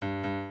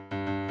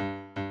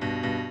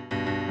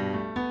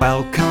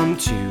Welcome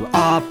to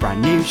our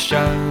brand new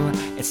show.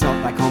 It's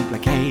not that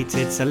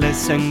complicated, so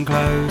listen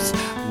close.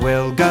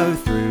 We'll go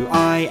through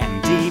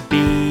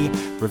IMDb,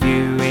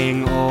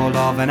 reviewing all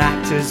of an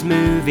actor's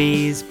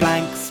movies.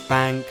 Blank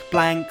spank,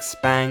 blank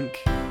spank.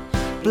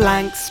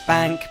 Blank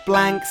spank,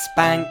 blank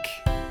spank.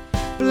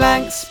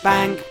 Blank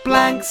spank,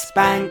 blank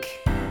spank.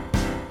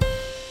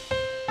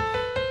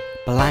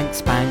 Blank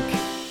spank.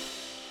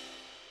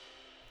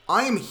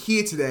 I am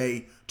here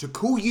today to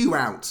call you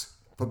out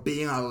for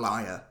being a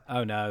liar.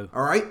 Oh no.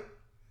 Alright?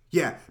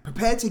 Yeah,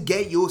 prepare to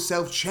get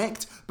yourself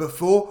checked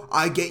before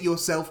I get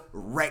yourself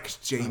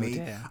wrecked,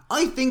 Jamie. Oh dear.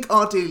 I think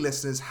our dear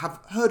listeners have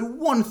heard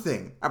one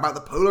thing about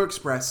the Polar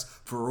Express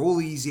for all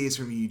these years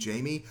from you,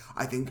 Jamie.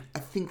 I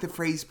think the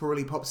phrase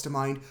probably pops to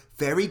mind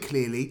very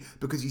clearly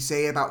because you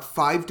say about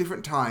 5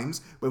 different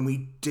times when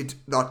we did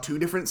our 2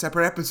 different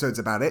separate episodes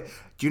about it.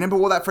 Do you remember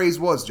what that phrase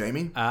was,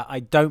 Jamie? I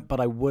don't, but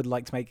I would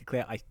like to make it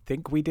clear. I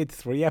think we did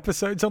 3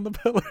 episodes on the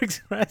Polar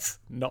Express.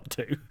 Not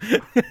 2.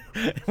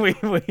 we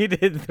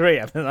did 3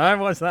 episodes. I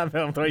watched that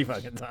film 3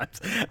 fucking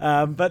times.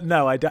 But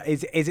no, I don't.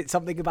 Is it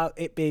something about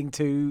it being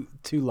too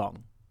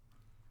long?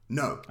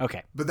 No.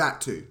 Okay. But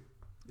that too.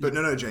 But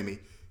no, Jamie.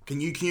 Can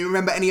you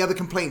remember any other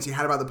complaints you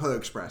had about the Polar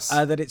Express?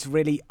 That it's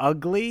really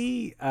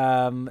ugly.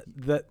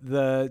 That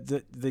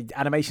the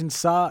animation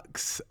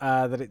sucks.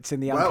 That it's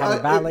in the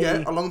Uncanny Valley.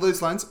 Yeah, along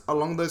those lines.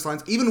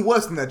 Even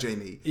worse than that,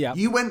 Jamie. Yeah.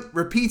 You went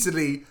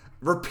repeatedly.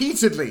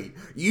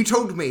 You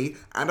told me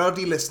and our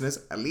dear listeners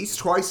at least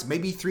twice,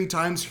 maybe 3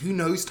 times. Who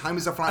knows? Time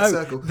is a flat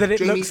circle. That it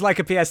Jamie, looks like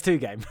a PS2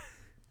 game.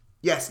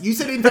 Yes, you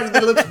said in fact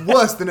that it looks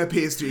worse than a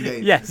PS2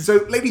 game. Yes.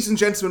 So, ladies and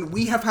gentlemen,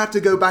 we have had to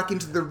go back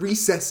into the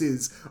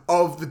recesses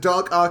of the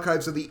dark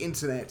archives of the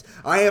internet.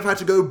 I have had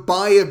to go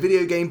buy a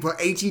video game for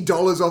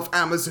 $80 off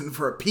Amazon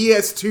for a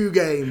PS2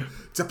 game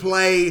to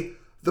play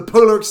the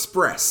Polar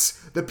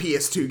Express, the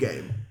PS2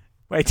 game.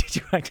 Wait, did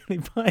you actually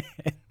buy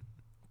it?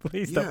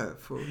 Please don't. Yeah,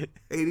 for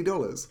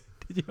 $80.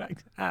 Did you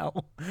actually?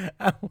 Ow.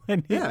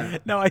 Yeah.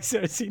 No, I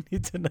seriously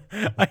need to know.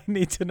 I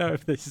need to know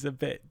if this is a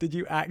bit. Did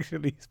you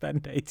actually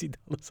spend $80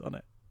 on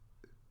it?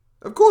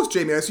 Of course,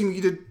 Jamie. I assume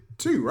you did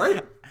too,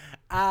 right?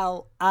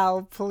 Al,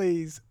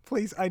 please,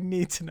 I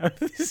need to know if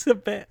this is a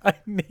bit. I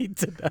need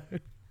to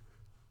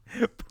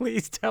know.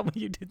 Please tell me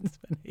you didn't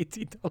spend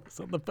 $80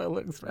 on the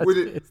Polar Express.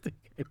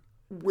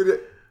 Would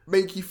it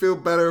make you feel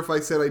better if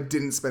I said I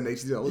didn't spend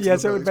 $80?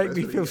 Yes, it would make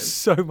me feel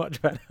so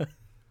much better.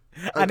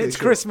 And it's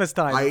Christmas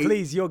time.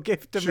 Please, your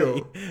gift to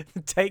me.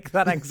 Take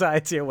that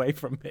anxiety away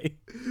from me.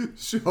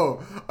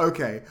 Sure.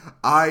 Okay.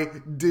 I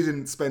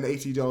didn't spend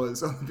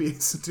 $80 on the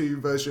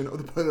PS2 version of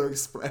the Polar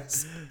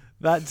Express.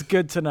 That's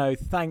good to know.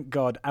 Thank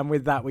God. And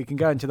with that, we can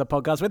go into the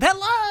podcast with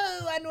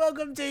hello and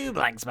welcome to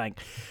Blank Spank.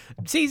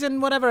 Season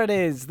whatever it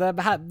is, the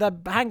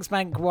Hank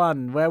Spank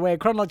one, where we're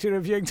chronologically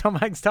reviewing Tom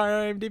Hanks'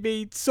 entire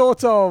IMDb,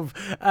 sort of.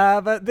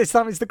 But this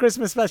time it's the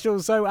Christmas special,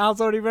 so Al's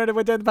already read it.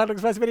 We're doing the Polar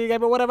Express video game,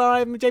 but whatever.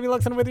 I'm Jamie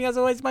Luxon, with me as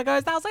always, my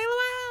co-host Al. Say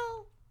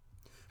hello,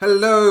 Al.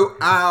 Hello,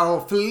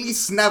 Al.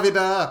 Feliz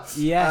Navidad.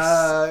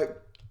 Yes.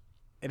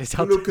 It is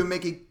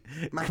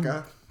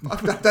Maca.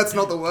 That's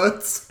not the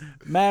words.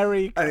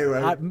 Anyway.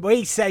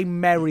 We say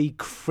Merry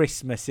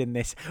Christmas in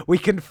this. We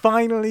can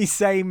finally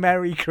say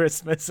Merry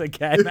Christmas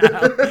again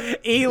now.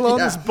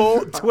 Elon's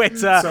bought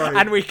Twitter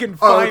and we can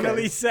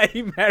finally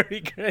say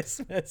Merry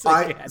Christmas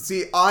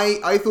again.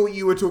 I thought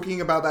you were talking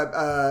about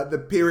that the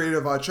period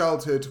of our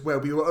childhood where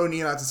we were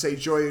only allowed to say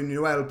Joyeux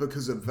Noël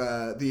because of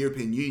the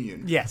European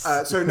Union. Yes.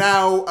 So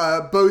now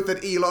both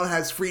that Elon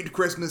has freed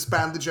Christmas,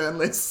 banned the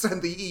journalists,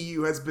 and the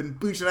EU has been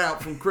booted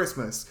out from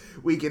Christmas.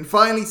 We can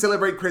finally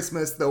celebrate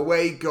Christmas the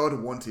way God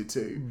wanted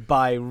to.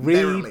 By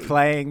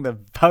replaying the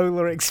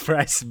Polar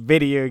Express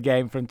video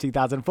game from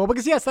 2004.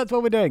 Because yes, that's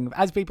what we're doing.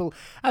 As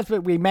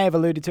we may have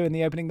alluded to in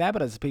the opening there,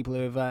 but as people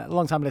who have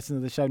long-time listeners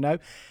to the show know,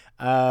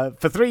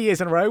 for 3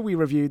 years in a row, we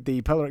reviewed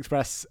the Polar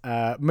Express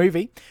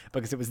movie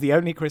because it was the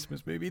only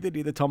Christmas movie that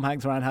either Tom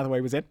Hanks or Anne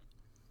Hathaway was in.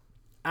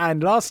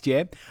 And last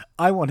year,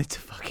 I wanted to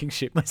fucking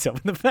shoot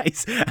myself in the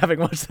face.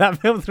 Having watched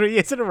that film 3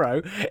 years in a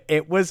row,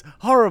 it was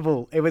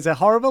horrible. It was a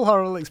horrible,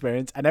 horrible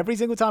experience. And every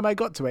single time I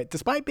got to it,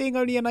 despite being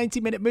only a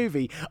 90-minute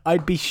movie,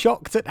 I'd be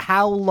shocked at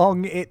how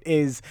long it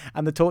is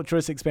and the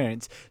torturous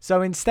experience.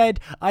 So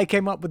instead, I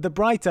came up with the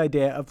bright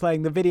idea of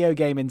playing the video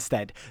game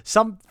instead.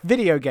 Some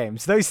video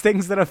games, those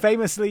things that are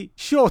famously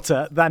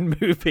shorter than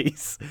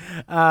movies.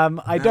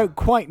 I don't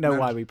quite know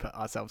why we put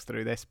ourselves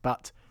through this,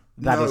 but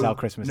that is our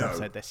Christmas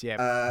episode this year.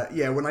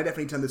 When I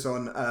definitely turned this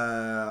on,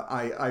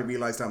 I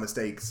realised our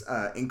mistakes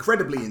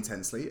incredibly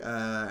intensely,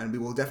 and we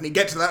will definitely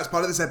get to that as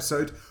part of this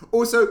episode.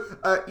 Also,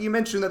 you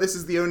mentioned that this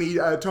is the only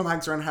Tom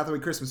Hanks or Anne Hathaway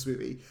Christmas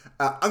movie.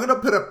 I'm going to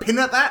put a pin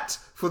at that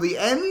for the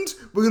end.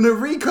 We're going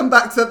to come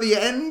back to that at the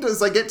end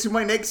as I get to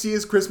my next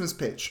year's Christmas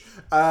pitch.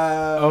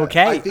 I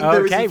think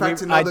there is in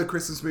fact another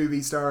Christmas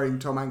movie starring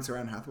Tom Hanks or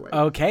Anne Hathaway.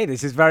 Okay,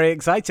 this is very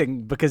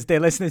exciting because, dear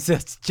listeners,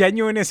 it's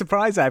genuinely a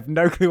surprise. I have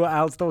no clue what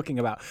Al's talking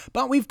about.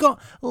 But we've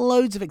got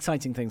loads of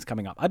exciting things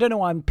coming up. I don't know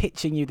why I'm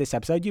pitching you this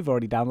episode. You've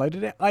already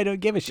downloaded it. I don't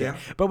give a shit. Yeah.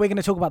 But we're going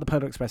to talk about the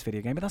Polar Express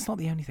video game, but that's not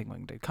the only thing we're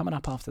going to do. Coming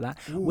up after that,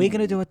 we're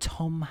going to do a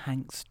Tom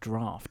Hanks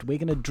draft. We're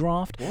going to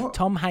draft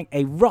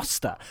a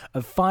roster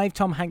of 5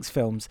 Tom Hanks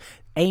films,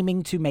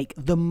 aiming to make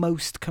the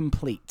most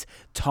complete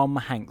Tom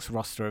Hanks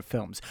roster of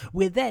films.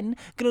 We're then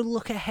going to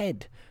look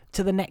ahead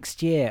to the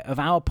next year of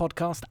our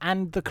podcast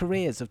and the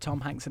careers of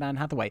Tom Hanks and Anne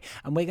Hathaway.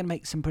 And we're going to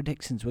make some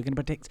predictions. We're going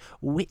to predict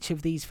which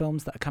of these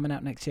films that are coming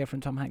out next year from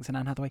Tom Hanks and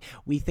Anne Hathaway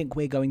we think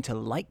we're going to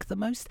like the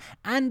most,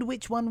 and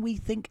which one we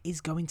think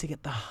is going to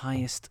get the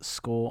highest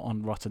score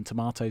on Rotten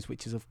Tomatoes,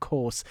 which is, of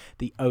course,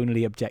 the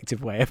only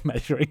objective way of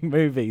measuring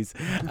movies.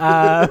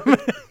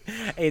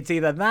 It's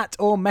either that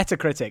or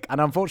Metacritic. And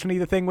unfortunately,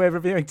 the thing we're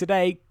reviewing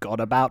today got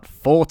about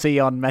 40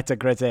 on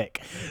Metacritic.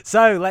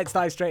 So let's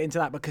dive straight into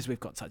that because we've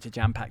got such a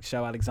jam-packed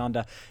show, Alexander.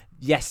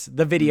 Yes,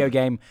 the video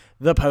game,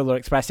 The Polar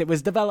Express. It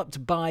was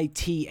developed by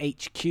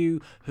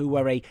THQ, who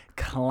were a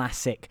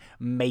classic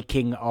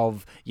making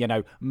of,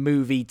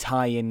 movie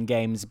tie-in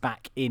games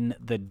back in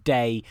the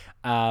day.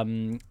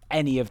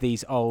 Any of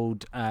these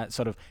old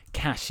sort of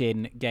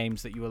cash-in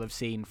games that you will have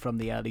seen from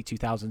the early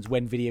 2000s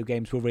when video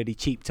games were really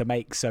cheap to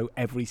make, so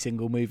every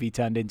single movie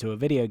turned into a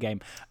video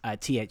game.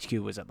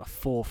 THQ was at the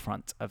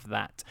forefront of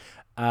that.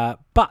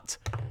 But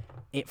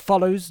it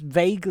follows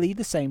vaguely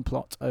the same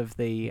plot of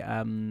the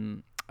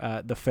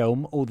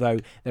film, although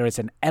there is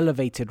an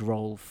elevated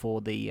role for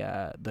the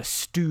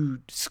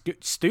Scrooge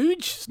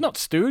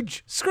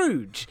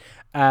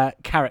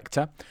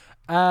character.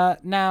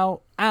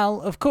 Now,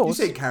 Al, of course,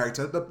 you say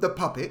character, the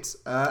puppet,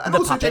 and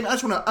also, puppet. Jamie,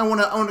 I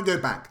want to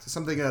go back to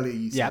something earlier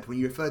you said when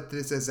you referred to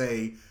this as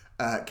a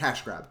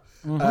cash grab.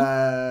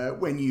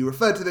 When you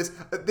referred to this,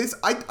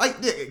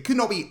 it could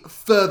not be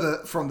further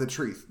from the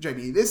truth,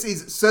 Jamie. This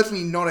is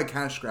certainly not a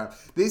cash grab.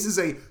 This is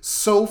a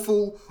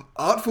soulful,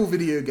 artful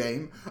video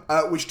game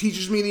which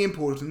teaches me the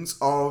importance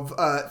of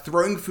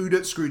throwing food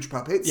at Scrooge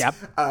puppets.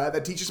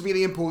 That teaches me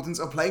the importance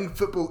of playing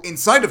football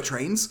inside of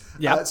trains.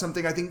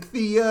 Something I think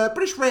the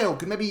British Rail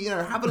could maybe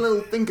have a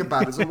little think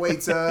about as a way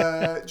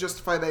to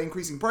justify their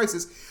increasing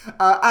prices.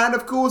 And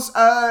of course,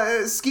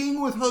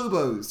 skiing with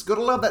hobos.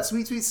 Gotta love that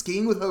sweet, sweet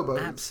skiing with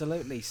hobos.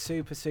 Absolutely,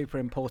 super, super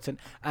important.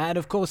 And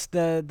of course,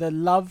 the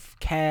love,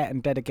 care,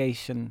 and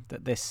dedication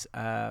that this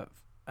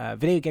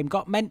video game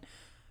got meant,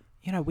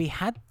 we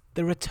had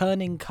the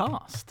returning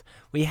cast.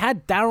 We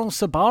had Daryl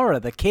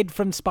Sabara, the kid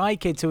from Spy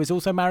Kids, who is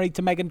also married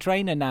to Meghan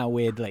Trainor now,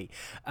 weirdly,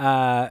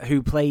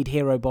 who played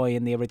Hero Boy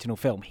in the original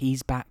film.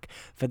 He's back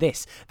for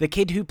this. The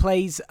kid who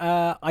plays,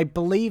 I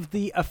believe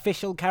the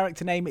official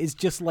character name is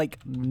just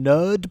like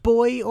Nerd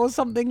Boy or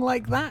something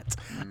like that.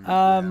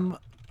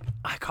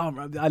 I can't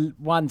remember.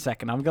 One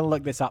second. I'm going to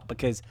look this up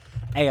because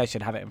A, I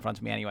should have it in front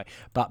of me anyway.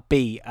 But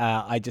B,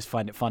 I just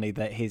find it funny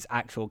that his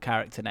actual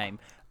character name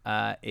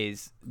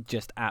is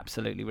just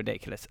absolutely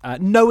ridiculous.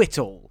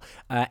 Know-It-All.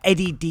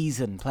 Eddie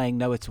Deason playing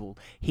Know-It-All.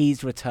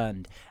 He's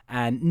returned.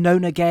 And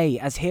Nona Gay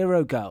as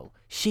Hero Girl.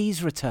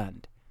 She's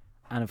returned.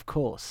 And of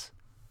course,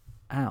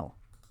 Al.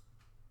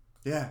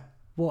 Yeah.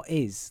 What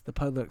is the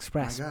Polar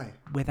Express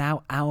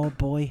without our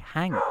boy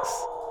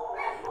Hanks?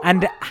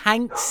 And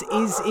Hanks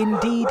is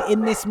indeed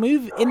in this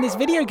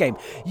video game.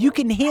 You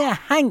can hear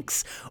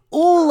Hanks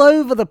all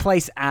over the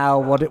place. Ow!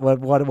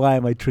 Why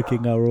am I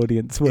tricking our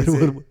audience?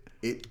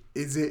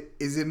 Is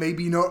it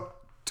maybe not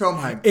Tom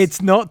Hanks?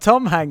 It's not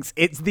Tom Hanks.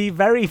 It's the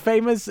very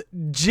famous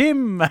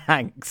Jim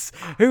Hanks,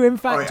 who in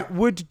fact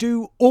would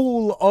do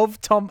all of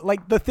Tom.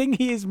 Like, the thing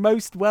he is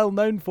most well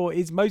known for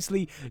is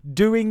mostly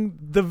doing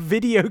the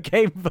video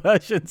game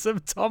versions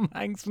of Tom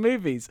Hanks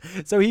movies.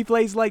 So he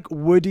plays like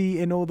Woody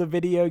in all the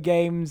video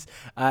games.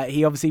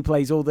 He obviously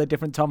plays all the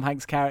different Tom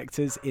Hanks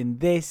characters in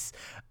this.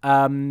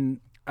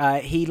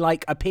 He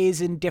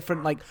appears in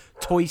different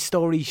Toy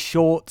Story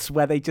shorts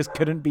where they just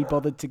couldn't be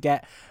bothered to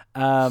get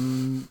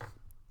Tom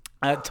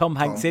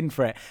Hanks in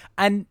for it.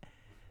 And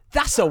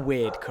that's a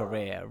weird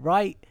career,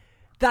 right?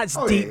 That's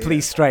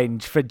deeply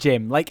strange for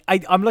Jim.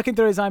 I'm looking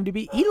through his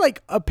IMDb. He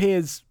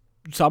appears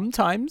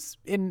sometimes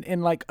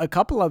in a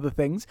couple other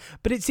things,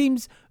 but it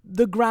seems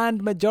the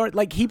grand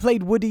majority, he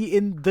played Woody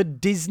in the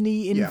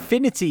Disney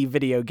Infinity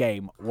video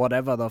game,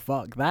 whatever the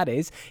fuck that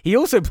is. He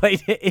also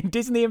played it in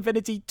Disney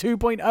Infinity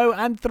 2.0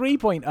 and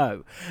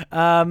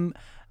 3.0.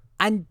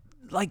 And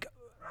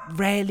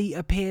rarely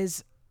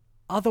appears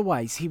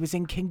otherwise. He was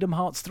in Kingdom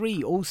Hearts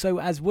 3 also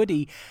as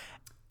Woody.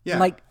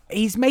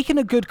 He's making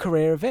a good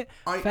career of it.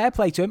 Fair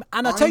play to him.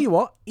 And I'll tell you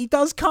what, he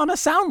does kind of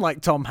sound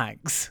like Tom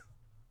Hanks.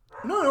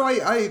 No,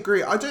 I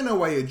agree. I don't know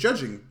why you're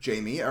judging,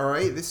 Jamie, all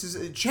right? This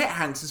is... Chet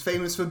Hanks is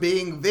famous for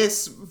being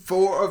this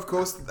for, of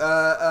course,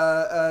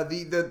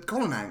 the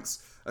Colin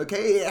Hanks.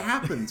 Okay, it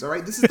happens, all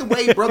right? This is the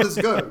way brothers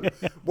go.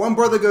 One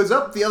brother goes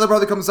up, the other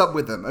brother comes up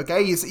with them,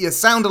 okay? You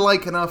sound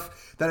alike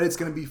enough that it's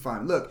going to be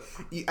fine. Look,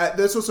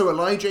 there's also a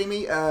lie,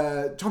 Jamie.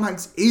 Tom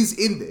Hanks is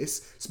in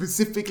this,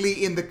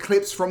 specifically in the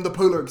clips from the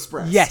Polar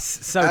Express. Yes,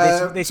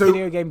 so this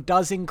video game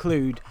does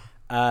include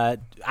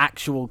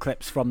actual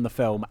clips from the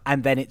film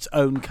and then its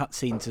own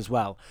cutscenes as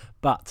well.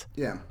 But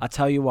Yeah. I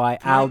tell you why,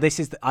 Al.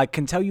 I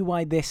can tell you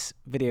why this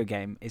video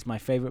game is my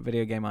favorite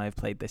video game I have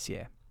played this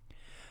year.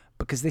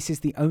 Because this is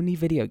the only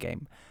video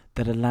game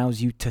that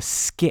allows you to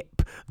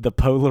skip the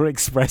Polar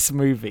Express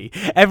movie.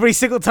 Every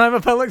single time a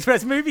Polar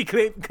Express movie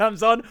clip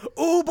comes on,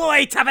 oh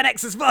boy, tap an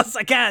X as fast as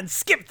I can,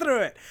 skip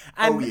through it.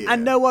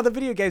 And no other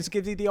video games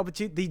gives you the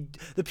opportunity,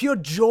 the pure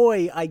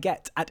joy I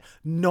get at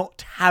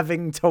not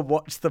having to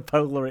watch the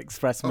Polar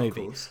Express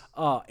movie.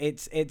 Oh,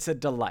 it's a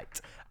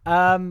delight.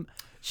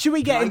 Should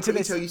we get into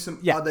this? Can I tell you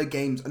some other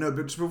games? No,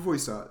 but just before we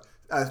start,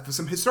 for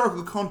some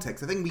historical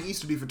context, I think we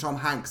used to do for Tom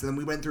Hanks, and then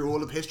we went through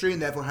all of history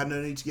and therefore had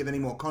no need to give any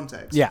more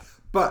context. Yeah.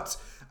 But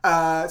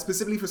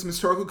specifically for some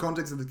historical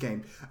context of the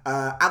game,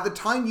 at the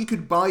time you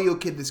could buy your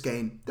kid this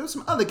game, there were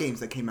some other games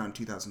that came out in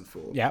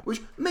 2004,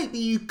 which maybe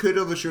you could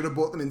have or should have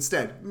bought them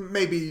instead.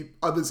 Maybe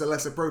others are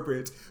less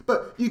appropriate.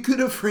 But you could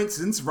have, for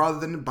instance,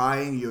 rather than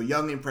buying your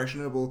young,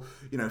 impressionable,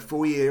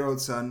 4-year-old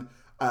son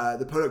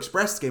the Polar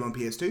Express game on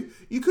PS2,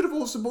 you could have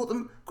also bought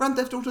them Grand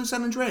Theft Auto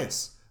San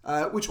Andreas.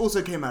 Which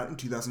also came out in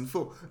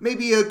 2004.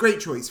 Maybe a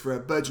great choice for a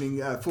burgeoning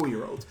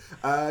 4-year-old.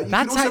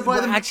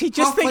 Actually,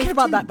 just thinking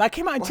about that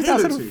came out in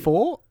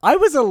 2004. I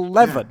was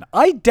 11. Yeah.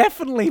 I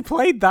definitely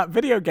played that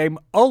video game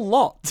a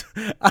lot.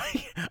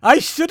 I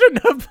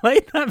shouldn't have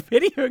played that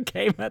video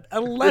game at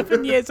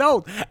 11 years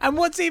old. And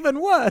what's even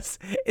worse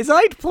is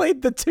I'd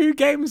played the 2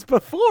 games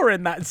before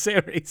in that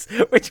series,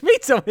 which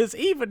means I was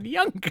even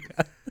younger.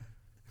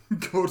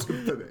 God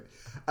damn it.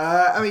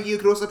 You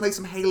could also play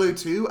some Halo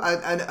 2,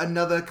 and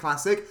another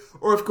classic.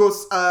 Or, of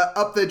course,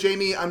 up there,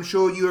 Jamie, I'm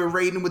sure you were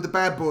raiding with the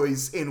bad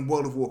boys in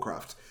World of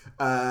Warcraft.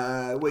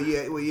 Were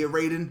you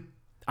raiding?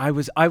 I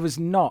was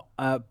not,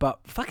 but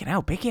fucking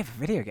hell, big year for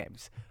video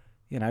games.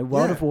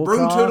 World of Warcraft,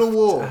 Rome Total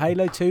War,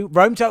 Halo 2,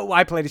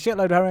 I played a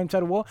shitload of Rome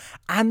Total War,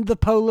 and the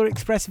Polar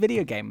Express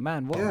video game.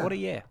 Man, what a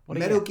year.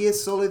 Metal Gear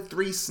Solid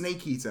 3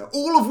 Snake Eater,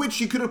 all of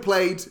which you could have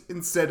played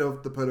instead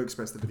of the Polar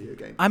Express, the video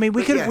game. I mean,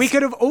 we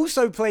could have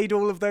also played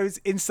all of those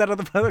instead of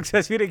the Polar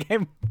Express video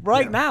game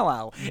now,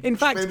 Al. In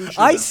fact,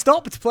 I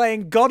stopped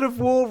playing God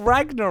of War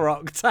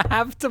Ragnarok to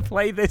have to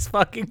play this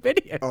fucking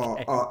video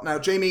game. Now,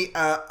 Jamie,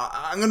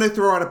 I'm going to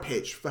throw out a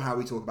pitch for how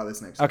we talk about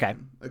this next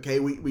time. Okay,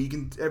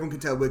 everyone can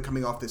tell we're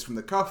coming off this from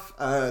the cuff,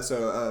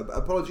 so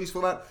apologies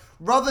for that.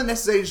 Rather than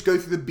necessarily just go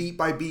through the beat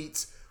by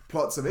beat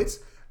plots of it,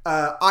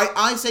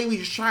 I say we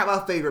just shout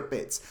our favourite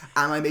bits.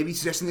 Am I maybe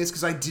suggesting this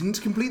because I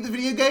didn't complete the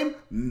video game?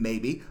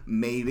 Maybe.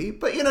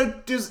 But,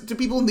 do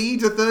people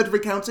need a third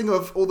recounting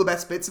of all the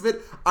best bits of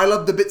it? I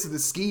love the bits of the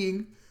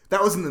skiing.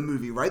 That was in the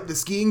movie, right? The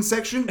skiing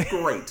section?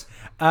 Great.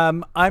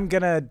 I'm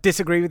going to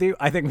disagree with you.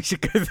 I think we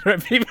should go through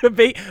it beat by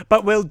beat,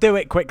 but we'll do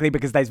it quickly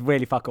because there's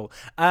really fuck all.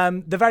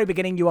 The very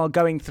beginning, you are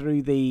going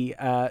through the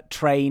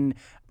train.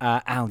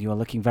 Al, you are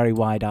looking very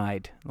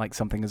wide-eyed, like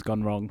something has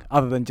gone wrong,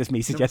 other than just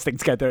me suggesting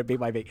to go through it beat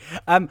by beat.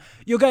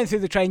 You're going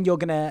through the train. You're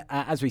going to,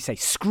 as we say,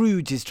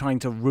 Scrooge is trying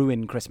to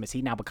ruin Christmas.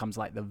 He now becomes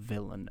like the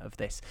villain of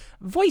this.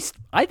 Voiced,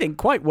 I think,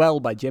 quite well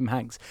by Jim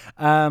Hanks.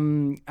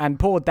 And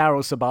poor Daryl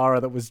Sabara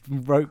that was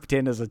roped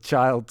in as a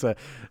child to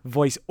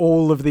voice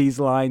all of these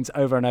lines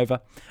over and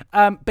over.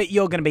 But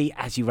you're going to be,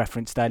 as you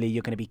referenced earlier,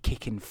 you're going to be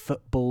kicking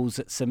footballs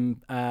at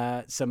some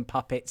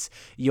puppets.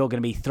 You're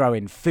going to be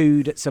throwing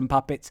food at some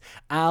puppets.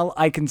 Al,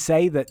 I can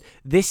say that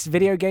this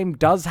video game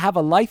does have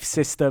a life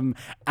system,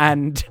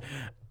 and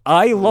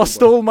I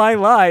lost all my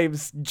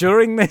lives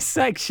during this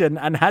section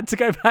and had to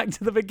go back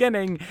to the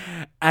beginning,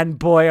 and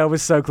boy, I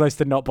was so close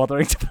to not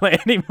bothering to play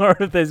any more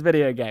of this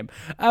video game.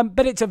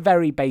 But it's a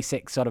very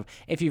basic sort of,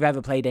 if you've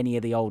ever played any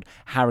of the old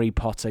Harry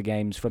Potter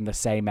games from the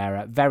same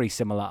era, very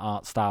similar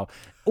art style.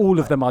 All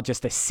of them are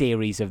just a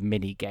series of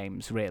mini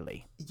games,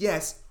 really.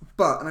 Yes,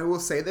 but, and I will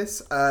say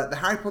this, the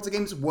Harry Potter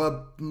games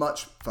were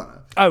much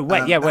funner.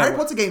 Harry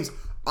Potter games,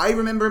 I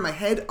remember in my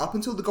head, up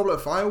until the Goblet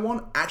of Fire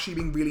one, actually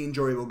being really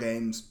enjoyable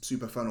games,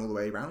 super fun all the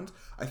way around.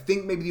 I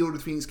think maybe the Order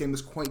of the Phoenix game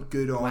was quite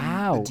good on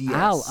the DS.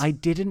 Al, I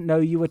didn't know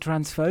you were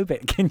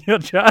transphobic in your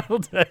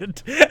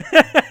childhood.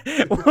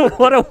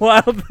 What a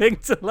wild thing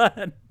to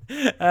learn.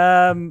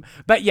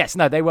 But yes,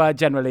 no, they were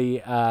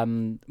generally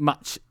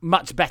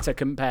much better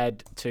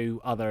compared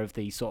to other of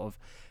the sort of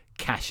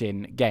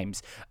cash-in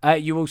games.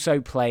 You also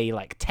play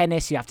like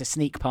tennis. You have to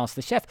sneak past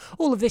the chef.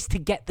 All of this to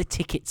get the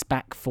tickets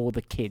back for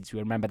the kids. We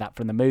remember that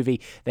from the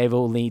movie. They've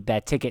all need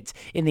their tickets.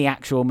 In the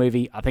actual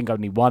movie, I think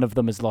only one of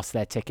them has lost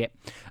their ticket.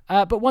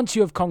 But once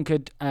you have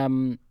conquered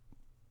and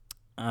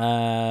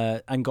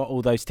got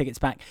all those tickets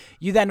back,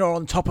 you then are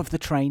on top of the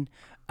train.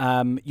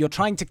 You're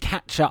trying to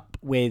catch up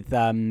with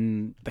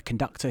the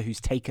conductor who's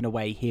taken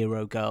away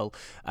Hero Girl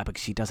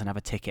because she doesn't have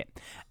a ticket.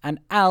 And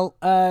Al,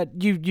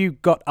 you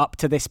got up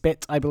to this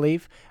bit, I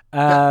believe.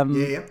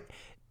 Yeah.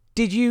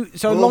 Did you?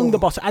 So along the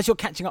bottom, as you're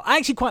catching up, I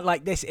actually quite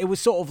like this. It was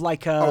sort of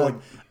like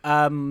one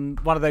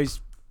of those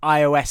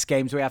iOS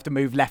games where you have to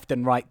move left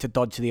and right to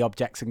dodge the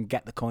objects and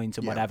get the coins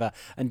and whatever,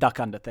 and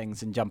duck under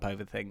things and jump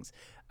over things.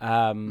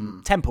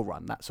 Temple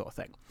Run, that sort of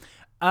thing.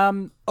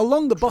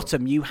 Along the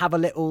bottom, you have a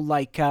little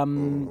like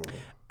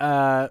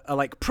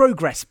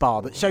progress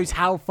bar that shows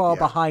how far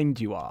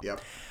behind you are. Yep.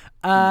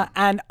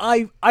 And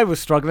I was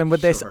struggling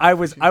with this. I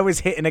was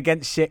hitting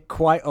against shit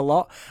quite a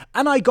lot,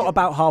 and I got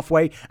about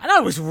halfway, and I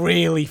was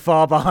really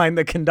far behind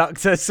the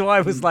conductor. So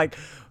I was like,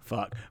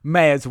 "Fuck,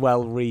 may as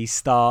well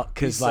restart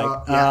because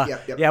well,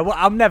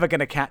 I'm never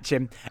gonna catch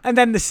him." And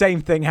then the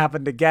same thing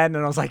happened again,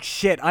 and I was like,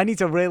 "Shit, I need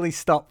to really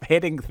stop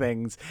hitting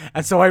things."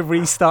 And so I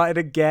restarted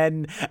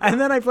again,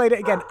 and then I played it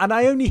again, and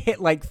I only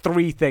hit like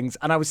 3 things,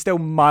 and I was still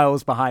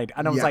miles behind.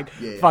 And I was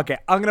 "Fuck it,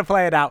 I'm gonna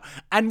play it out."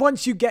 And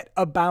once you get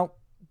about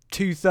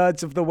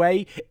 2/3 of the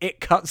way,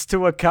 it cuts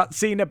to a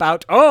cutscene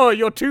about, "Oh,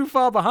 you're too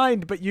far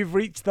behind, but you've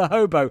reached the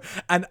hobo."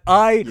 And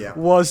I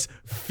was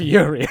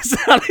furious,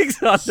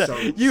 Alexander.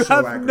 You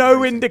have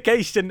no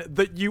indication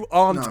that you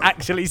aren't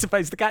actually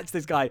supposed to catch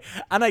this guy.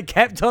 And I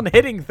kept on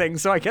hitting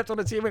things, so I kept on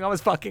assuming I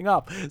was fucking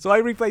up. So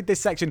I replayed this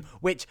section,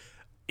 which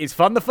is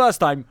fun the first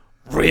time,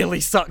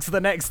 really sucks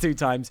the next 2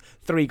 times,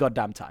 3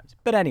 goddamn times.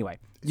 But anyway,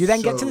 you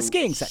then get to the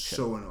skiing section.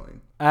 So annoying.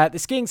 The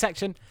skiing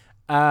section,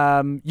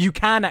 you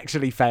can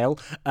actually fail,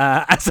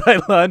 as I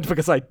learned,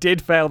 because I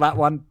did fail that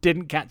one,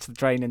 didn't catch the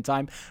train in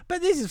time.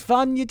 But this is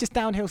fun. You're just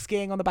downhill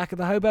skiing on the back of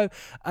the hobo.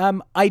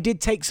 I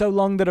did take so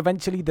long that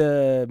eventually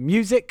the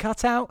music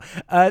cut out.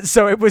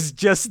 So it was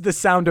just the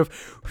sound of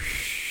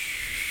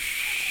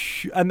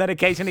and then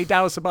occasionally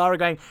Daryl Sabara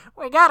going,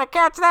 "We gotta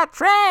catch that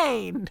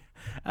train."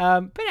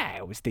 But yeah,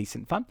 it was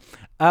decent fun.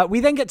 We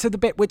then get to the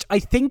bit which I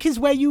think is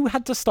where you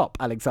had to stop,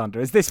 Alexander.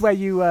 Is this where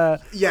you...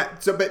 Yeah,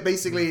 so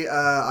basically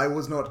I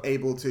was not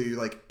able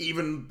to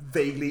even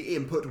vaguely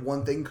input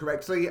one thing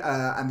correctly,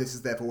 and this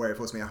is therefore where it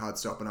forced me a hard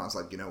stop, and I was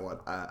like, you know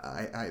what,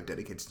 I have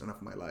dedicated enough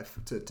of my life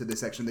to this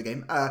section of the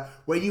game,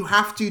 where you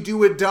have to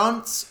do a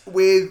dance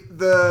with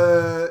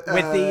the...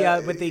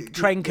 with the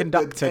train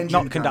conductor,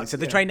 not conductor,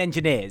 the train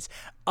engineers.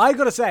 I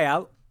gotta say,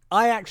 Al,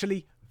 I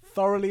actually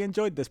thoroughly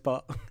enjoyed this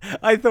part.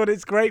 I thought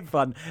it's great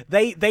fun.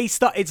 They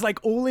start, it's like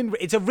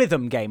it's a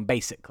rhythm game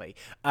basically.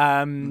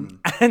 And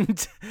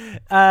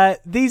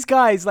these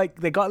guys,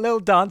 they got a little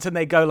dance and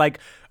they go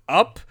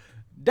up,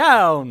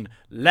 down,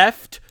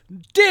 left,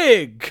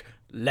 dig,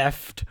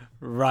 left,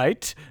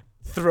 right,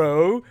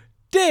 throw,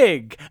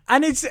 dig.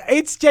 And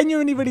it's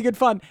genuinely really good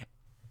fun.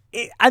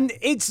 And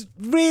it's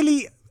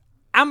really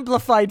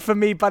amplified for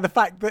me by the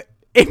fact that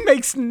it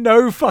makes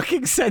no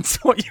fucking sense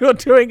what you're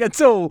doing at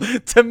all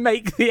to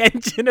make the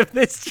engine of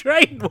this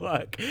train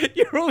work.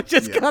 You're all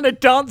just kind of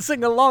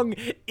dancing along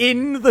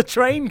in the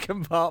train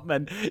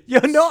compartment.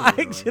 You're not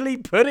actually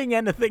putting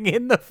anything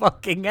in the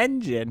fucking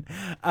engine.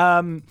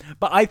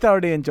 But I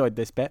thoroughly enjoyed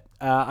this bit.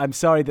 I'm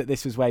sorry that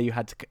this was where you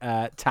had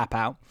to tap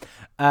out.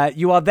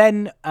 You are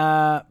then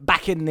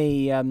back in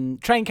the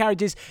train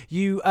carriages.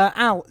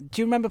 Al,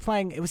 do you remember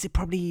playing, was it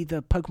probably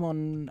the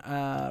Pokemon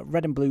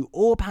Red and Blue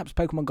or perhaps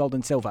Pokemon Gold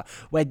and Silver,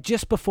 where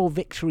just before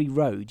Victory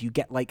Road, you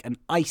get an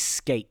ice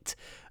skate,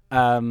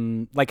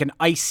 an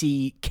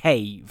icy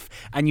cave,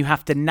 and you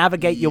have to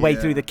navigate your way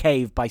through the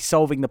cave by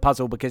solving the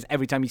puzzle, because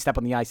every time you step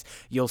on the ice,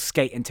 you'll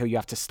skate until you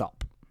have to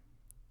stop.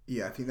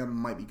 Yeah, I think that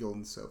might be Gold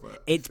and Silver.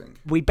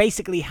 We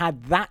basically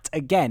had that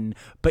again,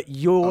 but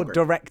you're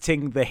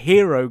directing the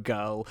hero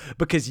girl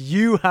because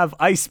you have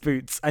ice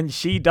boots and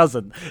she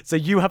doesn't. So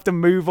you have to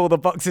move all the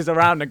boxes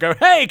around and go,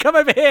 "Hey, come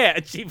over here!"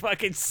 And she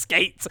fucking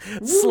skates,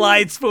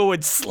 slides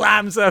forward,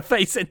 slams her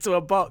face into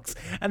a box,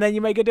 and then you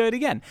make her do it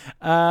again.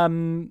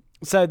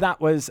 So that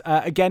was,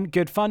 again,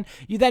 good fun.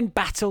 You then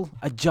battle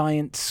a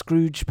giant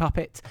Scrooge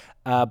puppet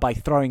by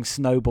throwing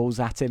snowballs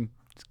at him.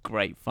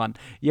 Great fun.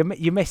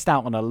 You missed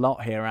out on a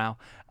lot here, Al.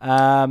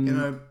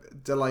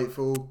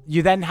 Delightful.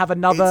 You then have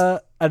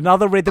another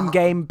rhythm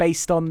game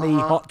based on the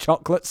Hot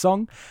Chocolate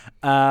song.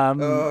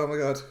 Oh my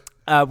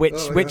god.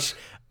 Which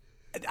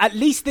at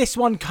least this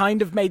one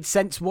kind of made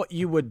sense what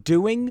you were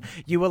doing.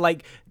 You were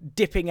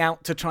dipping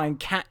out to try and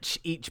catch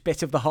each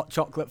bit of the hot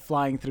chocolate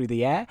flying through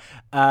the air.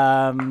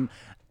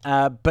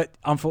 But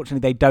unfortunately,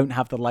 they don't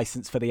have the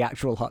license for the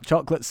actual Hot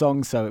Chocolate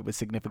song, so it was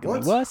significantly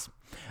worse.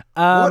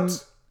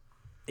 What?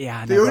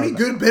 Yeah, the only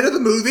good bit of the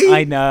movie.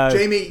 I know,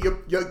 Jamie.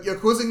 You're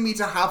causing me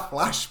to have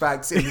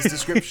flashbacks in this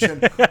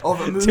description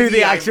of a movie to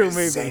the actual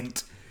movie.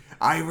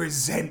 I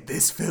resent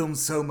this film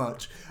so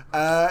much.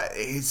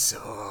 This is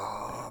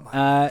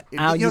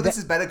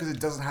better because it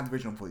doesn't have the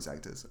original voice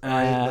actors.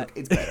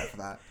 It's better for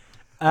that.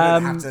 I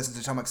don't have to listen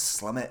to Tom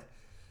slum it.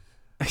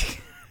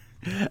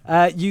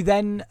 You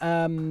then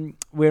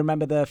we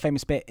remember the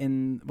famous bit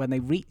in when they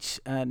reach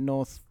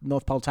North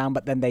Pole Town,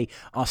 but then they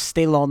are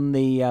still on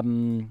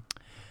the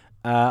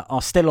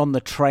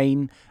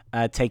train,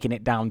 taking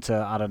it down to,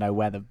 I don't know,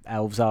 where the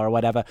elves are or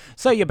whatever.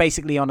 So you're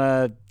basically on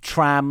a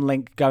tram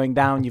link going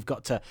down. You've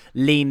got to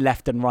lean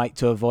left and right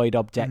to avoid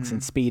objects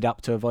and speed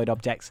up to avoid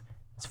objects.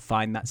 It's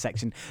fine, that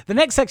section. The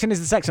next section is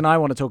the section I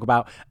want to talk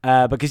about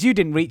because you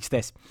didn't reach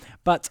this.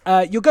 But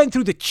you're going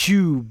through the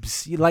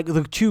tubes,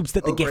 the tubes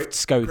that the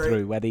gifts go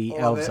through, where the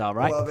elves are,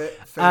 right? Love it.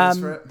 Famous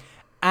for it.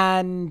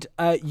 And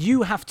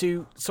you have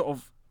to sort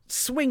of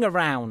swing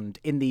around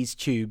in these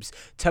tubes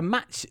to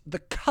match the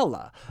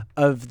colour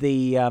of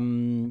the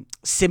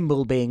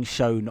symbol being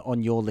shown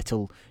on your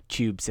little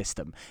tube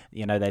system.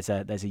 You know, there's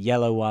a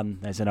yellow one,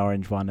 there's an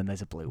orange one, and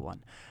there's a blue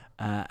one.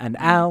 And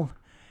Al,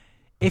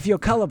 if you're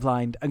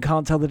colourblind and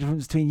can't tell the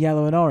difference between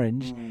yellow and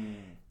orange,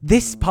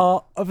 this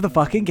part of the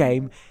fucking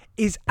game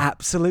is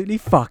absolutely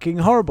fucking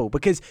horrible,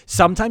 because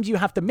sometimes you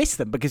have to miss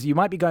them because you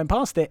might be going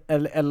past it, a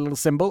little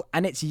symbol,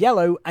 and it's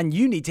yellow and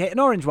you need to hit an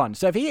orange one.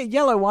 So if you hit a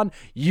yellow one,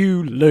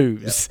 you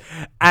lose.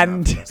 Yep.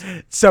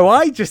 And so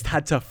I just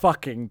had to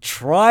fucking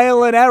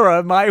trial and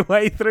error my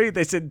way through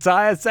this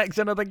entire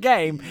section of the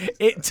game.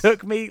 It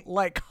took me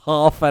like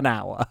half an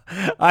hour.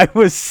 I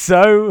was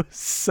so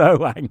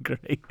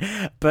angry,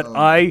 but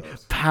I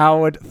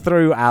powered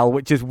through, Al,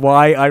 which is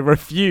why I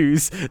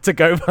refuse to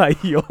go by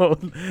your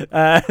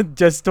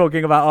just talking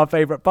about our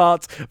favourite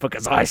parts,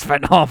 because I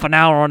spent half an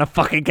hour on a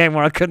fucking game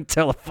where I couldn't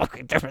tell the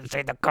fucking difference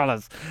between the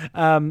colours.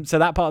 So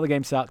that part of the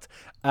game sucked.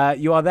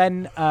 You are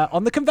then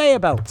on the conveyor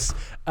belts.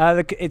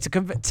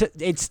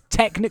 It's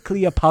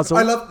technically a puzzle.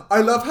 I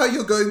love how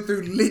you're going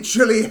through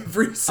literally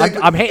every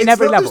second. I'm hitting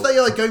every level. It's not just that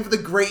you're like going for the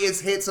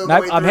greatest hits on the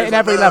way through. through. I'm hitting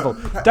every level.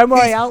 Don't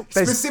worry, Al.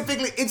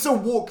 Specifically, it's a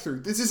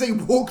walkthrough. This is a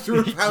walkthrough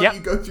of how you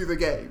go through the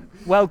game.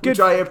 Well, good. Which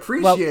I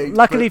appreciate. Well,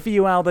 luckily for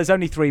you, Al, there's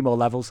only 3 more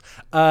levels.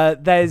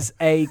 There's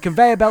a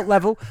conveyor belt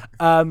level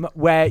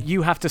where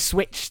you have to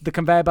switch the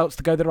conveyor belts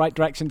to go the right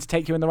direction, to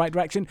take you in the right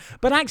direction.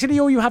 But actually,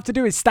 all you have to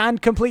do is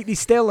stand completely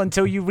still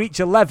until you reach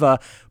a lever,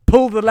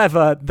 pull the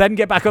lever, then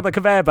get back on the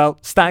conveyor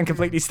belt, stand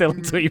completely still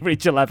until you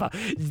reach a lever.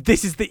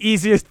 This is the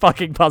easiest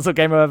fucking puzzle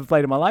game I've ever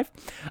played in my life.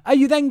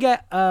 You then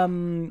get a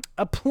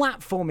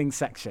platforming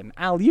section.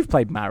 Al, you've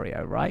played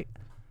Mario, right?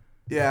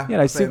 Yeah, you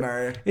know,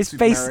 Mario. It's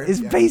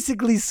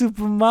basically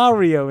Super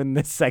Mario in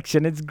this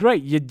section. It's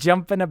great. You're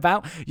jumping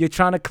about. You're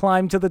trying to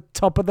climb to the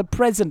top of the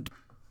present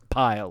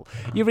pile.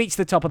 You reach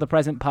the top of the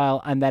present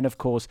pile, and then, of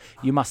course,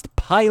 you must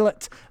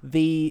pilot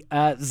the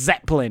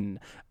Zeppelin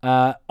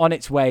on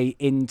its way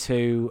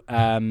into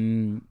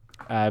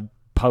North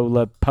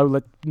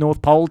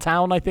Pole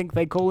Town, I think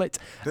they call it.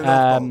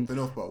 The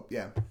North Pole,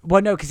 yeah.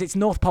 Well, no, because it's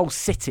North Pole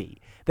City.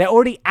 They're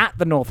already at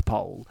the North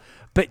Pole,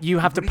 but you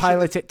have to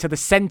pilot it to the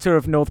center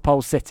of North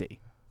Pole City.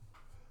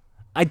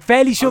 I'm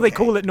fairly sure they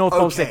call it North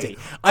Pole City.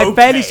 I'm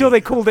fairly sure they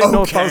called it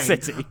North Pole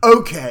City.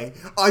 Okay.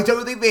 I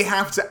don't think they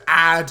have to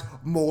add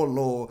more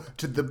lore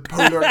to the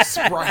Polar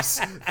Express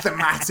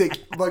thematic.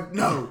 Like,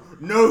 no,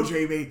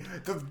 Jamie.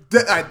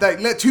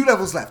 2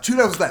 levels left.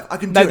 I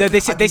can do it.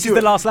 This is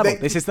the last level.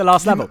 This is the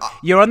last level.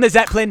 You're on the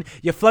Zeppelin.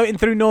 You're floating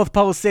through North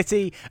Pole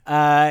City.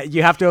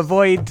 You have to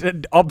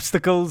avoid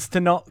obstacles to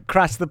not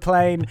crash the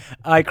plane.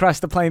 I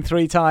crashed the plane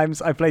 3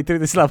 times. I played through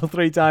this level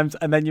 3 times,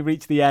 and then you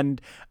reach the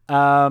end.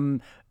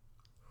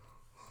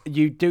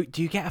 Do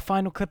you get a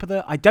final clip of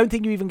the... I don't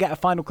think you even get a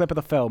final clip of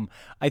the film.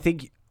 I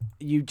think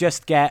you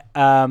just get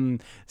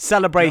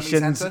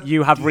celebrations.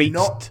 You have reached... Do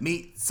not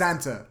meet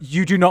Santa.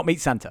 You do not meet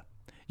Santa.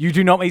 You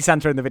do not meet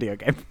Santa in the video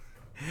game.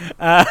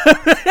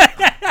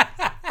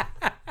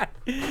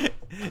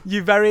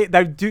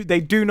 They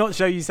do not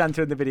show you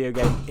Santa in the video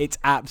game. It's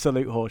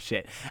absolute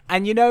horseshit.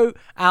 And you know,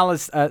 Al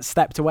has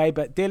stepped away,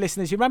 but dear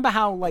listeners, you remember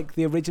how like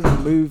the original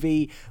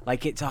movie,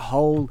 like it's a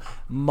whole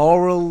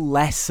moral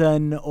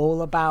lesson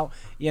all about,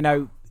 you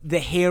know, the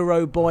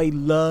hero boy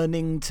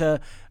learning to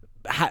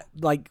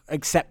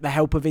accept the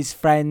help of his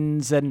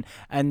friends and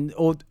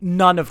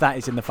none of that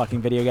is in the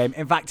fucking video game.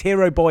 In fact,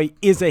 Hero Boy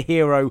is a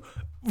hero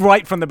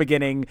right from the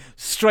beginning,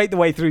 straight the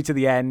way through to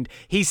the end.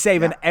 He's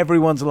saving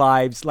everyone's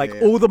lives.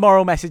 All the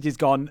moral message is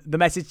gone. The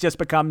message just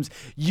becomes,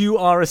 you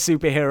are a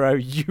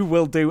superhero. You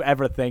will do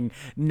everything.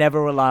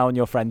 Never rely on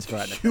your friends for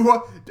anything.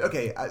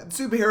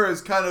 Superhero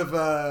is kind of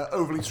an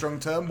overly strong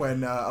term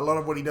when a lot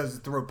of what he does is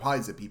throw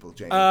pies at people,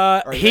 Jamie.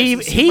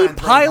 He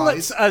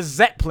pilots a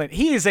Zeppelin.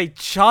 He is a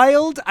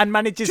child and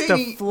manages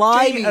to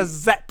fly a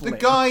Zeppelin.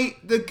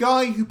 The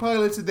guy who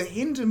piloted the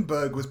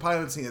Hindenburg was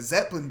piloting a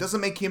Zeppelin.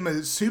 Doesn't make him a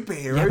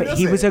superhero, yeah, but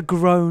he was a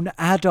grown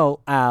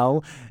adult,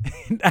 Al,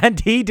 and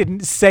he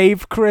didn't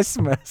save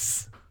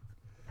Christmas.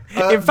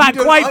 In fact,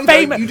 quite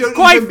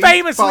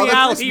famously,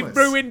 Al, he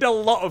ruined a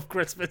lot of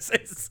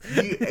Christmases.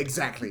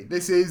 Exactly.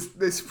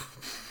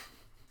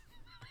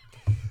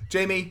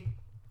 Jamie,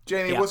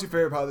 what's your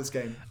favourite part of this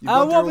game?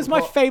 What was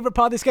my favourite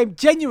part of this game?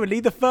 Genuinely,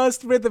 the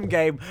first rhythm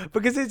game,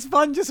 because it's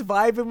fun just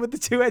vibing with the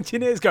 2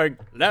 engineers going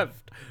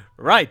left,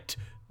 right,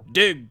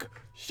 dig,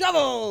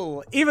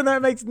 shovel, even though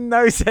it makes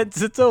no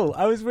sense at all.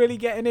 I was really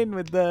getting in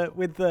with the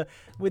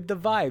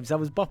vibes. I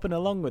was bopping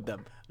along with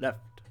them. Left,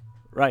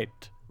 right,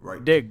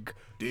 dig,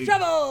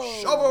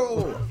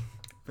 shovel.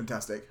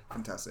 Fantastic.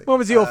 What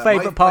was your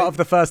favourite part of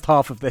the first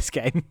half of this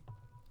game?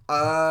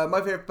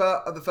 My favourite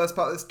part of the first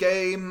part of this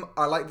game,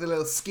 I like the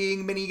little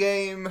skiing mini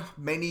game,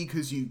 mainly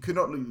because you could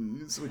not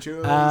lose, which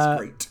was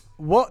great.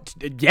 What?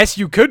 Yes,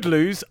 you could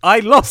lose. I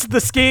lost the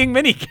skiing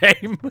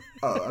minigame.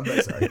 Oh, I'm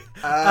very sorry.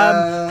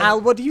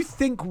 Al, what do you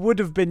think would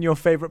have been your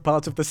favourite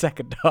part of the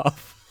second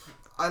half?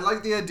 I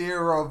like the idea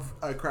of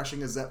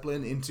crashing a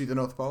Zeppelin into the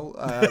North Pole.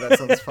 That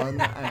sounds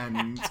fun.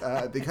 And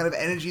the kind of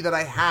energy that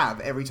I have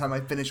every time I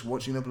finish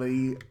watching the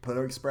bloody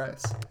Polar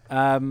Express.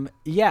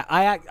 Yeah,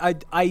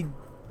 I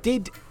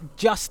did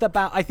just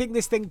about... I think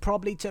this thing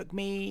probably took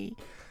me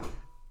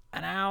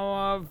an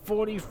hour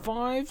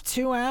 45,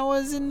 2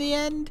 hours in the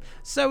end.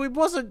 So it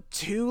wasn't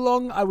too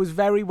long. I was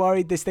very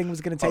worried this thing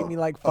was going to take me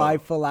like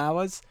 5 full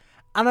hours.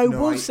 And I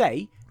will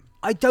say...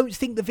 I don't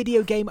think the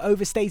video game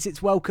overstays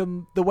its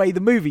welcome the way the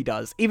movie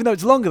does. Even though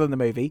it's longer than the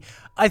movie,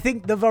 I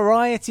think the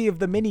variety of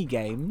the mini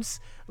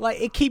games,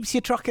 like, it keeps you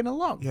trucking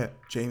along. Yeah,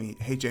 Jamie.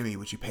 Hey, Jamie,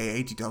 would you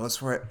pay $80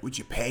 for it? Would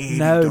you pay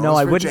 $80 No,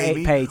 I wouldn't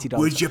Jamie? pay $80.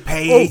 Would you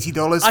pay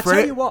 $80 for it? I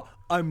tell you what,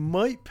 I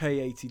might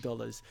pay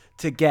 $80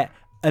 to get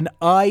an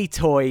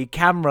iToy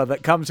camera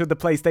that comes with the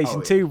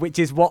PlayStation 2, which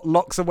is what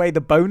locks away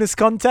the bonus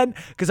content.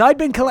 Because I'd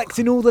been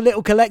collecting all the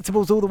little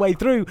collectibles all the way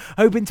through,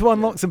 hoping to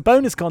unlock some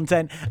bonus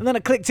content. And then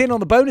I clicked in on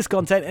the bonus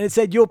content and it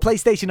said, your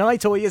PlayStation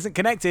iToy isn't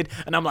connected.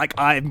 And I'm like,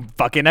 I'm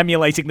fucking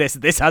emulating this.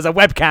 This has a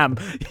webcam.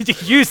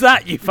 Use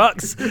that, you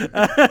fucks.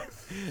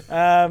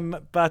 I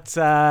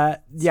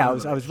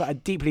was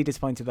deeply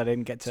disappointed that I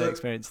didn't get to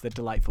experience the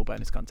delightful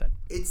bonus content.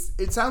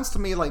 It sounds to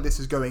me like this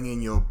is going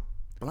in your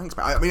blank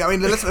spot. I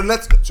mean,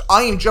 let's.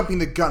 I am jumping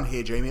the gun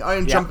here, Jamie. I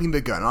am jumping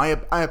the gun.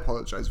 I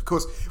apologize. Of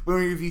course, when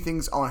we review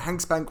things on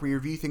Hanks Bank, we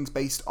review things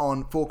based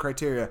on 4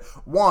 criteria.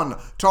 1,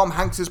 Tom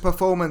Hanks's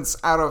performance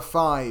out of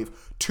 5.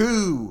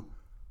 2,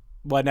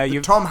 well, no,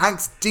 you've Tom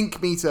Hanks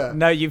dink meter.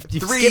 No, you've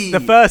 3, skipped the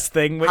first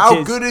thing, which how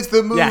is good is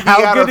the movie? Yeah,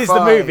 how out good of is 5?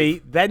 the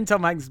movie? Then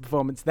Tom Hanks'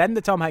 performance. Then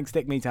the Tom Hanks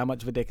dick meter. How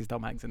much of a dick is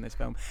Tom Hanks in this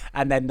film?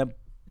 And then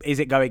is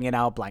it going in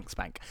our blank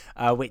spank,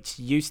 which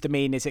used to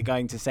mean, is it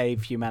going to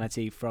save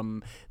humanity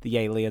from the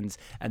aliens?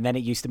 And then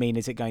it used to mean,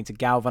 is it going to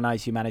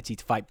galvanize humanity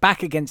to fight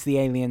back against the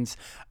aliens?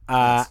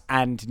 Yes.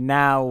 And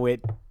now it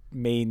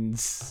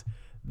means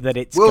that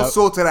it's... We'll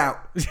sort it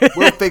out.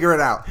 We'll figure it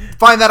out.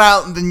 Find that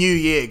out in the new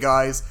year,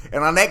 guys.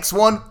 In our next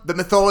one, the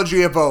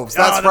mythology evolves.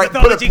 That's right.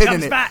 Put a pin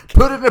in it. Back.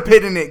 Put a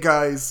pin in it,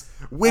 guys.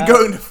 We're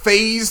going to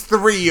phase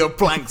 3 of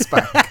blank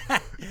spank.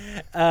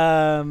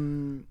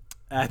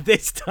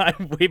 This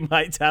time we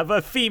might have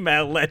a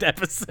female-led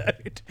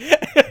episode.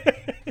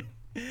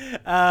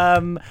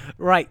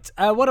 Right.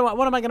 What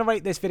am I going to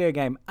rate this video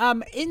game?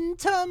 In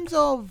terms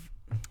of,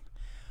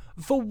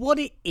 for what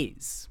it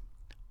is,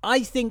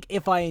 I think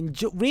if I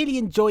really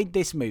enjoyed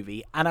this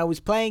movie and I was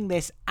playing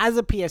this as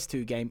a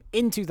PS2 game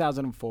in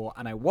 2004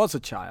 and I was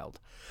a child,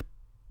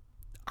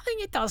 I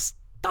think it does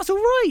all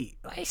right.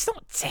 It's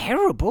not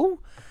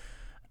terrible.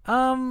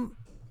 The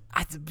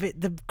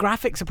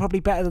graphics are probably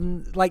better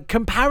than, like,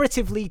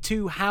 comparatively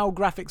to how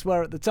graphics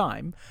were at the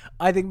time.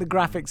 I think the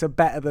graphics are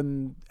better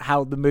than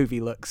how the movie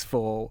looks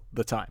for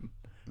the time.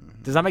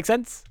 Does that make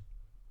sense?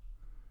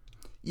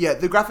 Yeah,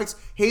 the graphics.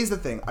 Here's the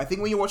thing. I think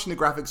when you're watching the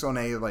graphics on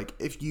a, like,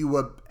 if you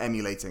were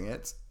emulating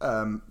it,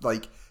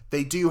 like,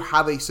 they do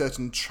have a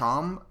certain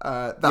charm.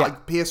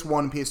 Like PS1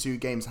 and PS2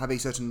 games have a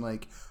certain,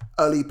 like,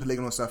 early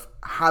polygonal stuff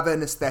have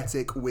an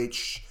aesthetic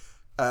which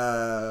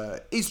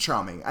is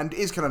charming and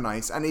is kind of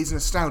nice and is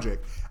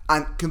nostalgic.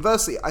 And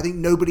conversely, I think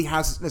nobody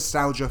has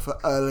nostalgia for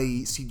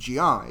early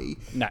CGI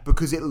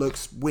because it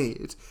looks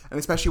weird. And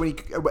especially when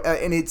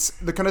and it's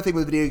the kind of thing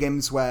with video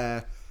games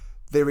where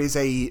there is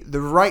the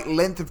right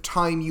length of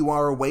time you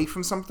are away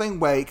from something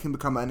where it can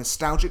become a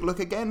nostalgic look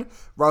again,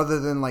 rather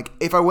than, like,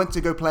 if I went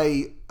to go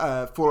play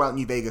Fallout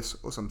New Vegas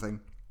or something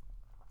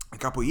a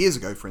couple of years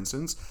ago, for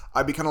instance,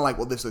 I'd be kind of like,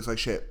 well, this looks like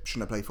shit,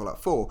 shouldn't I play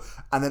Fallout 4?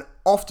 And then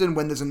often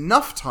when there's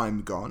enough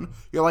time gone,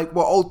 you're like,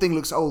 well, old thing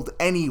looks old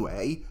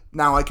anyway,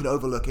 now I can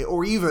overlook it,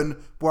 or even,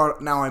 well,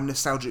 now I'm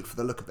nostalgic for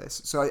the look of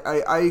this. So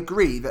I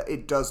agree that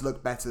it does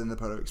look better than the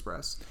Polar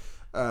Express.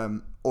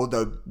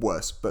 Although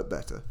worse, but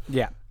better.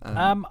 Yeah.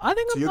 I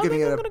think I'm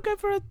going to go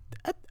for a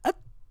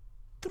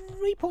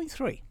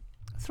 3.3.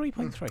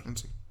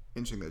 3.3.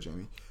 Interesting there,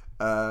 Jamie.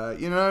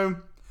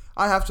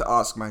 I have to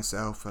ask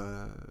myself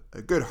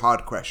a good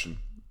hard question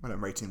when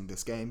I'm rating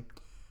this game.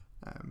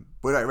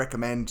 Would I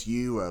recommend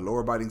you, a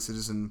law-abiding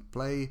citizen,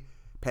 pay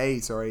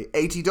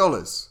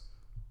 $80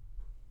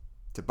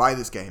 to buy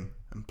this game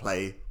and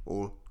play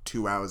all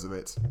 2 hours of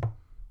it?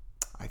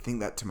 I think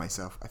that to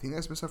myself. I think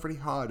that's myself really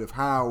hard of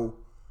how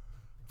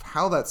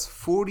that's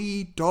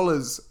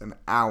 $40 an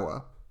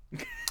hour.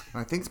 And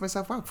I think to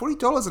myself, wow,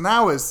 $40 an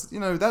hour is,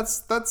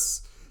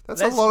 that's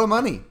a lot of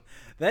money.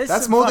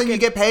 That's more than you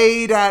get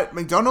paid at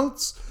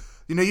McDonald's.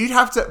 You'd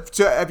have to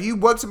if you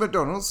worked at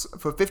McDonald's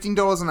for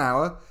 $15 an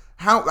hour,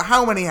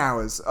 how many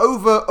hours?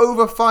 Over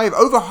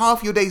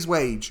half your day's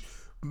wage.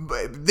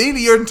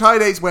 Nearly your entire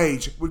day's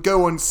wage would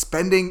go on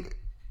spending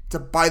to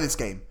buy this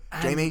game,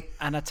 Jamie.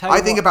 And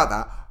I think about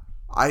that.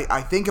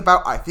 I think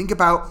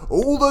about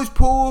all those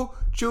poor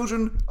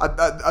children,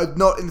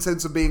 not in the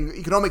sense of being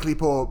economically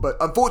poor, but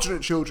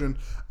unfortunate children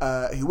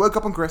who woke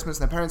up on Christmas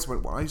and their parents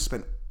went, well, I just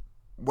spent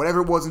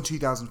whatever it was in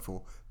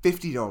 2004,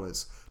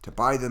 $50 to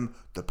buy them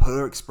the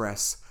Polar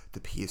Express, the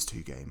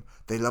PS2 game.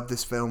 They love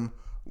this film.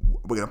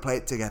 We're going to play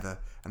it together.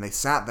 And they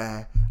sat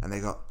there and they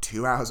got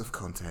 2 hours of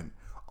content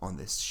on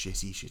this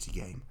shitty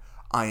game.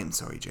 I am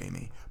sorry,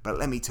 Jamie, but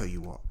let me tell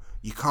you what.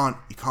 You can't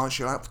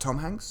shell out for Tom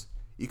Hanks.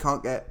 You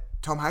can't get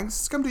Tom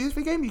Hanks to come to this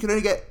video game. You can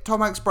only get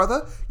Tom Hanks'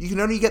 brother. You can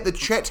only get the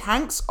Chet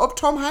Hanks of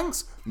Tom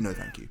Hanks. No,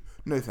 thank you.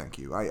 No, thank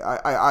you.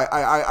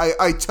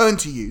 I turn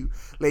to you,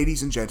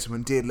 ladies and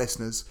gentlemen, dear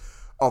listeners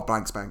of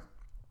Blank Spank,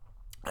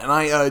 and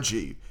I urge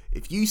you,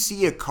 if you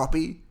see a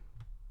copy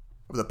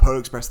of the Polar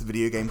Express, the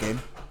video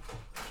game,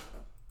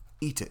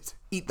 eat it.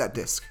 Eat that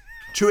disc.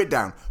 Chew it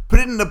down. Put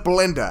it in a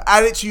blender.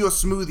 Add it to your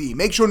smoothie.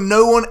 Make sure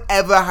no one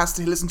ever has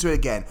to listen to it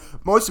again.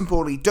 Most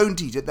importantly,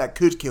 don't eat it. That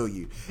could kill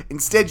you.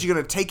 Instead, you're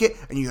going to take it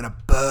and you're going to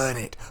burn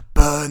it.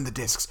 Burn the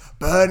discs.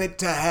 Burn it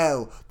to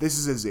hell. This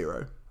is a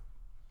 0.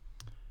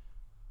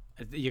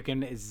 You're going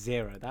to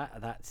 0.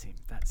 That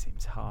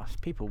seems harsh.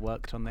 People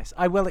worked on this.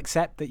 I will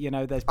accept that,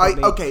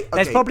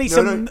 there's probably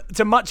some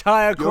much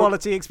higher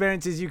quality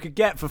experiences you could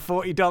get for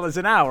 $40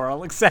 an hour.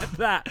 I'll accept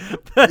that.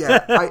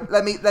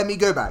 Let me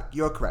go back.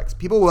 You're correct.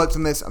 People worked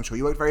on this. I'm sure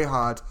you worked very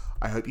hard.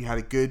 I hope you had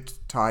a good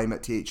time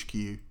at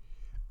THQ.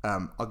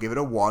 I'll give it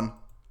a 1.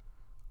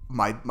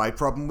 My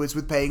problem was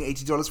with paying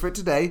 $80 for it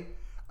today.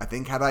 I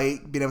think had I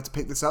been able to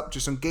pick this up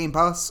just on Game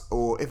Pass,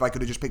 or if I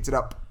could have just picked it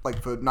up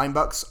for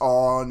 $9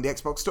 on the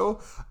Xbox store,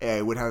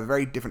 I would have a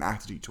very different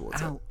attitude towards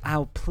it.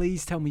 Al,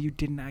 please tell me you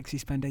didn't actually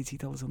spend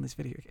 $80 on this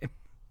video game.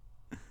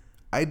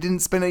 I didn't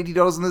spend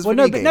 $80 on this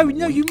video game.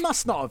 No, you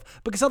must not have,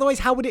 because otherwise,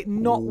 how would it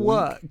not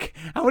work?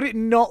 How would it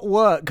not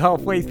work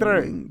halfway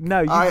through?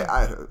 No, you're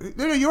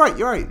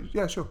right.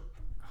 Yeah, sure.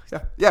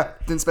 Yeah.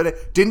 Didn't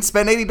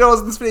spend $80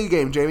 on this video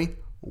game, Jamie.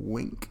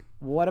 Wink.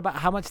 What about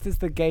how much does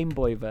the Game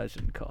Boy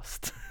version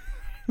cost?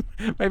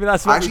 Maybe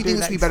that's what I actually think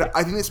this would be better.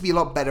 I think this would be a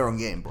lot better on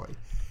Game Boy.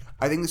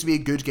 I think this would be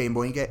a good Game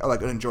Boy game, or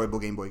like an enjoyable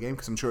Game Boy game,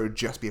 because I'm sure it would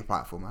just be a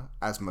platformer,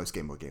 as most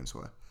Game Boy games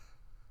were.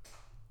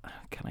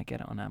 Can I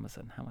get it on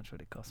Amazon? How much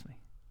would it cost me?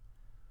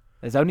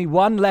 There's only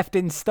one left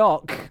in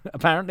stock,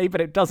 apparently,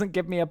 but it doesn't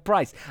give me a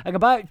price. I can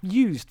buy it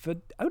used for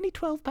only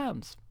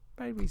 £12.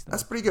 Very reasonable.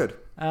 That's pretty good.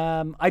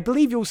 I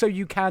believe also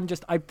you can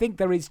I think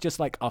there is just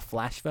like a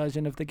Flash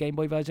version of the Game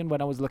Boy version.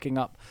 When I was looking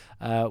up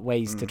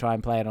ways to try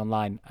and play it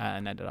online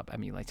and ended up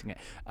emulating it,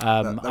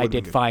 I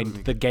did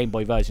find the Game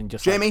Boy version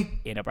just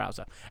in a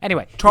browser.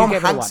 Anyway, Tom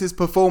Hanks'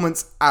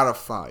 performance out of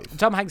 5.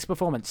 Tom Hanks'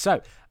 performance.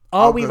 So,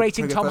 are we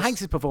rating Tom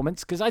Hanks'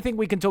 performance? Because I think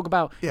we can talk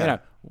about,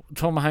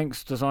 Tom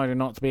Hanks decided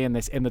not to be in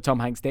the Tom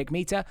Hanks dick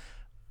meter.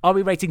 Are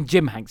we rating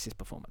Jim Hanks'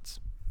 performance?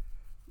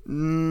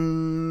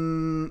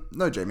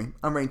 No, Jamie.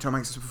 I'm rating Tom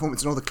Hanks'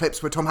 performance in all the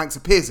clips where Tom Hanks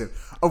appears in,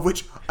 of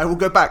which I will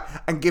go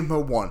back and give him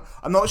a 1.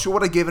 I'm not sure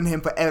what I've given him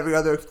for every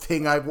other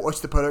thing I've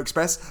watched the Polar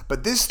Express,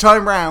 but this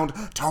time round,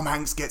 Tom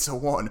Hanks gets a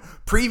 1.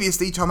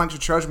 Previously, Tom Hanks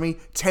would charge me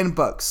 $10.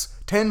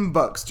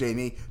 $10,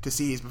 Jamie, to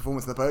see his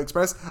performance in the Polar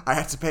Express. I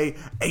had to pay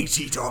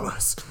 $80.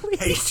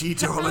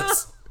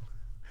 $80.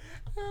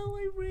 Oh,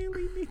 I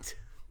really need to.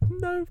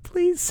 No,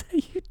 please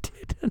say you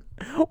didn't.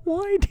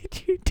 Why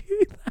did you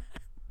do that?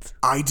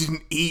 I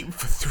didn't eat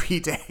for 3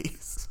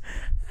 days.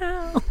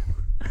 Ow.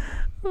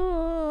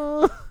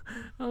 Oh.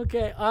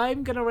 Okay,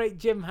 I'm going to rate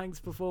Jim Hanks'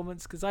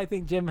 performance because I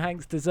think Jim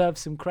Hanks deserves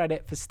some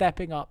credit for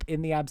stepping up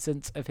in the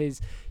absence of his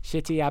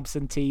shitty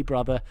absentee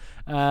brother.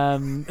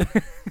 And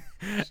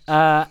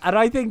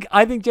I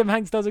think Jim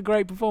Hanks does a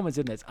great performance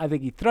in this. I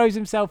think he throws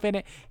himself in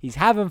it, he's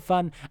having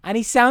fun, and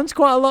he sounds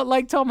quite a lot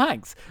like Tom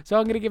Hanks. So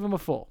I'm going to give him a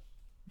 4.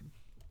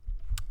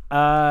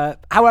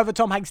 However,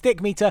 Tom Hanks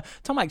dick meter.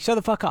 Tom Hanks, shut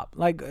the fuck up.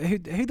 Like,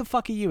 who the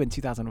fuck are you in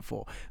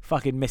 2004?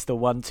 Fucking Mr.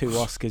 1-2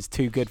 Oscars,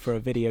 too good for a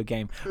video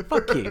game.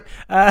 Fuck you.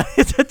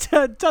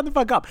 Turn the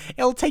fuck up.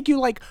 It'll take you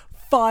like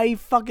 5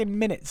 fucking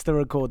minutes to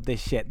record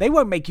this shit. They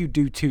won't make you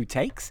do 2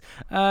 takes.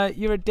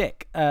 You're a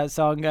dick.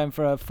 So I'm going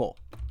for a 4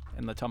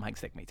 in the Tom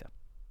Hanks dick meter.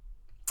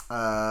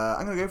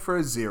 I'm going to go for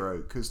a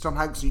 0 because Tom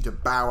Hanks need to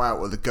bow out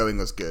while the going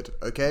was good.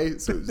 Okay?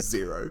 So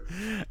 0.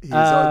 He's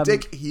not a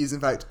dick. He is in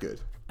fact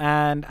good.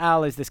 And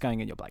Al, is this going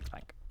in your Blank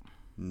Spank?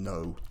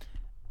 No.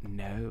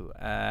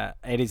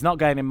 It is not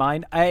going in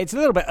mine. It's a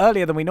little bit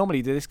earlier than we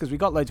normally do this because we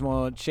got loads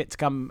more shit to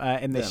come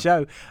in this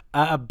show.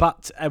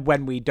 But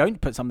when we don't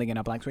put something in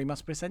our blanks, we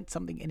must present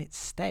something in its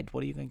stead.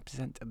 What are you going to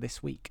present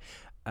this week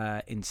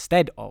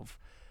instead of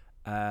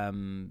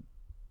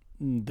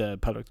the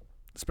Polar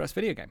Express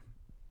video game?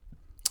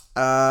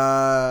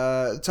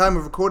 Time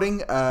of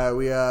recording,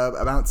 we are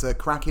about to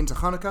crack into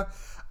Hanukkah.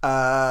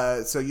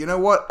 So you know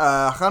what,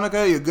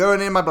 Hanukkah, you're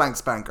going in my Blank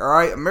Spank, all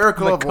right? A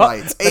miracle of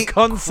lights. The 8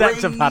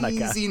 concept of Hanukkah.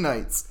 Crazy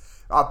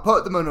nights. I'll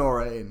put the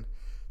menorah in.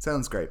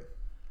 Sounds great.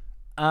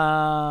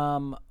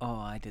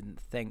 I didn't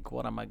think.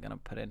 What am I gonna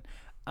put in?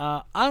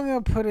 I'm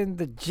going to put in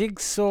the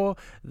jigsaw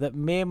that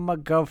me and my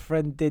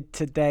girlfriend did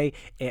today.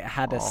 It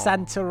had a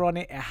Santa on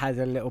it. It had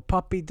a little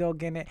puppy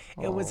dog in it.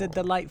 It was a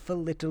delightful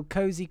little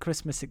cozy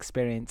Christmas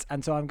experience.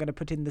 And so I'm going to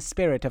put in the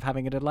spirit of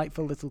having a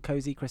delightful little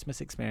cozy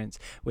Christmas experience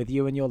with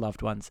you and your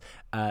loved ones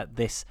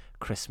this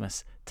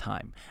Christmas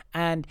time.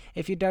 And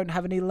if you don't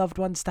have any loved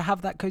ones to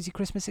have that cozy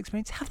Christmas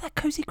experience, have that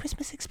cozy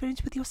Christmas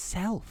experience with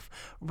yourself.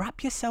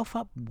 Wrap yourself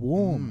up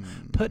warm.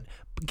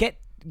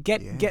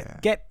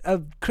 Get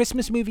a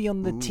Christmas movie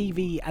on the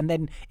TV, and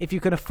then if you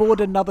can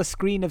afford another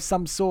screen of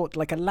some sort,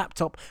 like a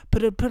laptop,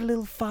 put a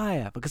little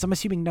fire, because I'm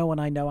assuming no one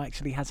I know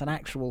actually has an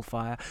actual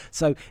fire.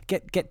 So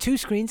get two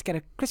screens, get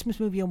a Christmas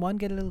movie on one,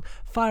 get a little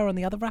fire on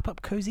the other, wrap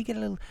up cozy, get a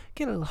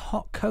little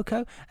hot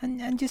cocoa,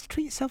 and just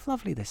treat yourself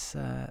lovely this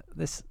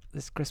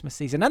Christmas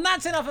season. And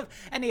that's enough of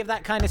any of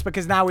that kindness,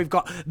 because now we've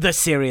got the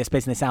serious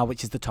business now,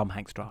 which is the Tom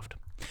Hanks draft.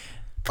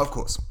 Of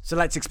course. So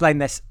let's explain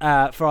this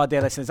for our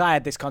dear listeners. I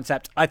had this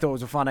concept. I thought it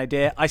was a fun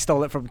idea. I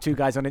stole it from two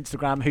guys on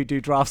Instagram who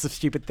do drafts of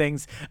stupid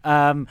things.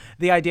 The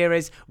idea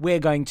is we're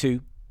going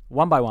to,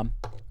 one by one,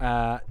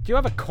 do you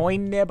have a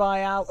coin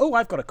nearby, Al? Oh,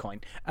 I've got a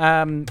coin.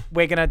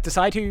 We're going to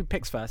decide who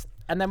picks first.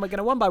 And then we're going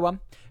to, one by one,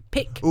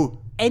 pick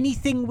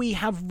anything we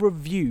have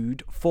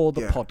reviewed for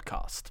the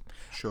podcast.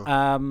 Sure.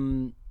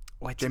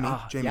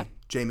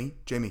 Jamie,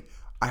 Jamie,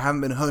 I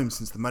haven't been home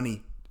since the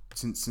money...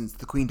 Since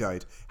the Queen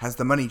died. Has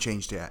the money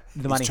changed yet?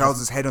 Is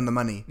Charles's head on the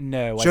money?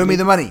 No. Show me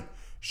the money.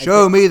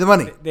 Show me the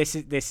money. This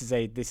is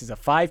a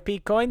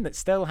 5p coin that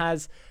still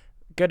has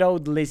good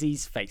old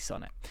Lizzie's face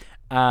on it.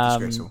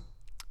 Disgraceful.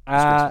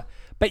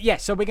 But yeah,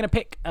 so we're gonna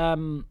pick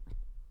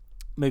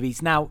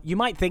movies. Now, you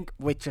might think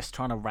we're just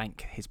trying to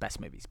rank his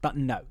best movies, but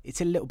no, it's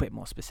a little bit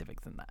more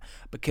specific than that.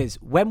 Because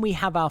when we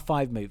have our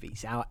 5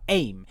 movies, our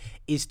aim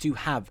is to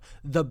have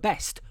the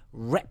best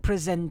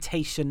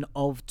representation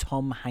of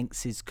Tom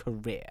Hanks's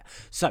career.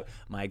 So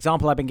my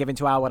example I've been giving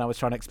to Al when I was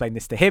trying to explain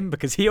this to him,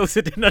 because he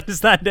also didn't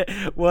understand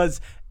it,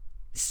 was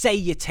say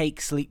you take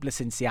Sleepless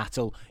in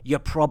Seattle, you're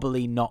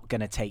probably not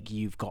going to take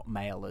You've Got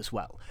Mail as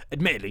well.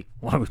 Admittedly,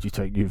 why would you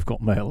take You've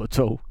Got Mail at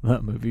all?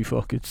 That movie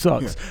fucking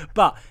sucks. Yeah.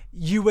 But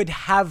you would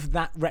have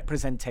that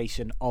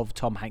representation of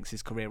Tom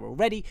Hanks's career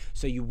already,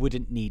 so you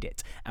wouldn't need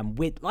it. And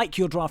with, like,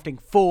 you're drafting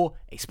for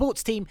a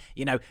sports team,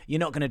 you're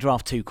not going to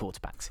draft 2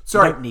 quarterbacks.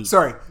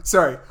 Sorry.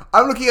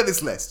 I'm looking at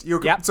this list.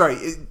 Sorry,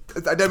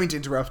 I don't mean to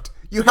interrupt.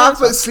 You have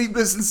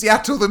Sleepless in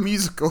Seattle the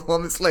musical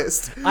on this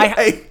list.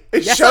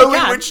 A show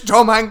in which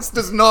Tom Hanks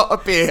does not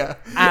appear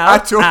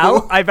at all.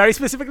 Al, I very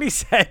specifically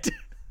said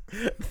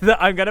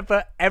that I'm going to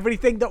put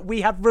everything that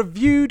we have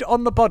reviewed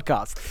on the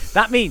podcast.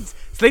 That means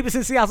Sleepless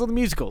in Seattle the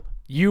musical,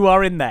 you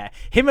are in there.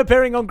 Him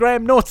appearing on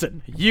Graham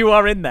Norton, you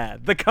are in there.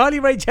 The Carly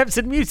Rae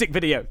Jepsen music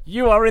video,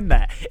 you are in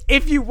there.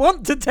 If you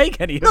want to take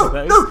any of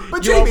those,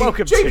 but you are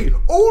welcome Jamie,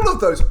 to. all of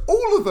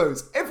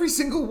those, every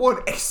single one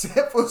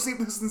except for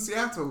Sleepless in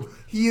Seattle,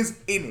 he is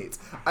in it.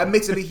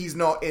 Admittedly, he's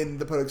not in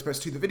the Polar Express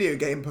 2, the video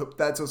game, but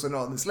that's also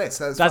not on this list.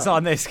 That's not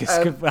on this,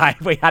 because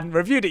we hadn't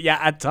reviewed it yet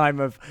at time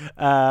of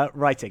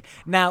writing.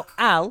 Now,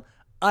 Al,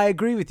 I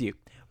agree with you.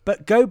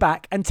 But go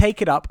back and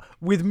take it up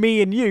with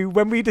me and you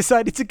when we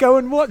decided to go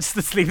and watch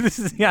the Sleepless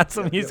in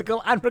Seattle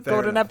musical and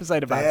record an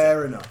episode about it.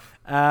 Fair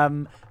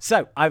enough.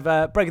 So I've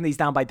broken these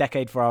down by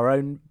decade for our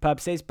own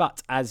purposes,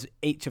 but as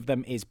each of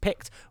them is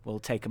picked, we'll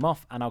take them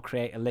off and I'll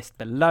create a list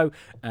below.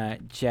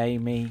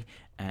 Jamie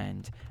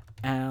and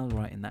Al,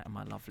 writing that in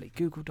my lovely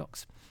Google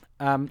Docs.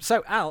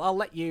 So Al, I'll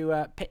let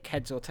you pick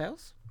heads or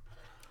tails.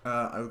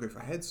 I will go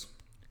for heads.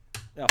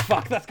 Oh,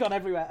 fuck, that's gone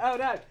everywhere. Oh,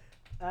 no.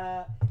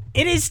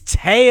 It is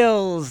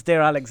tails,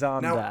 dear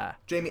Alexander. Now,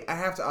 Jamie, I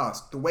have to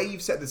ask, the way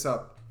you've set this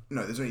up,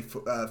 no, there's only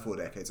 4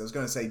 decades. I was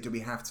going to say, do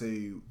we have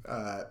to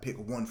pick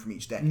one from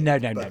each decade? No.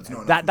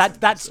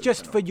 That's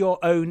just for your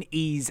own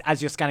ease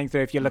as you're scanning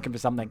through. If you're looking for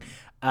something,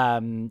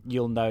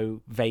 you'll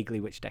know vaguely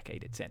which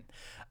decade it's in.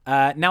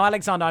 Now,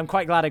 Alexander, I'm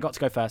quite glad I got to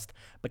go first,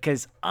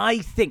 because I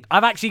think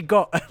I've actually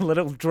got a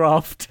little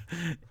draft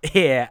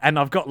here, and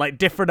I've got like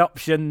different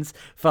options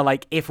for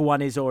like if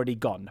one is already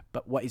gone.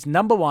 But what is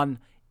number one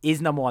is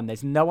number one.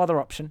 There's no other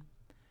option.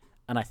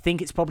 And I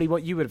think it's probably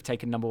what you would have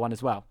taken number one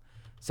as well.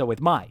 So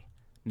with my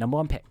number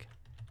one pick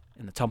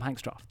in the Tom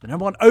Hanks draft, the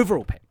number one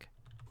overall pick,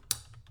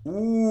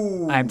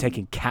 I am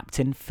taking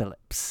Captain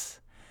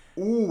Phillips.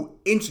 Ooh,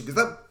 interesting.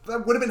 Because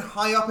that would have been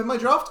high up in my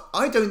draft.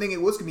 I don't think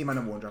it was going to be my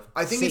number one draft.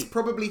 I think it's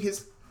probably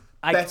his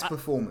best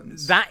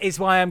performance. That is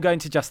why I'm going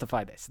to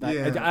justify this.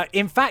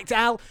 In fact,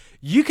 Al,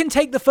 you can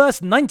take the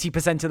first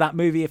 90% of that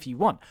movie if you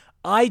want.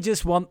 I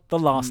just want the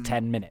last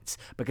 10 minutes,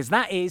 because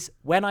that is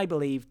when I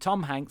believe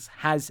Tom Hanks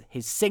has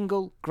his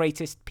single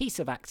greatest piece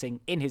of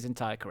acting in his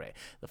entire career.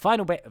 The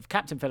final bit of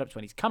Captain Phillips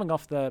when he's coming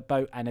off the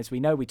boat, and as we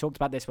know, we talked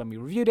about this when we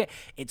reviewed it,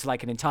 it's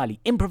like an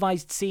entirely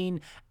improvised scene,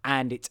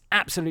 and it's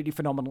absolutely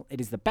phenomenal. It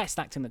is the best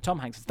acting that Tom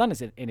Hanks has done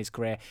in his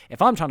career.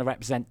 If I'm trying to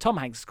represent Tom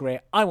Hanks' career,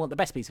 I want the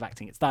best piece of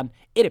acting it's done.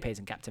 It appears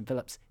in Captain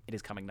Phillips. It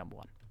is coming number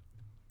one.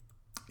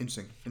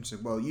 Interesting.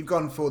 Well, you've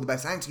gone for the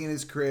best acting in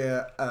his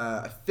career.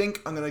 I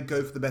think I'm going to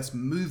go for the best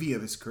movie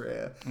of his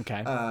career.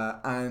 Okay.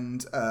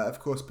 And of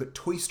course, put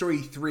Toy Story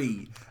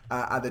 3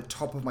 at the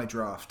top of my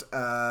draft,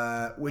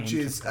 which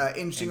is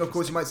interesting. Of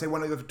course, you might say, why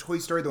not go for Toy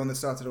Story, the one that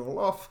started it all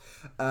off?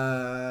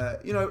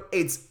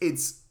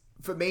 It's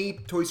for me,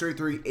 Toy Story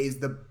 3 is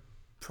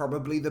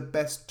probably the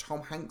best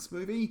Tom Hanks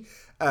movie.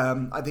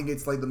 I think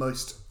it's like the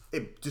most...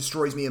 It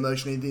destroys me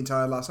emotionally the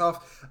entire last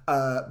half,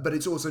 but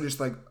it's also just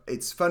like,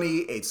 it's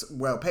funny, it's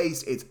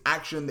well-paced, it's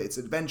action, it's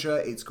adventure,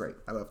 it's great.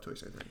 I love Toy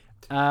Story 3.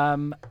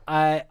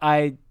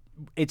 I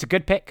it's a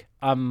good pick.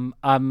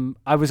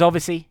 I was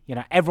obviously,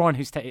 everyone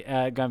who's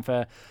going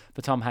for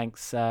Tom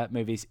Hanks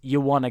movies,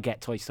 you want to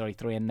get Toy Story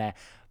 3 in there.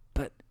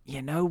 But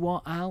you know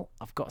what, Al?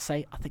 I've got to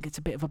say, I think it's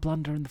a bit of a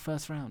blunder in the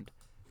first round.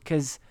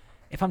 Because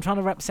if I'm trying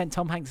to represent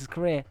Tom Hanks'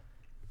 career,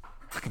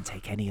 I can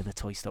take any of the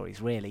Toy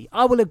Stories, really.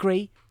 I will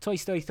agree, Toy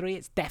Story 3,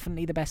 it's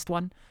definitely the best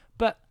one.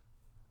 But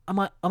am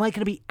I going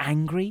to be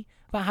angry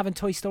about having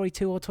Toy Story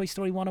 2 or Toy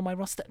Story 1 on my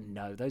roster?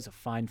 No, those are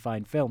fine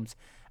films.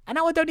 And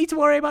now I don't need to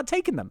worry about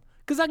taking them.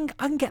 Because I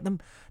can get them.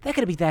 They're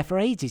going to be there for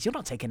ages. You're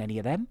not taking any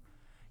of them.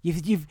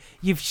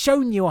 You've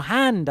shown your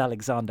hand,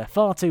 Alexander,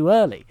 far too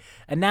early.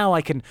 And now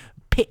I can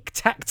pick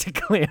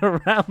tactically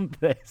around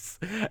this.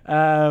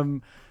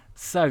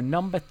 So,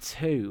 number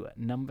two.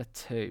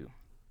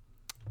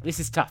 This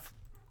is tough.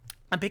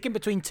 I'm picking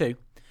between two.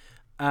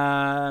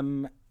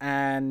 And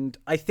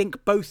I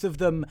think both of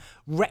them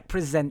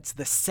represent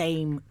the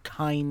same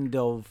kind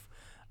of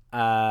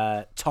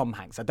Tom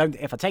Hanks.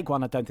 If I take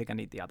one, I don't think I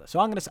need the other.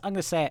 So I'm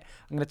gonna say it.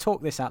 I'm gonna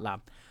talk this out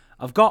loud.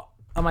 I've got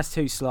on my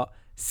 2 slot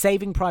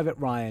Saving Private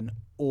Ryan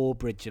or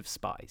Bridge of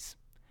Spies.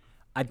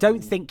 I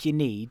don't think you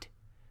need.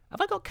 Have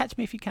I got Catch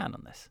Me If You Can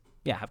on this?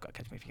 Yeah, I've got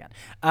Catch Me If You Can.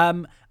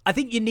 I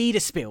think you need a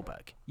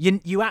Spielberg.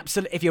 You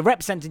absolutely. If you're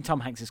representing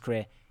Tom Hanks'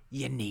 career,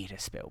 you need a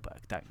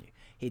Spielberg, don't you?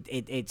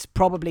 It's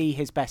probably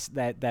his best.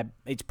 They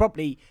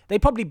probably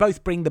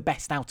both bring the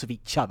best out of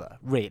each other.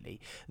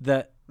 Really,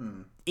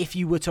 if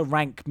you were to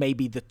rank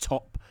maybe the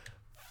top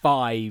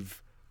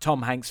 5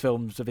 Tom Hanks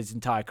films of his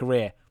entire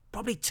career,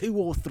 probably 2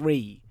 or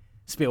 3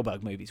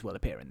 Spielberg movies will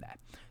appear in there.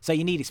 So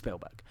you need a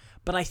Spielberg.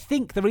 But I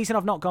think the reason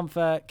I've not gone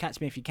for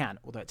Catch Me If You Can,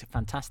 although it's a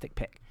fantastic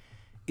pick,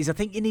 is I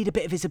think you need a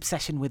bit of his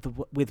obsession with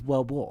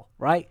World War,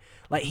 right?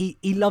 Like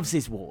he loves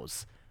his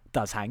wars,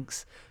 does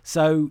Hanks.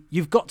 So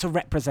you've got to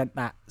represent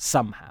that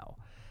somehow.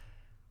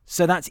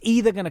 So that's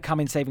either going to come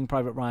in Saving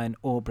Private Ryan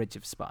or Bridge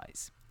of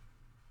Spies.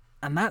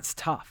 And that's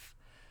tough.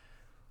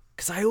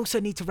 Because I also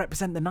need to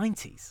represent the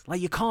 90s. Like,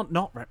 you can't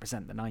not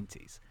represent the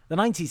 90s. The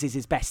 90s is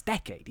his best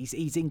decade.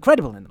 He's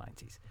incredible in the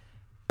 90s.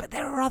 But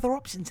there are other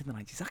options in the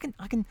 90s.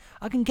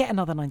 I can get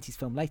another 90s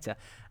film later.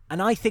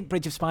 And I think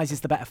Bridge of Spies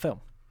is the better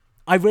film.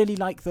 I really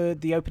like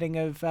the opening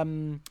of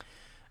Saving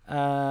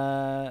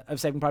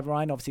Private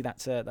Ryan. Obviously,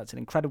 that's an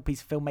incredible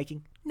piece of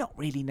filmmaking. Not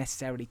really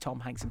necessarily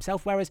Tom Hanks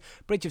himself. Whereas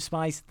Bridge of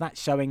Spies,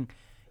 that's showing,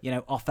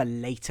 off a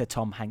later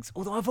Tom Hanks.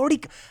 Although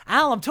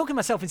I'm talking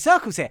myself in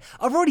circles here.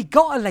 I've already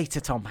got a later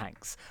Tom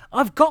Hanks.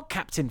 I've got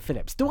Captain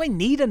Phillips. Do I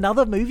need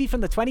another movie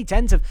from the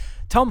 2010s of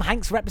Tom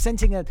Hanks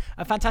representing a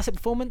fantastic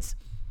performance?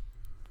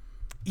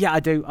 Yeah,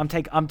 I do. I'm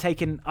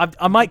taking.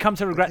 I might come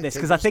to regret this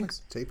because I think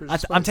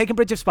I'm taking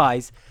Bridge of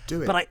Spies.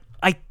 Do it. But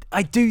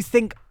I do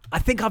think. I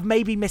think I've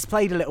maybe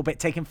misplayed a little bit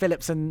taking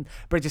Phillips and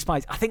Bridge of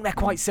Spies. I think they're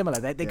quite similar.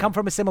 They come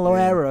from a similar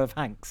era of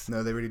Hanks.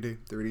 No, they really do.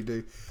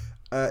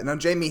 Now,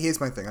 Jamie, here's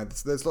my thing.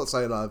 There's lots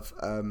I love.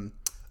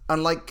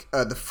 Unlike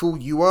the fool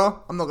you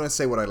are, I'm not going to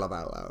say what I love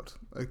out loud.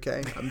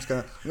 Okay, I'm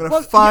going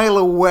to file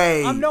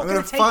away. I'm going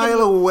to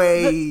file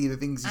away the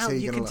things you say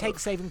you're going to love. You can take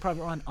Saving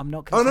Private Ryan. I'm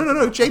not going to. Oh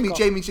no, Jamie.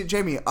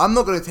 I'm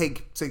not going to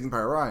take Saving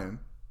Private Ryan.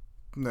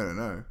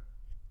 No.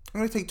 I'm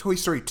going to take Toy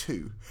Story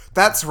 2.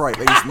 That's right,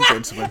 ladies and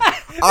gentlemen.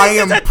 I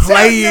am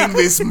playing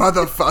this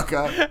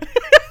motherfucker.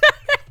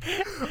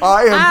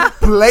 I am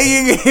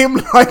playing him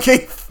like a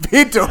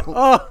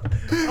fiddle.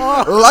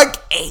 Like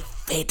a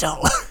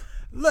fiddle.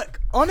 Look,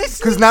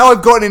 honestly... Because now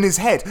I've gotten in his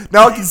head.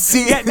 Now I can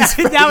see it in his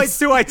face. Now it's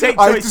do I take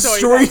Toy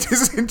Story I've destroyed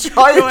his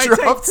entire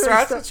draft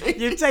strategy.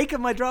 You've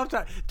taken my draft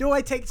strategy. Do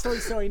I take Toy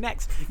Story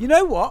next? You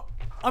know what?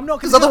 I'm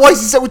not going Because to...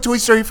 otherwise he's stuck with Toy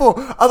Story 4.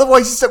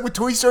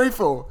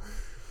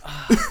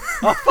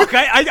 Oh, fuck,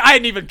 I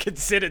hadn't even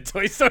considered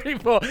Toy Story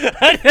 4.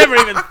 I never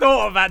even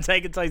thought about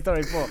taking Toy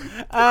Story 4.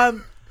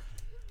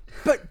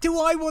 But do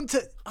I want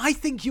to... I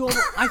think you're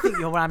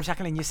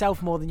ramshackling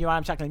yourself more than you're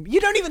ramshackling... You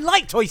don't even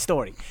like Toy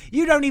Story.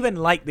 You don't even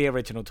like the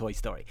original Toy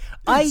Story.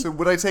 So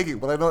would I take it?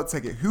 Would I not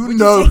take it? Who Would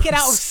knows? you take it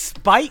out of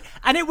spite?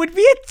 And it would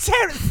be a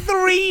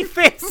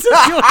 3/5 of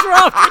your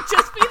draft would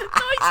just be the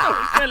Toy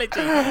Story trilogy.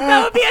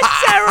 That would be a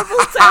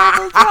terrible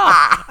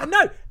draft.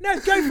 No,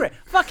 go for it.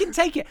 Fucking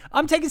take it.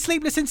 I'm taking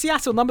Sleepless in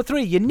Seattle, number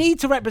 3. You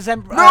need to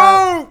represent...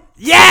 No!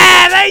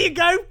 Yeah, there you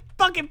go.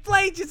 Fucking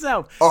played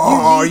yourself.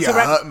 You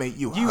hurt me.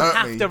 You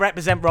have to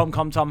represent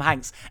rom-com Tom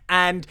Hanks,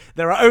 and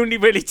there are only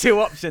really 2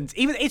 options.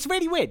 Even it's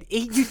really weird.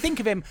 You think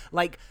of him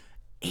like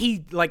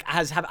he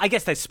has. I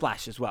guess there's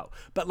Splash as well,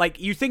 but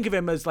you think of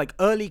him as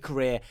early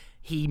career.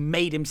 He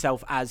made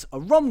himself as a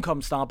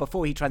rom-com star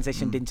before he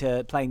transitioned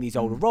into playing these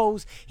older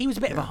roles. He was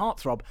a bit of a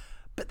heartthrob,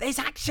 but there's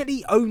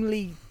actually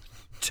only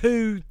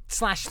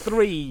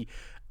 2/3,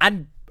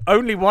 and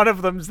only one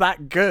of them's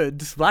that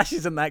good. Splash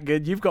isn't that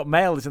good. You've Got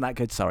Mail isn't that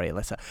good. Sorry,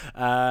 Alyssa.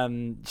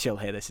 She'll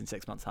hear this in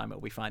 6 months' time.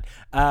 It'll be fine.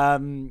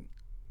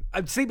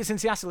 Sleepless in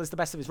Seattle is the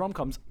best of his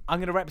rom-coms. I'm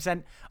going to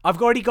represent...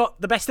 I've already got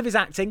the best of his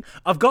acting.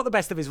 I've got the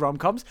best of his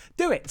rom-coms.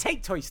 Do it.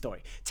 Take Toy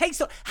Story.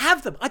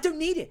 Have them. I don't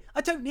need it.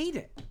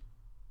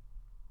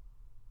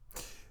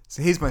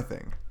 So here's my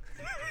thing.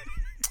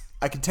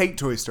 I can take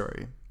Toy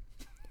Story.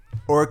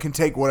 or it can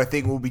take what I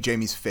think will be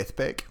Jamie's 5th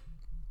pick.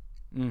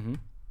 Mm-hmm.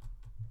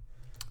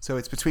 So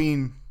it's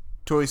between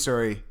Toy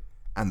Story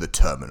and The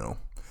Terminal.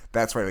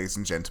 That's right, ladies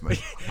and gentlemen.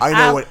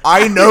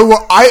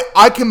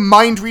 I can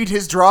mind read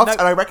his drafts,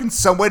 and I reckon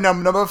somewhere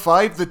number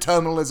 5, The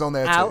Terminal is on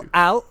there too.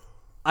 Al,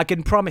 I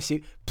can promise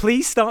you,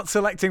 please start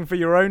selecting for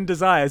your own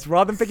desires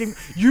rather than thinking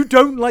you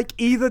don't like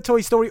either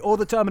Toy Story or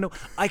The Terminal.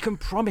 I can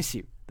promise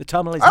you, The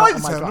Terminal is not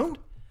on my draft.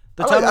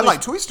 I like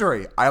Toy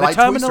Story. I like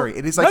Toy Story.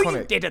 It is iconic. No,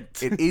 you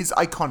didn't. It is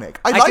iconic.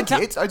 I like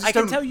it. I just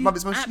don't love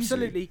its most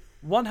absolutely,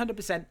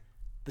 100%,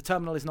 The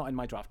Terminal is not in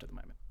my draft at the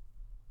moment.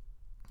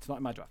 It's not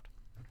in my draft.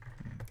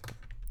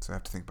 So I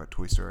have to think about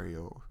Toy Story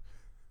or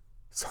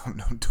some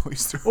non-Toy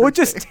Story. Or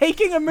just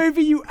taking a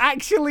movie you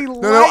actually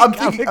like. No, I'm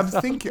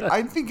thinking.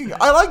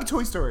 I like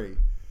Toy Story.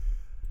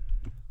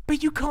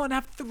 But you can't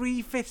have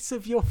 3/5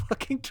 of your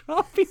fucking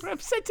draft be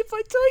represented by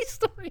Toy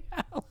Story,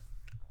 Al.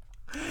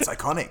 It's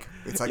iconic.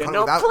 It's iconic. You're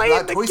not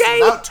playing the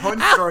game.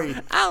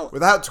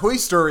 Without Toy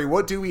Story,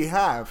 what do we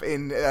have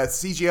in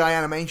CGI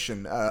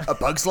animation? A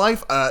Bug's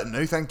Life?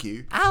 No, thank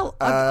you. Al,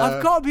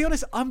 I've got to be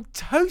honest. I'm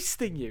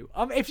toasting you.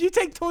 If you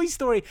take Toy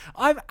Story,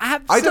 I'm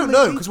absolutely. I don't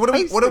know because what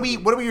are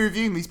we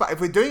reviewing these by? If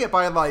we're doing it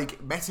by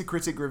like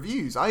Metacritic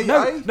reviews,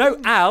 No,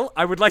 Al.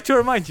 I would like to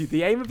remind you.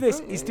 The aim of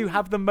this is to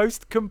have the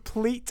most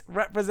complete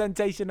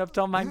representation of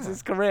Tom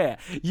Hanks' career.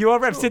 You are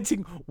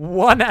representing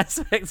one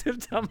aspect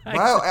of Tom Hanks.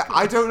 Well,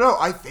 I don't know.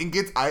 I think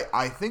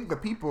I think the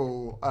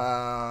people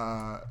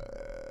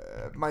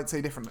might say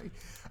differently.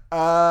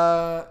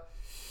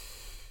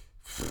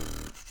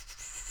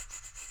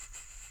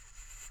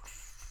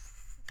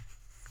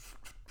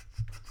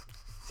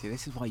 See,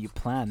 this is why you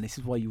plan. This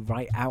is why you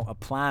write out a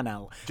plan,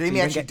 Al. Jamie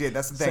actually did.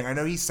 That's the thing. I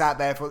know he sat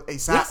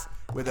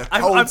with a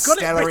cold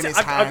Stella in his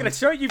hand. I'm going to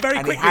show it you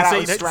very quickly so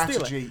you don't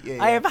steal it.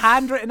 Yeah. I have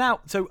handwritten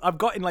out. So I've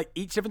got in like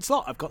each different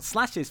slot. I've got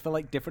slashes for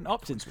like different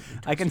options.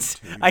 I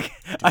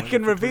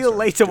can reveal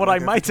later what I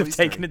might have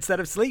taken instead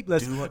of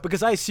Sleepless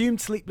because I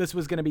assumed Sleepless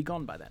was going to be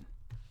gone by then.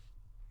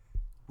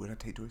 Would I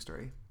take Toy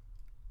Story?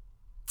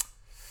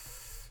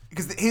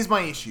 Because here's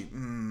my issue.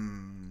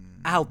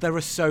 Al, there are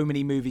so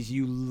many movies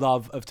you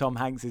love of Tom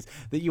Hanks's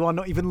that you are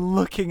not even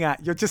looking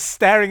at. You're just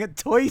staring at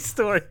Toy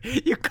Story.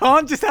 You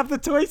can't just have the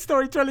Toy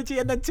Story trilogy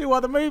and then 2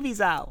 other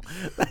movies, Al.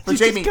 But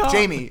Jamie,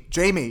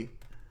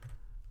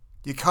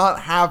 you can't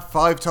have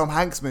 5 Tom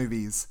Hanks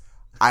movies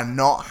and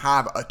not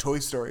have a Toy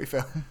Story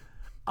film.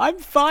 I'm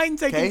fine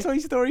taking Toy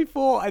Story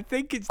 4. I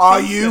think it's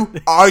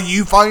decent. Are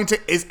you fine?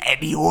 Is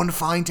anyone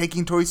fine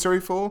taking Toy Story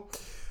 4?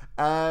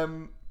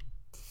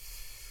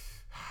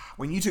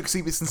 When you took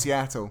Sleepless in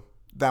Seattle,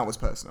 that was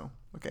personal.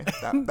 Okay,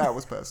 that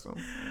was personal.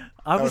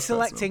 I was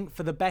selecting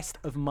for the best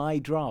of my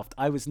draft.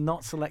 I was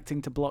not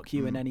selecting to block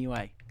you in any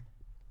way.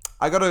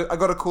 I got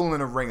a call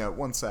in a ringer.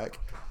 1 sec.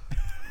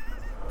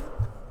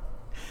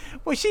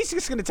 Well, she's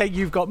just going to take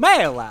You've Got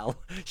Mail, Al.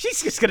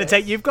 She's just going to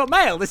take You've Got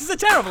Mail. This is a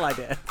terrible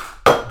idea.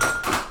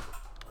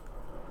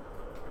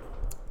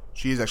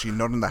 She is actually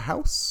not in the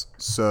house,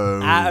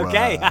 so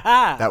okay.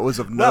 That was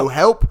of no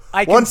help.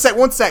 One sec.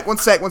 I'm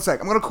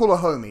gonna call a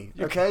homie.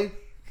 Okay.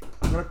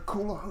 I'm gonna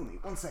call a homie.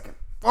 1 second.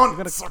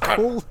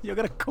 You're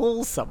gonna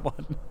call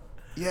someone.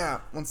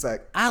 Yeah, 1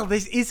 sec. Al,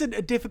 this isn't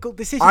a difficult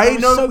decision.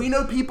 We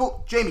know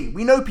people, Jamie.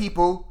 We know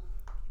people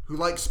who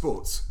like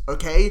sports.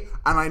 Okay,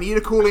 and I need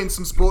to call in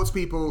some sports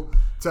people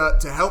to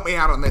help me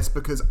out on this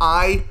because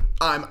I'm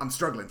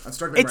struggling. I'm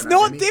struggling. It's right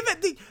now, not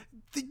difficult.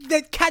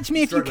 The Catch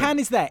Me If You Can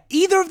is there.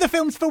 Either of the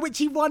films for which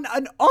he won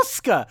an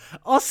Oscar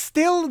are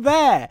still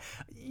there.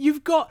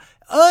 You've got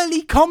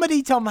early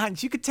comedy Tom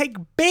Hanks. You could take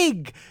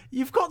Big.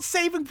 You've got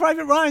Saving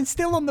Private Ryan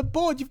still on the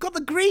board. You've got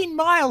The Green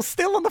Mile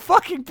still on the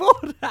fucking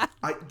board.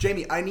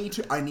 Jamie, I need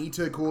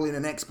to call in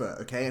an expert,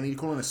 okay? I need to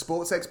call in a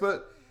sports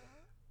expert.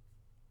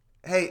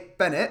 Hey,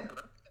 Bennett.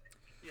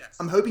 Yes.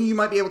 I'm hoping you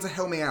might be able to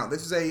help me out.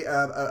 This is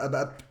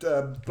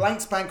a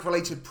blank spank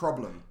related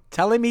problem.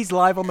 Tell him he's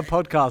live on the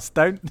podcast.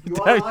 You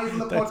are live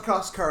on the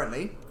podcast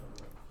currently.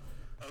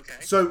 Okay.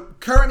 So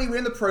currently we're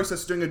in the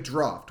process of doing a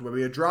draft where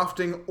we are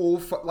drafting all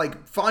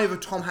 5 of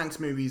Tom Hanks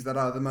movies that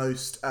are the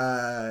most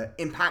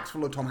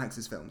impactful of Tom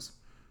Hanks's films.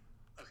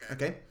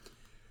 Okay.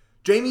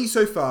 Jamie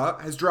so far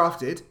has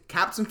drafted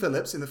Captain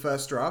Phillips in the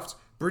first draft,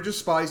 Bridge of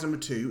Spies number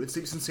 2, and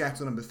Sleepless in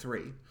Seattle number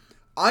 3.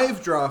 I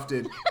have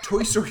drafted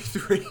Toy Story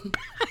 3,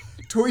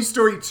 Toy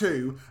Story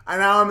 2, and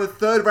now I'm the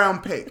 3rd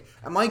round pick.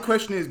 And my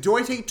question is, do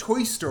I take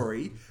Toy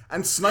Story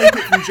and snipe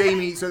it from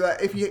Jamie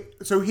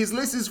so his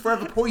list is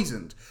forever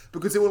poisoned?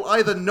 Because it will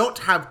either not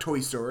have Toy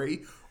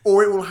Story,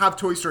 or it will have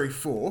Toy Story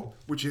 4,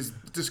 which is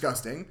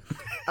disgusting.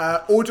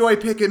 Or do I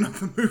pick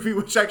another movie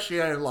which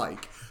actually I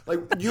like?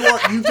 Like,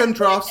 you've done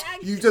drafts,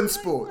 you've done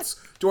sports.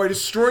 Do I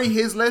destroy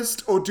his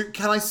list, or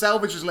can I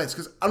salvage his list?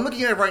 Because I'm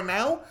looking at it right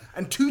now,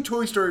 and 2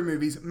 Toy Story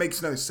movies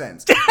makes no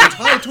sense. The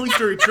entire Toy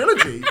Story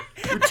trilogy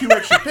with 2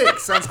 extra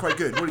picks sounds quite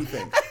good. What do you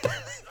think?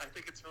 I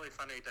think it's really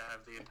funny to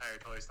have the entire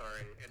Toy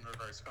Story in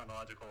reverse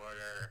chronological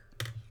order.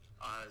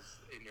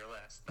 in your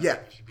list. Yeah. I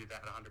think you should do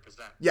that 100%.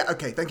 Yeah,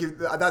 okay, thank you.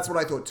 That's what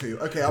I thought too.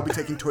 Okay, I'll be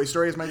taking Toy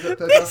Story as my third.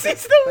 This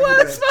is the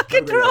worst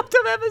fucking draft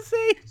I've ever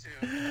seen.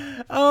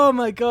 Too. Oh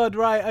my god!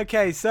 Right.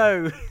 Okay.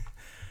 So,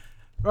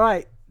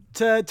 right.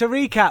 To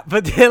recap,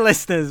 for dear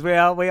listeners, we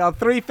are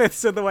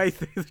 3/5 of the way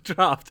through the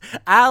draft.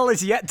 Al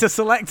is yet to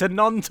select a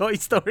non-Toy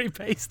Story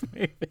based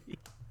movie.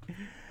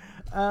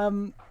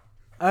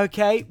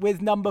 Okay,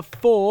 with number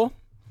 4,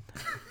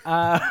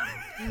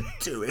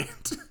 Do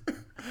it.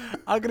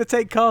 I'm gonna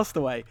take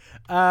Castaway.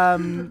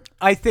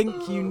 I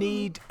think you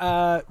need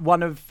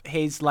one of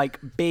his like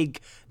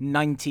big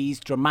 '90s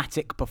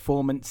dramatic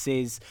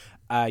performances.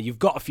 You've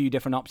got a few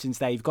different options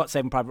there. You've got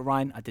Saving Private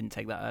Ryan. I didn't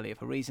take that earlier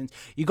for reasons.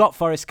 You got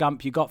Forrest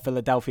Gump. You got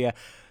Philadelphia.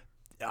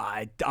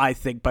 I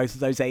think both of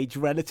those age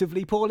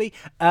relatively poorly.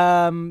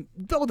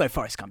 Although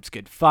Forrest Gump's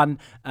good fun,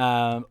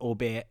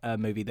 albeit a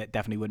movie that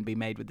definitely wouldn't be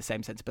made with the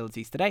same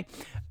sensibilities today.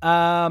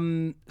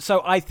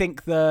 So I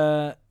think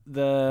the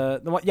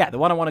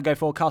one I want to go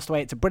for,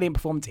 Castaway. It's a brilliant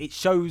performance. It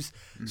shows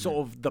sort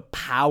of the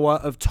power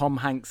of Tom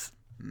Hanks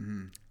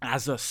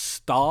as a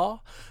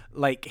star.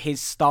 Like, his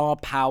star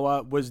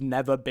power was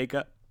never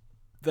bigger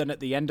than at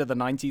the end of the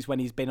 90s when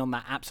he's been on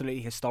that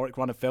absolutely historic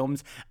run of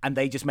films, and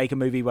they just make a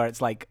movie where it's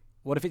like,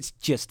 what if it's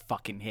just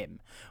fucking him?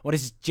 What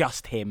if it's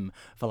just him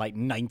for like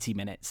 90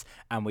 minutes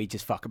and we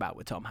just fuck about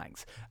with Tom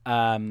Hanks?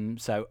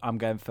 So I'm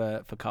going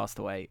for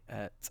Castaway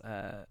at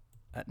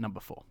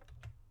number 4.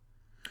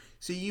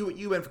 So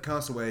you went for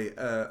Castaway.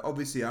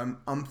 Obviously,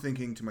 I'm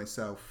thinking to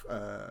myself,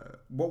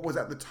 what was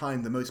at the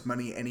time the most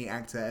money any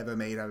actor ever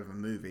made out of a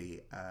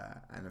movie?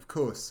 And of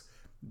course,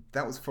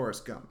 that was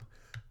Forrest Gump.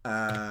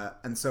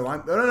 And so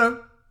I'm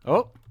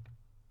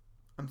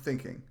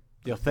thinking.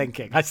 You're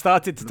thinking. I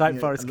started to type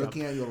Forrest Gump.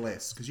 Looking at your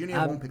list because you only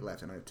have one pick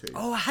left. I know 2.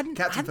 Oh, I hadn't.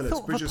 Captain Phillips,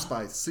 thought Bridge of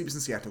Spies, Sleepless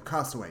in Seattle,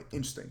 Castaway.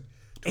 Interesting.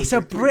 It's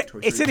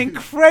an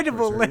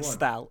incredible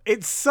list, Al.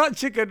 It's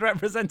such a good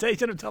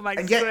representation of Tom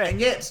Hanks' career. And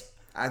yet,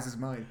 as is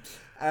mine.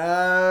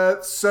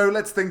 So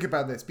let's think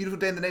about this. Beautiful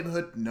Day in the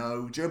Neighborhood?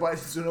 No. Joe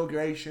Biden's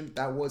inauguration?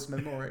 That was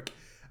memoric.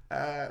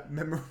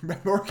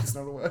 Memoric is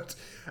not a word.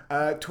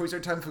 Toy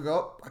Story Time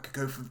Forgot? I could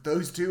go for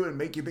those two and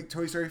make you a big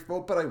Toy Story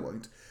 4, but I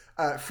won't.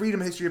 Freedom,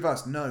 History of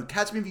Us? No.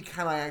 Catch Me If You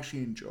Can I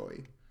actually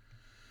enjoy.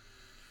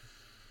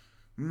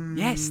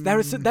 Yes, there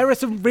are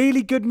some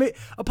really good...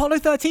 Apollo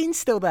 13's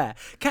still there.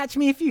 Catch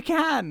Me If You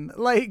Can.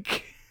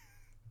 Like...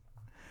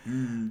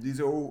 These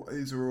are all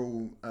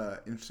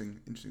interesting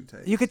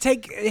takes. You could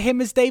take him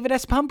as David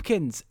S.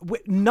 Pumpkins.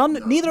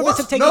 Neither of us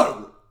have taken.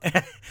 No.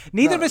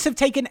 Neither of us have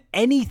taken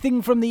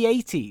anything from the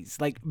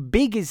 80s. Like,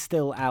 Big is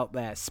still out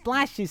there.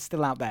 Splash is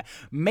still out there.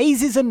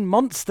 Mazes and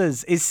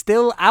Monsters is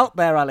still out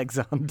there,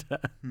 Alexander.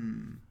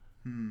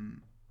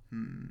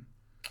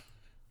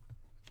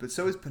 But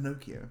so is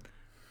Pinocchio.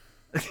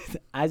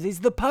 As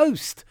is The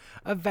Post.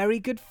 A very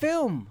good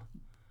film.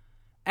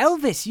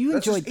 Elvis, you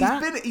enjoyed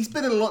that. He's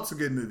been in lots of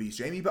good movies,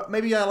 Jamie, but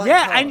maybe I like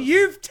Cars. and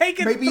you've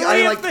taken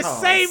three of the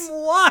same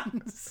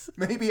ones.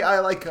 Maybe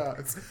I like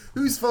Cars.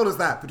 Whose fault is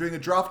that for doing a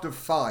draft of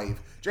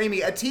 5? Jamie,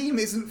 a team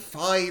isn't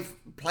 5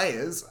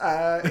 players.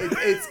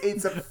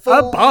 It's a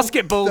full a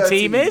basketball 13.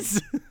 Team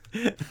is.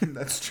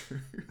 That's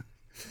true.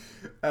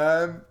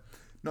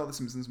 Not the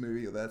Simpsons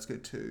movie. Let's go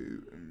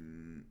to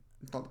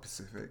not the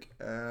Pacific.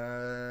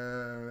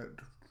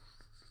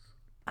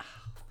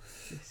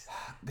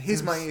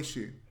 Here's my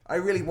issue. I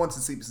really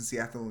wanted Sleepless in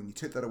Seattle, and you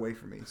took that away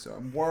from me. So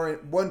I'm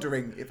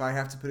wondering if I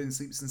have to put in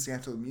Sleepless in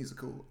Seattle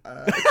musical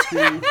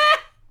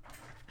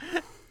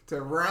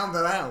to round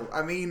that out.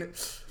 I mean,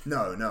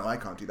 no, I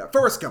can't do that.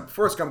 Forrest Gump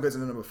goes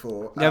in number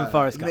 4. Yeah,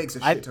 Forrest Gump. He makes a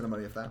shit ton of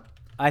money off that.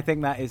 I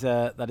think that is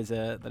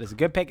a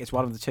good pick. It's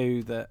one of the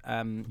two that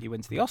he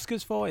wins the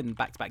Oscars for in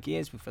back-to-back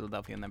years with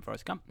Philadelphia and then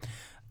Forrest Gump.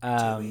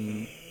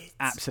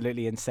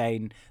 Absolutely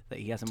insane that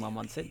he hasn't won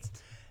one since.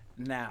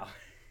 Now,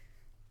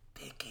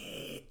 pick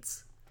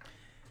it.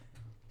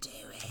 Do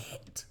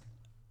it.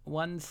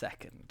 1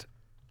 second.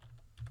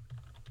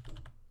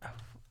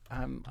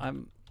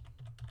 I'm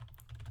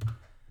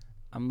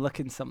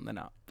looking something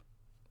up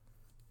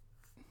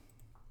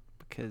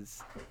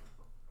because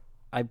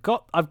I've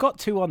got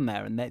 2 on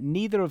there, and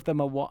neither of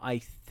them are what I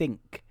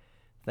think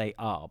they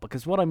are.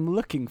 Because what I'm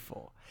looking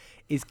for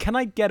is, can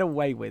I get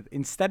away with,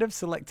 instead of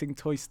selecting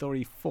Toy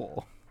Story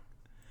 4,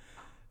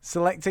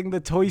 selecting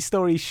the Toy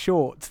Story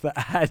short that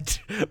had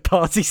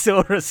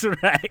Partysaurus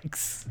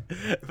Rex?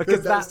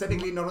 Because that's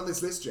technically not on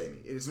this list, Jamie.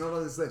 It is not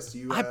on this list.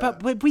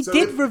 But we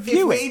did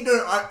review it.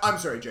 I'm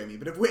sorry, Jamie,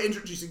 but if we're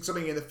introducing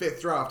something in the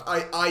 5th draft,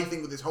 I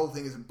think that this whole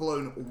thing is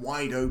blown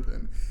wide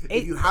open.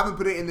 If you haven't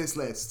put it in this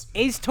list,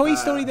 is Toy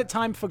Story That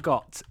Time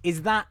Forgot?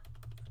 Is that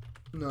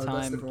no?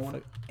 That's the different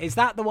one. Is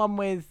that the one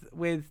with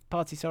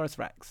Partysaurus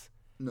Rex?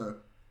 No.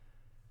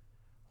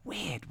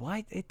 Weird.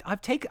 Why? I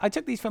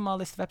took these from our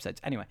list of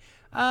episodes. Anyway,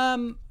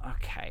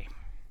 okay.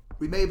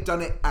 We may have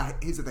done it.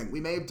 Here's the thing.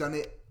 We may have done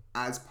it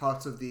as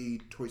part of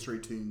the Toy Story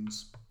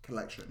Toons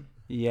collection.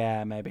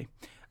 Yeah, maybe.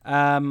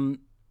 Do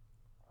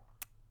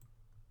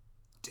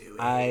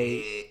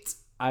it.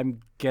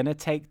 I'm gonna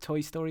take Toy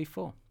Story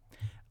 4.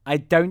 I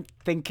don't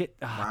think it.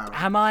 Wow.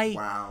 Am I?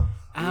 Wow.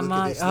 Am Look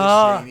at I? this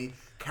list, Jamie.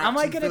 Am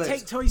I Captain going to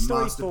Phillips, take Toy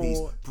Story masterpiece.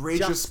 4?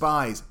 Bridge of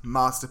Spies,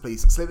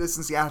 masterpiece. Sleepless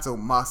in Seattle,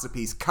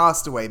 masterpiece.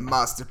 Castaway,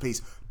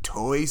 masterpiece.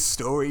 Toy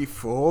Story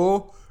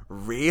 4?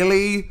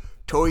 Really?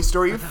 Toy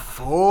Story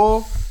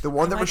 4? The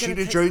one that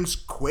Rashida Jones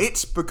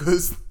quit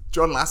because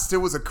John Lasseter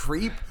was a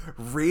creep?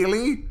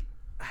 Really?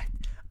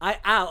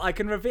 Al, I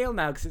can reveal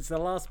now because it's the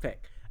last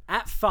pick.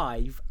 At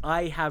 5,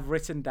 I have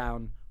written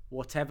down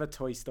whatever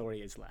Toy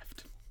Story is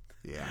left.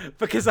 Yeah.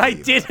 Because I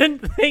didn't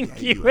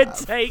think you you would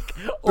have. take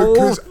all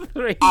Because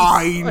 3.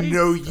 I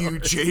know you,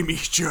 Jamie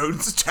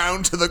Jones,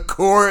 down to the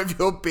core of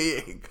your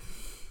being.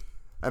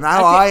 And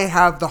now I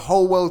have the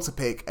whole world to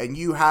pick, and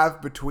you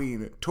have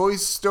between Toy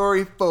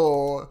Story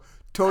 4,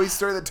 Toy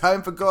Story The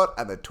Time Forgot,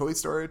 and the Toy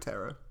Story of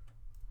Terror.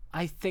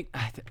 I think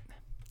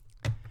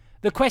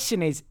the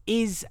question is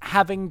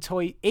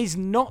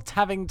not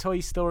having Toy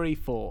Story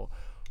 4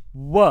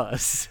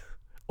 worse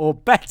or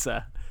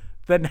better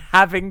than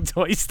having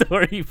Toy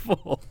Story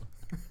 4?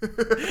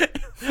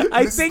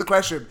 This is the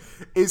question.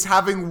 Is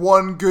having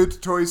one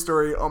good Toy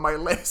Story on my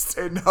list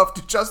enough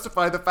to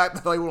justify the fact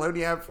that I will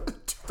only have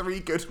 3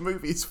 good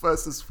movies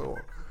versus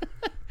 4?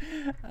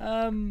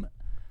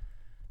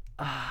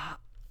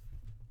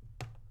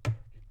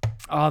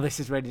 Oh, this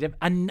is really different.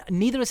 And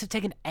neither of us have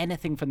taken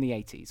anything from the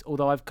 80s,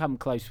 although I've come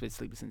close with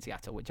Sleepless in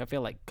Seattle, which I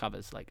feel like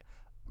covers like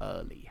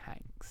early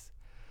Hanks.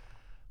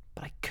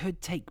 But I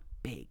could take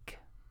Big.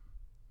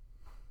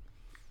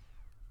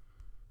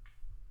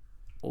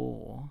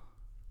 Or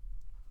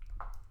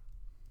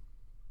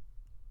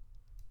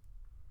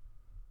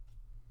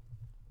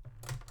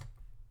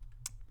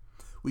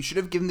We should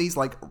have given these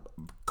like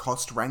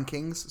cost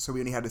rankings, so we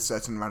only had a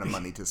certain amount of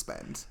money to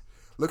spend.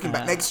 Looking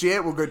back next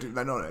year, we'll go to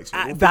no, not next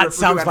year. We'll that do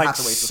sounds Anne like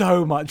Hathaway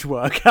so much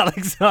work,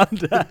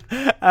 Alexander.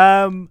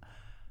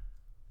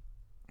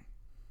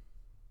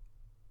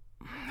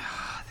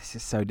 This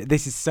is so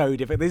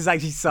difficult. This is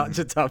actually such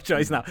a tough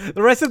choice now.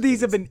 The rest of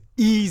these have been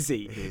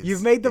easy.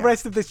 You've made the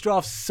rest of this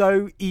draft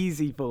so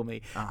easy for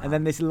me. And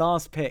then this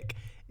last pick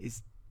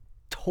is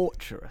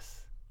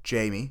torturous.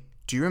 Jamie,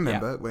 do you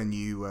remember when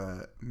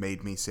you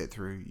made me sit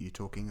through you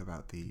talking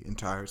about the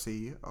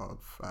entirety of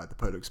the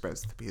Polar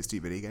Express, the PS2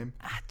 video game?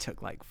 It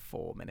took like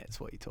 4 minutes.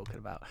 What are you talking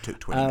about? Took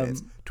 20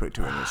 minutes.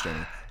 20 minutes,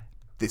 Jamie.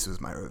 This was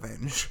my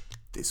revenge.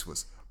 This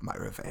was my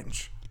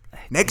revenge.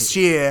 Next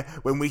year,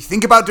 when we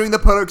think about doing the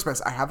Polar Express,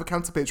 I have a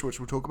counter pitch which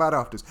we'll talk about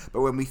after,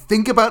 but when we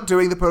think about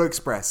doing the Polar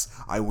Express,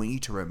 I want you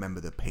to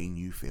remember the pain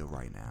you feel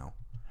right now.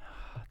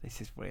 This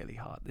is really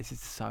hard. This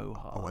is so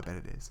hard. Oh, I bet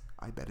it is.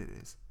 I bet it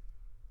is.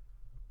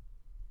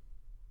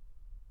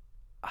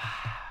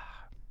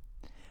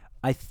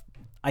 I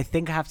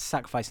think I have to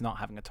sacrifice not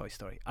having a Toy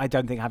Story. I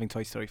don't think having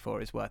Toy Story 4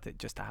 is worth it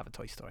just to have a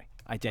Toy Story.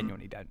 I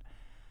genuinely don't.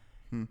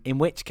 In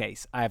which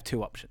case, I have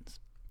 2 options.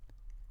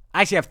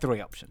 I actually have 3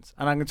 options,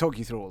 and I'm going to talk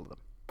you through all of them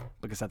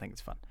because I think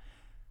it's fun.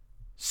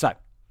 So,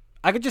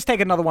 I could just take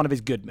another one of his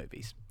good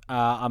movies.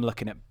 I'm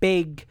looking at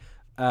Big.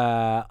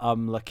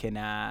 I'm looking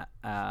at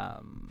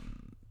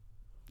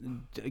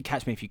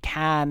Catch Me If You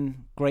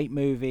Can. Great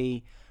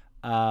movie.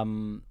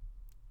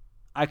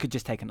 I could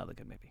just take another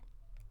good movie.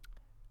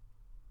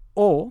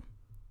 Or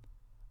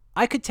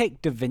I could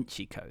take Da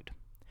Vinci Code,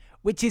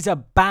 which is a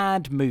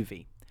bad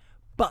movie,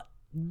 but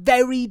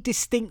very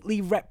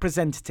distinctly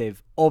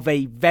representative of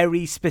a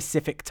very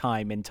specific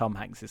time in Tom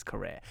Hanks'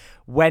 career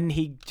when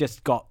he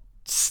just got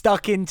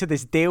stuck into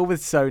this deal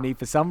with Sony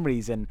for some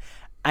reason,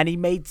 and he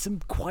made some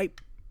quite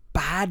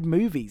bad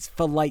movies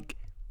for like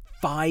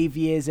 5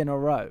 years in a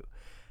row.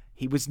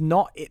 He was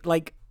not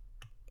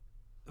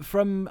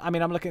I'm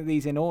looking at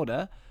these in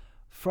order.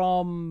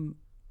 From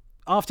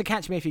after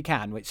Catch Me If You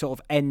Can, which sort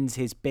of ends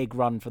his big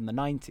run from the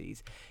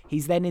 90s,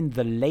 he's then in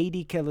The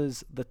Lady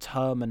Killers, The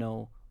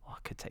Terminal. Oh, I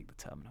could take The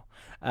Terminal.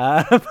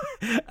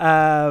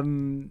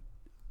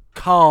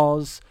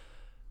 Cars.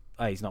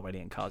 Oh, he's not really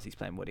in Cars. He's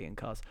playing Woody in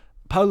Cars.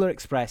 Polar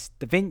Express,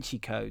 Da Vinci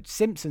Code,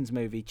 Simpsons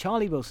Movie,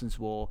 Charlie Wilson's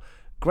War,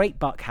 Great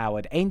Buck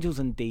Howard, Angels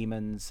and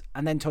Demons,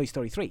 and then Toy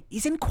Story 3.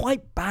 He's in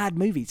quite bad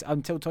movies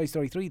until Toy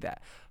Story 3 there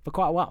for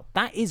quite a while.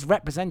 That is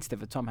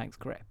representative of Tom Hanks'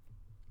 career.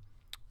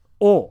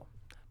 Or,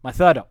 my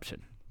third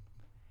option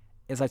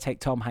is I take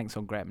Tom Hanks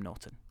on Graham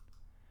Norton.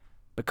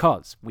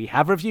 Because we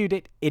have reviewed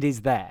it, it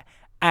is there.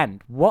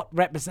 And what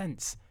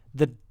represents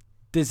the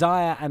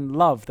desire and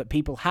love that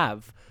people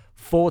have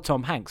for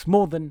Tom Hanks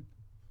more than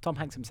Tom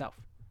Hanks himself?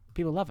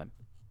 People love him.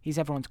 He's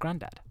everyone's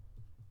granddad.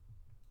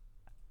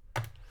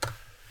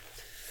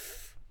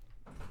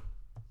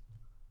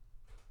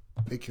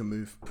 Make your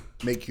move.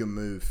 Make your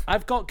move.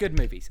 I've got good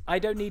movies. I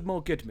don't need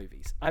more good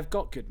movies. I've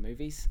got good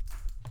movies.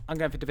 I'm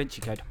going for Da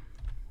Vinci Code.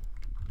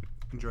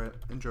 Enjoy it.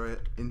 Enjoy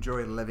it.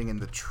 Enjoy living in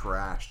the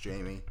trash,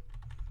 Jamie.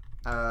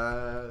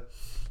 I'm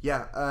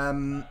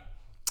going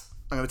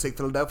to take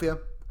Philadelphia.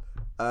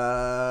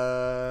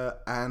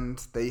 And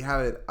there you have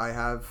it. I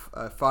have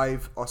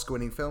 5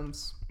 Oscar-winning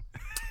films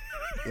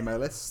in my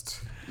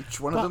list.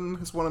 Each one of them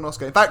has won an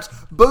Oscar. In fact,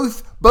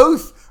 both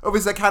of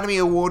his Academy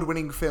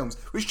Award-winning films.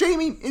 Which,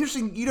 Jamie,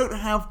 interesting, you don't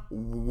have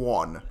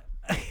one.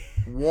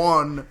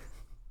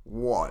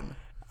 1-1.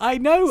 I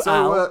know, So,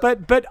 Al,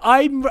 but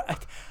I'm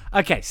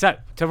okay. So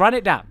to run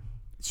it down,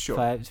 Sure.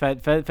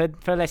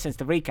 for listeners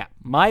to recap,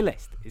 my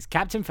list is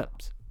Captain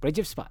Phillips, Bridge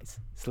of Spies,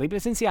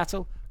 Sleepless in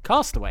Seattle,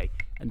 Castaway,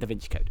 and Da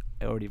Vinci Code.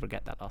 I already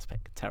regret that last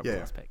pick. Terrible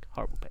last pick.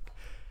 Horrible pick.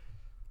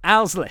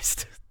 Al's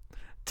list: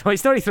 Toy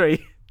Story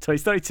 3, Toy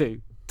Story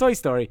 2, Toy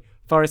Story,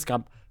 Forrest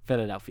Gump,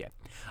 Philadelphia.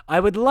 I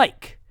would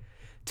like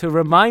to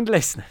remind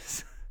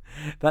listeners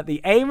that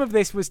the aim of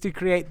this was to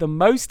create the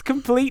most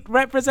complete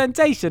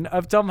representation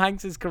of Tom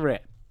Hanks' career.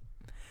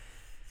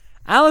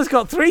 Al has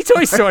got 3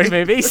 Toy Story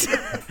movies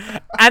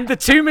and the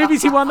 2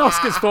 movies he won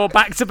Oscars for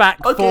back-to-back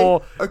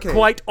for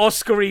quite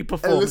Oscar-y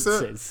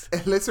performances.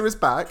 Alyssa is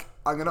back.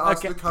 I'm going to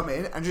ask her to come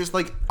in and just,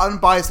 like,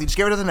 unbiasedly, just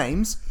get rid of the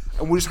names,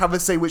 and we'll just have her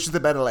say which is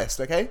the better list,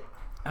 okay?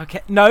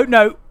 Okay.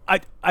 No.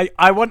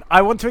 I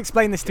want to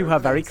explain this to her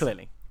very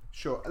clearly.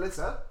 Sure.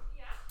 Alyssa?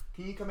 Yeah?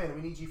 Can you come in?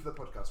 We need you for the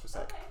podcast for a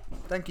sec.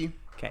 Okay. Thank you.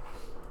 Okay.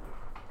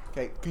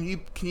 Okay, can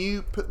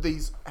you put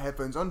these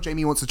headphones on?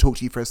 Jamie wants to talk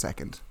to you for a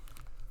second.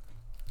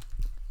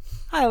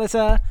 Hi,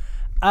 Alyssa.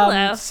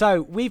 Hello.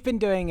 So we've been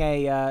doing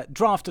a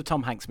draft of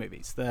Tom Hanks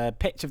movies. The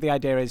pitch of the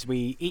idea is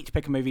we each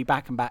pick a movie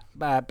back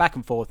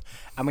and forth,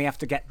 and we have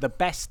to get the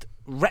best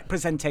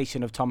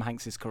representation of Tom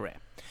Hanks' career.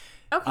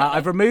 Okay.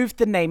 I've removed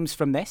the names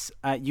from this.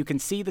 You can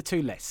see the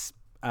 2 lists.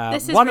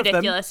 This is one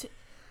ridiculous.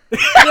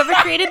 Whoever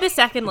created the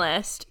second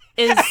list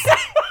is,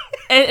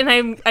 and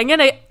I'm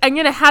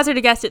gonna hazard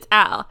a guess. It's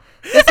Al.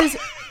 This is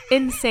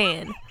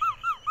insane.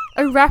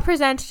 A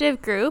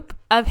representative group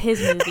of his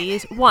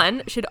movies,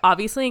 1, should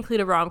obviously include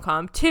a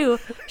rom-com. 2,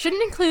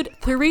 shouldn't include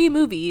 3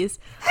 movies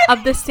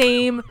of the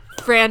same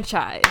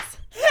franchise.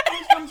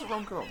 Forrest Gump's a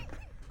rom-com.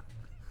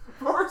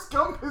 Forrest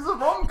Gump is a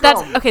rom-com.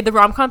 That's okay. The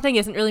rom-com thing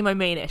isn't really my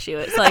main issue.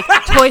 It's like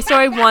Toy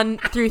Story 1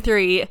 through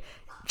 3.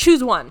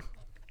 Choose one.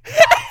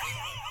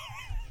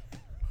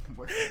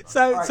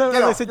 So Right,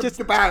 Alyssa,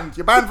 you're banned.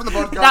 You're banned from the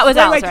podcast. That was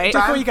wait, Al's, wait, right?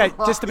 before you go,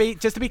 just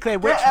to be clear,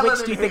 which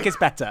do you think is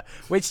better?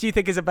 Which do you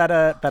think is a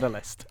better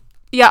list?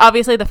 Yeah,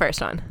 obviously the first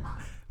one.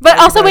 But Thank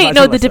you also, very wait, much,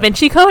 no, the Alyssa. Da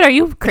Vinci Code? Are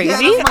you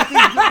crazy? Yeah, that's my thing.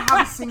 You don't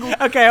have a single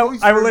Okay, Toy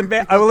I will Story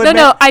admit.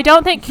 No, I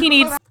don't think he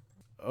needs.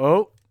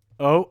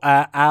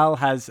 Al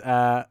has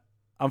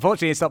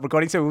unfortunately stopped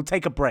recording, so we'll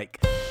take a break.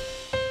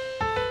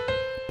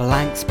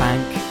 Blank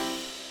spank.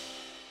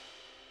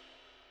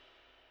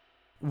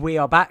 We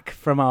are back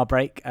from our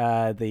break.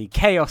 The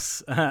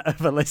chaos of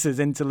Alyssa's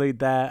interlude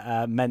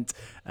there meant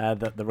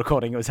that the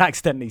recording was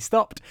accidentally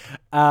stopped.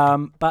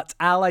 But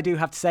Al, I do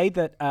have to say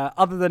that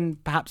other than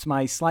perhaps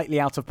my slightly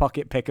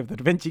out-of-pocket pick of the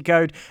Da Vinci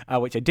Code,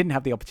 which I didn't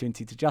have the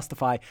opportunity to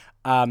justify,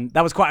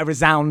 that was quite a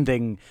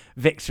resounding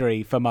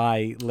victory for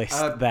my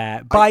list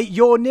there. By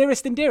your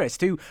nearest and dearest,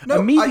 who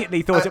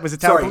immediately thought it was a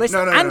terrible list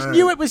and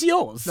knew it was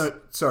yours. No,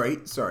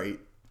 sorry,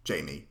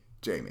 Jamie,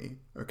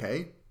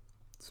 okay?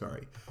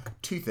 Sorry.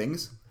 2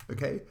 things,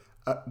 okay?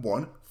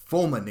 1,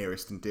 former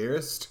nearest and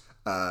dearest.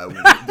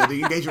 The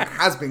engagement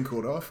has been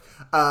called off.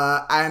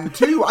 And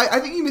 2, I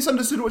think you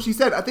misunderstood what she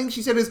said. I think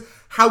she said is,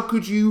 how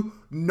could you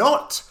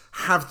not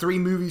have 3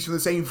 movies from the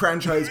same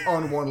franchise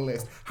on one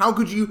list? How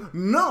could you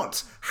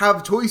not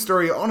have Toy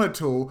Story on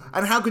at all?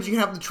 And how could you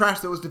have the trash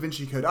that was Da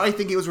Vinci Code? I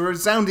think it was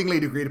resoundingly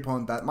agreed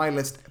upon that my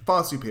list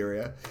far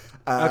superior.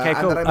 Okay,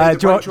 cool.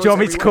 Do you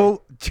want me to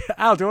call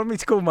Al? Do you want me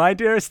to call my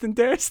dearest and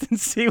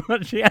see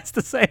what she has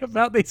to say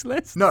about these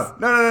lists? No.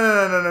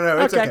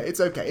 It's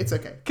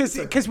okay.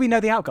 Because we know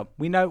the outcome.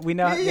 We know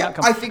the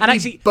outcome. I think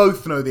we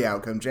both know the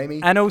outcome,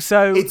 Jamie. And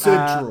also, it's a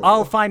draw.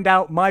 I'll find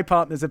out my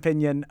partner's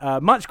opinion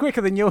much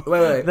quicker than you would,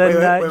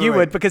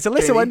 because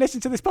Alyssa Jamie, won't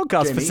listen to this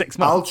podcast for 6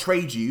 months. I'll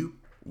trade you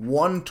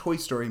 1 Toy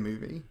Story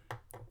movie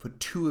for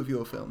 2 of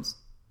your films.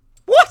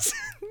 What?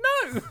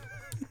 No,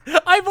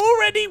 I've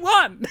already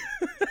won.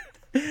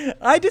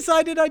 I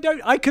decided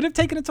I could have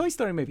taken a Toy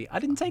Story movie. I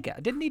didn't take it. I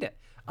didn't need it.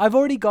 I've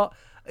already got.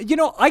 I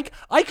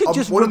could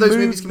just one of remove those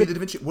movies can be the Da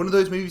Vinci. One of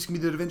those movies can be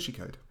the Da Vinci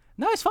Code.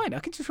 No, it's fine. I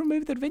can just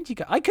remove the Da Vinci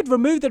Code. I could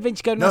remove the Da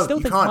Vinci Code, and No, I still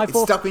you think can't. my It's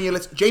 4. stuck on your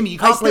list. Jamie, you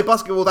can't play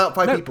basketball without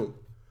 5 people.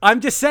 I'm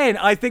just saying,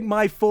 I think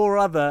my 4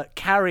 other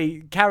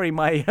carry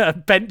my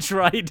bench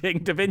riding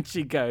Da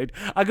Vinci Code.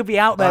 I could be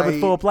out there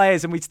with 4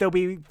 players and we'd still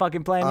be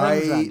fucking playing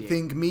rings around you. I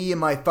think me and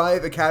my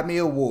 5 Academy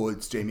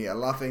Awards, Jamie, are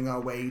laughing our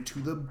way to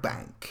the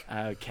bank.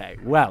 Okay,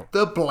 well.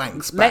 The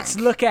blanks bank. Let's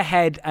look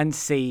ahead and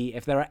see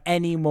if there are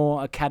any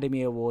more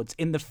Academy Awards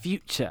in the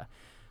future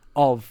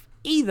of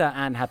either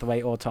Anne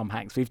Hathaway or Tom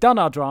Hanks. We've done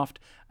our draft.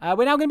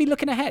 We're now going to be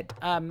looking ahead.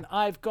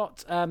 I've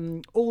got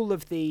all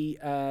of the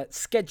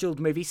scheduled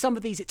movies. Some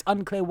of these, it's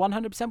unclear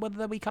 100% whether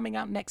they'll be coming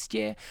out next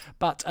year,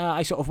 but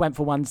I sort of went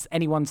for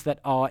any ones that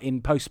are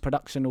in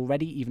post-production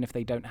already, even if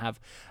they don't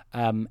have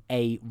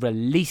a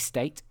release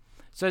date.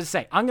 So as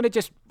I say,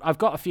 I've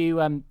got a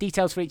few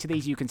details for each of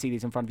these. You can see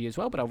these in front of you as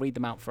well, but I'll read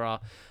them out for our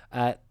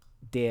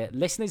dear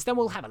listeners. Then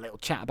we'll have a little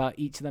chat about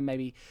each of them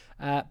maybe.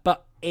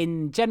 But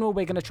in general,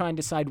 we're going to try and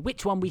decide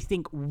which one we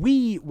think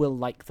we will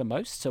like the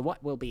most. So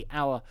what will be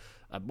our,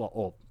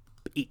 or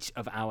each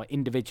of our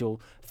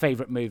individual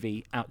favourite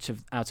movie out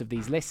of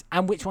these lists,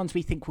 and which ones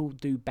we think will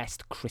do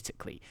best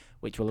critically,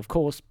 which will of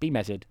course be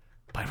measured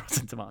by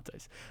Rotten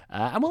Tomatoes.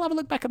 And we'll have a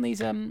look back on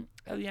these at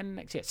the end of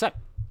next year. So,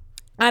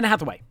 Anne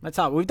Hathaway. Let's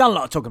start. We've done a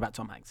lot of talking about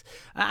Tom Hanks.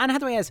 Anne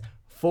Hathaway has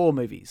 4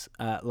 movies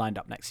lined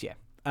up next year.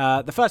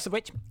 The first of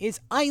which is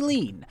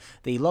Eileen,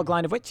 the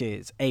logline of which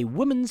is a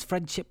woman's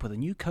friendship with a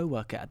new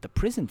co-worker at the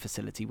prison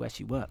facility where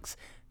she works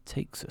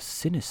takes a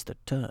sinister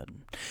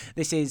turn.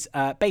 This is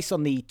based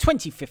on the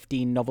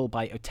 2015 novel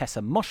by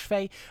Ottessa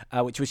Moshfegh,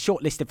 which was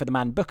shortlisted for the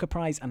Man Booker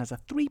Prize and has a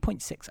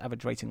 3.6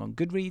 average rating on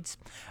Goodreads.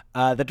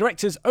 The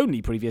director's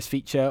only previous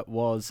feature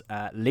was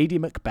Lady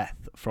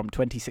Macbeth from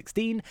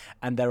 2016,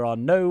 and there are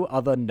no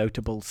other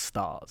notable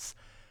stars.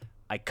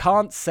 I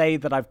can't say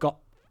that I've got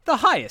the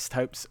highest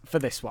hopes for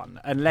this one,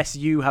 unless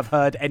you have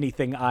heard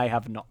anything I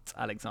have not,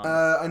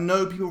 Alexander. I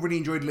know people really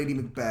enjoyed Lady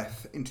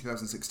Macbeth in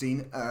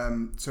 2016,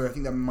 so I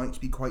think that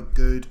might be quite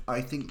good.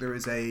 I think there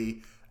is a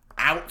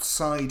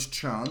outside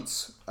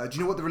chance. Do you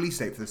know what the release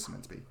date for this is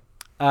meant to be?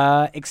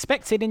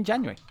 Expected in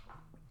January.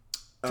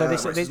 So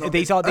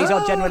these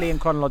are generally in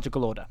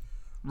chronological order.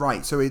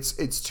 Right, so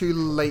it's too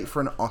late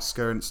for an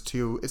Oscar, and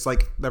it's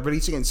like they're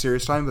releasing it in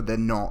serious time, but they're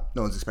not.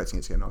 No one's expecting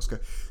it to get an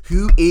Oscar.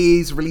 Who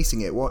is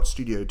releasing it? What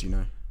studio do you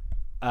know?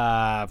 Is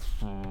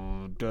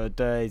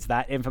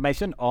that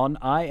information on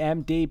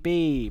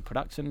IMDb?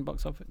 Production,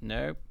 box office?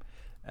 No.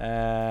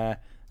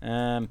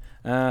 Film.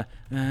 Oh,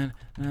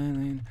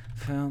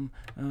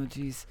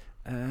 jeez.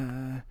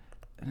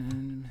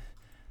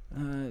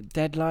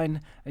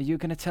 Deadline. Are you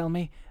gonna tell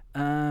me?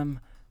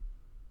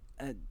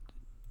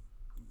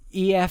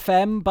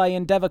 EFM by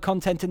Endeavour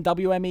Content and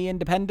WME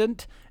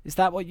Independent? Is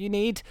that what you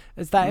need?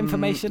 Is that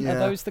information? Yeah. Are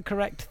those the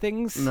correct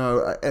things?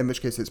 No, in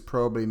which case it's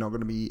probably not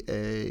going to be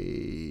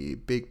a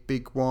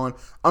big one.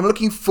 I'm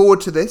looking forward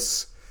to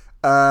this.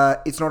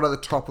 It's not at the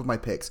top of my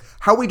picks.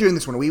 How are we doing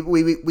this one? Are we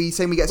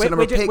saying we get a certain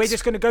number of picks? We're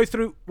just going to go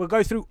through. We'll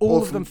go through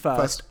all of them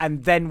first,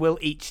 and then we'll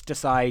each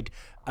decide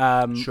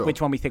which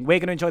one we think we're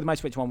going to enjoy the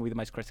most, which one will be the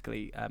most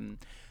critically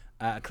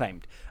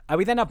acclaimed.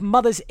 We then have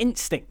Mother's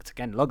Instinct,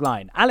 again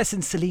logline. Alice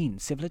and Celine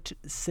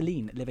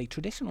live a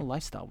traditional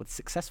lifestyle with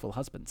successful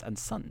husbands and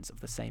sons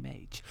of the same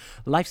age.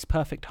 Life's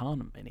perfect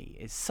harmony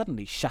is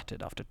suddenly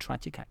shattered after a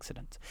tragic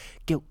accident.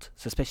 Guilt,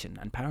 suspicion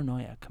and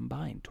paranoia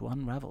combine to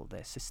unravel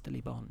their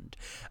sisterly bond.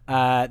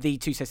 The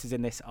two sisters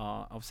in this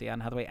are obviously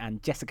Anne Hathaway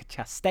and Jessica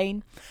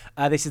Chastain.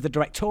 This is the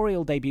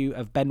directorial debut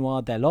of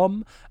Benoit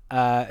Delhomme,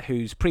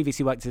 who's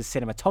previously worked as a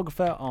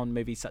cinematographer on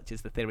movies such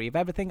as The Theory of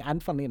Everything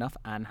and, funnily enough,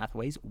 Anne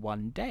Hathaway's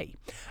One Day.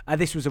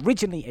 This was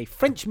originally a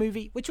French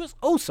movie, which was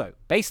also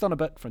based on a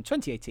book from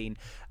 2018,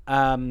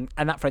 and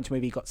that French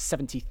movie got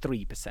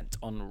 73%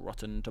 on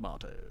Rotten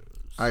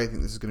Tomatoes. I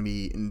think this is going to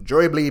be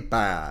enjoyably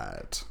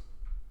bad.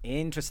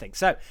 Interesting.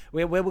 So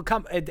we will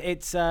come.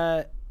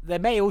 There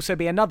may also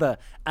be another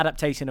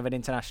adaptation of an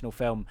international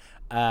film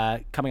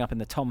coming up in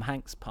the Tom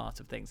Hanks part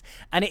of things,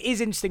 and it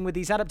is interesting with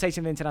these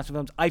adaptations of international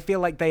films. I feel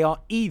like they are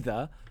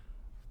either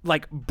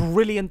like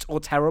brilliant or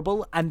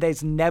terrible, and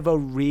there's never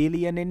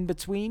really an in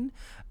between.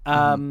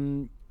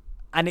 And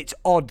it's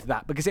odd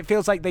that, because it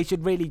feels like they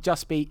should really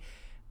just be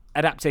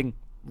adapting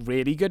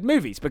really good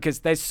movies,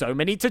 because there's so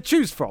many to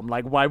choose from.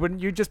 Like, why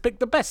wouldn't you just pick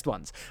the best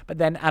ones? But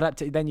then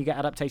then you get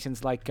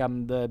adaptations like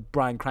the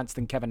Bryan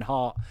Cranston, Kevin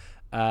Hart,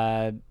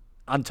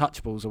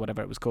 Untouchables or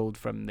whatever it was called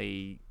from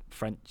the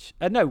French.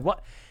 It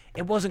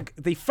wasn't.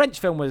 The French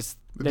film was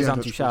Les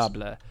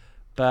Intouchables,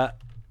 but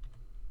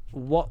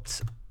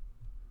what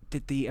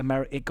did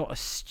it got a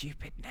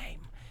stupid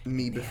name.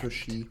 Me before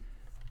she.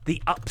 The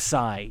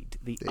Upside,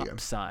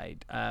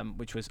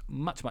 which was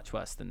much, much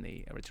worse than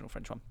the original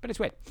French one. But it's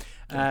weird.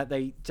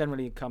 They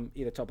generally come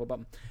either top or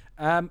bottom.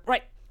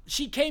 Right.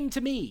 She Came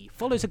to Me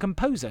follows a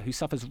composer who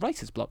suffers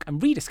writer's block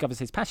and rediscovers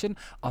his passion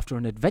after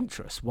an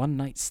adventurous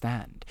one-night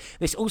stand.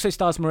 This also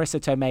stars Marissa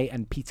Tomei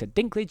and Peter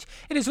Dinklage.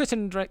 It is written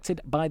and directed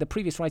by the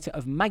previous writer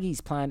of Maggie's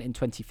Plan in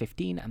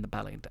 2015 and The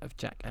Ballad of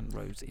Jack and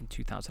Rose in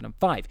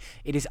 2005.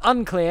 It is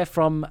unclear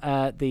from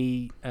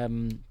the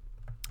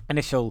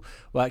initial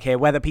work here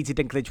whether Peter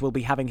Dinklage will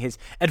be having his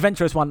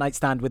adventurous one-night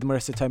stand with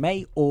Marissa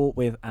Tomei or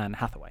with Anne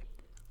Hathaway.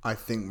 I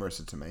think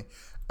Marissa Tomei.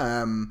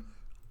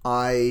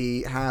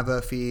 I have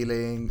a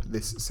feeling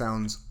this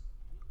sounds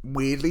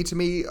weirdly to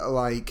me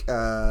like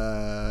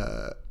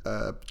John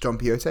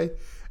Quixote,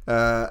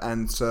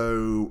 and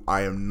so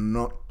I am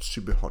not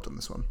super hot on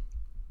this one.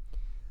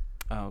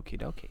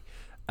 Okie dokie.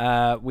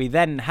 We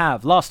then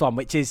have last one,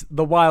 which is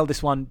the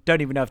wildest one.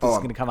 Don't even know if this is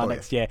going to come out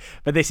next year,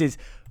 but this is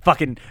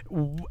fucking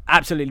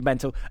absolutely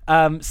mental.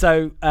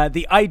 So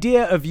The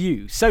Idea of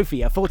You.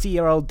 Sophie, a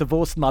 40-year-old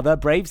divorced mother,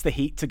 braves the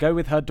heat to go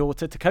with her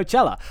daughter to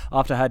Coachella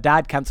after her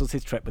dad cancels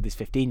his trip with his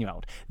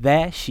 15-year-old.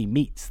 There, she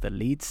meets the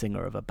lead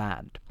singer of a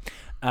band.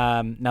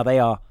 Now, they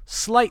are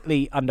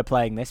slightly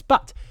underplaying this,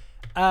 but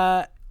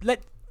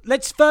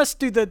let's first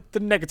do the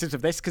negatives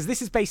of this, because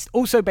this is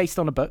also based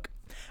on a book.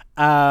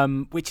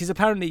 which is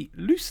apparently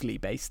loosely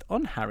based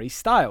on Harry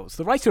Styles.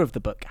 The writer of the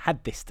book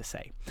had this to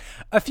say.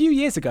 A few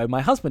years ago,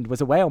 my husband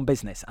was away on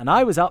business, and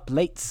I was up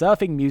late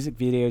surfing music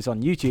videos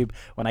on YouTube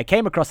when I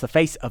came across the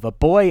face of a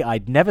boy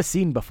I'd never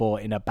seen before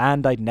in a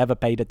band I'd never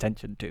paid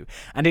attention to.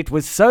 And it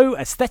was so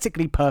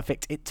aesthetically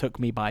perfect, it took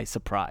me by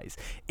surprise.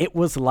 It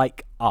was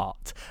like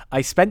art.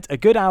 I spent a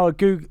good hour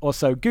or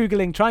so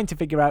Googling, trying to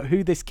figure out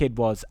who this kid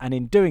was, and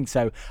in doing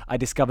so, I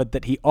discovered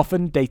that he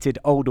often dated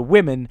older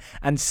women,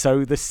 and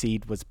so the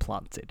seed was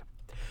planted.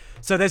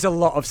 So there's a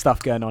lot of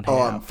stuff going on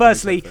here.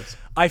 Firstly,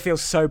 I feel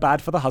so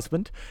bad for the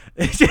husband.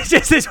 It's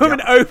just this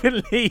woman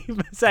openly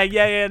saying,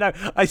 no,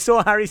 I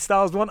saw Harry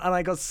Styles one and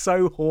I got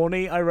so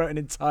horny, I wrote an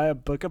entire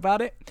book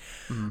about it.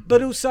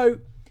 But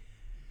also,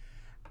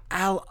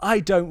 Al, I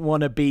don't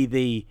want to be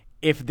the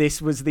if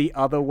this was the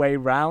other way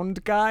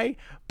round guy,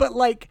 but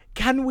like,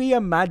 can we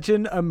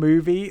imagine a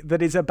movie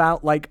that is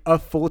about like a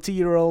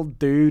 40-year-old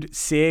dude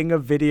seeing a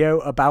video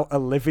about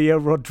Olivia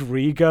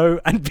Rodrigo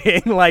and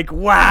being like,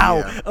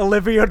 wow,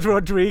 Olivia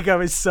Rodrigo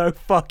is so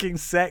fucking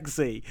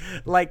sexy?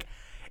 Like,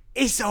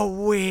 it's a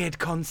weird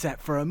concept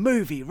for a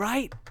movie,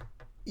 right?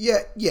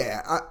 Yeah.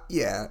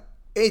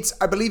 It's,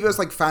 I believe it was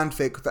like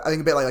fanfic. I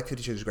think a bit like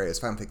 50 Shades of Grey. It's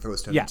fanfic that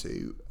was turned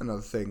into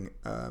another thing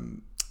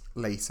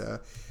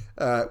later.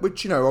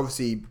 Which,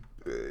 obviously,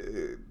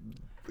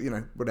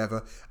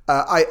 whatever.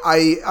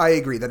 I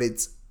agree that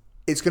it's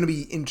going to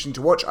be interesting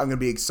to watch. I'm going to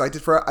be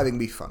excited for it. I think it'll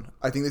be fun.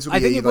 I think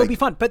it will be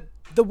fun. But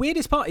the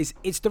weirdest part is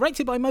it's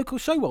directed by Michael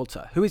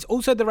Showalter, who is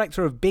also the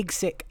director of Big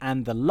Sick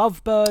and The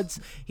Lovebirds.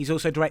 He's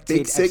also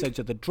directed episodes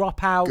of The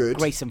Dropout,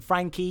 Grace and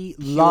Frankie,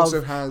 Love.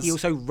 He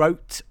also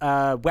wrote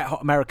Wet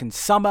Hot American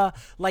Summer.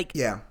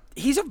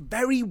 He's a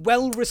very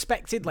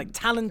well-respected,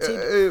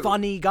 talented,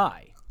 funny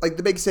guy. Like,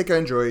 The Big Sick I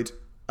enjoyed.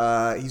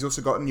 He's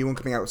also got a new one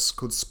coming out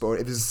called Spoiler.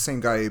 If it's the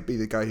same guy, it'd be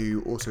the guy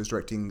who also is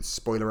directing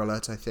Spoiler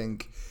Alert, I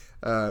think,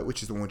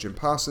 which is the one with Jim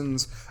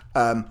Parsons.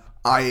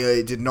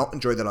 I did not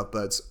enjoy The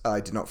Lovebirds.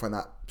 I did not find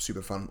that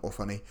super fun or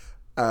funny.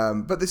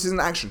 But this is an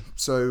action,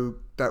 so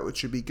that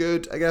should be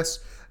good, I guess.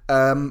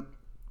 I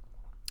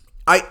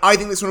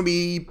think this one will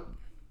be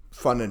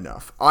fun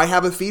enough. I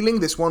have a feeling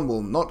this one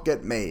will not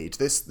get made.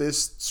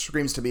 This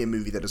screams to be a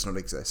movie that does not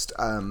exist.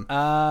 Let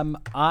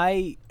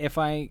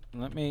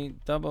me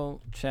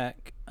double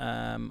check.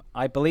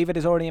 I believe it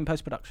is already in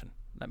post-production.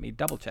 Let me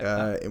double check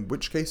that. In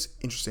which case,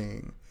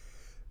 interesting.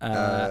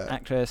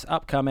 Actress,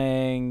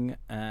 upcoming.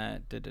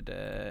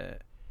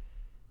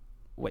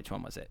 Which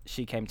one was it?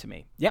 She Came to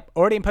Me. Yep,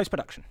 already in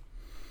post-production.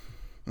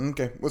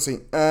 Okay, we'll see.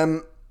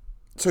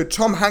 So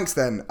Tom Hanks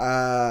then.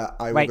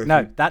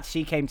 That's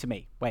She Came to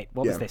Me. Wait,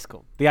 what was this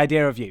called? The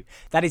Idea of You.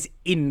 That is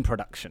in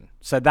production.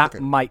 So that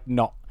might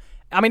not.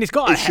 I mean, it's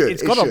got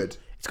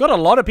a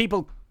lot of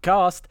people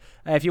cast.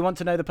 If you want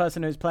to know the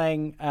person who's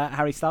playing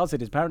Harry Styles,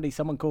 it is apparently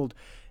someone called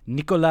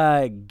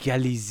Nicola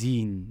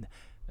Galitzine.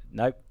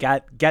 No,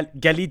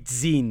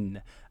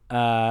 Galitzine,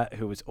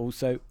 who was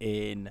also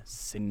in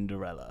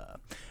Cinderella.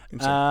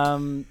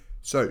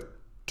 So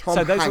Tom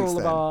Hanks, those are all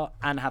of our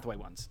Anne Hathaway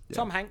ones. Yeah.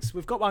 Tom Hanks,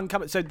 we've got one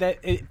coming. So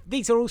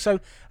these are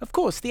also, of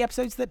course, the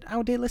episodes that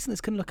our dear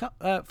listeners can look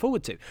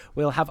forward to.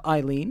 We'll have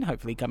Eileen,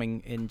 hopefully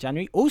coming in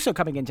January. Also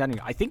coming in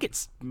January, I think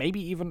it's maybe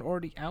even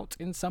already out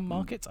in some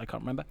markets. I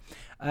can't remember.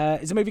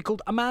 It's a movie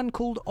called A Man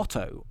Called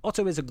Otto.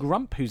 Otto is a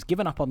grump who's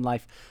given up on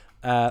life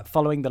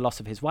following the loss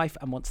of his wife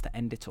and wants to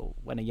end it all.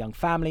 When a young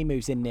family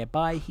moves in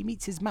nearby, he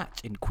meets his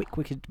match in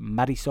quick-witted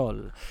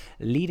Marisol,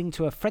 leading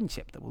to a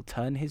friendship that will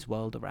turn his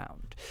world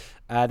around.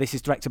 This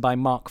is directed by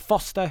Mark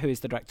Foster, who is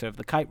the director of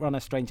The Kite Runner,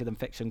 Stranger Than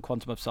Fiction,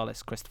 Quantum of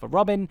Solace, Christopher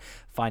Robin,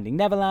 Finding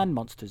Neverland,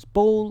 Monsters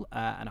Ball,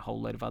 and a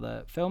whole load of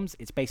other films.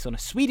 It's based on a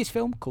Swedish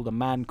film called A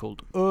Man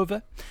Called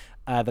Ove.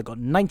 That got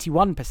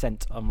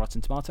 91% on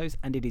Rotten Tomatoes,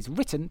 and it is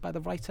written by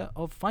the writer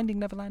of Finding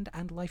Neverland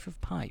and Life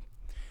of Pi.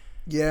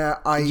 Yeah,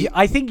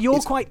 I think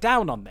you're quite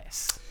down on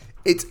this.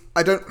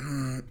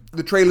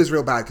 The trailer's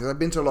real bad because I've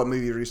been to a lot of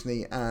movies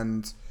recently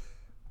and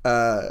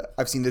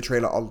I've seen the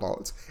trailer a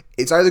lot.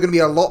 It's either going to be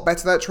a lot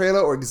better, that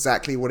trailer, or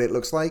exactly what it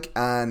looks like.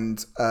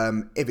 And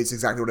if it's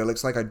exactly what it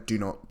looks like, I do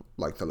not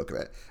like the look of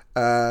it.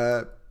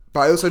 But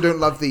I also don't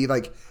love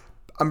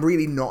I'm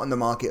really not in the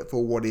market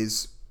for what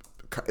is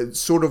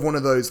sort of one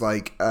of those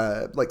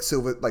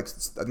silver, I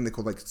think they're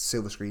called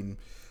silver screen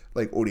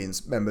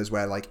audience members,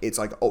 where it's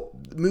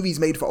movies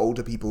made for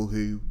older people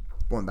who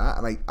want that,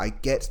 and I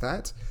get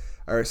that,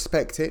 I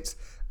respect it.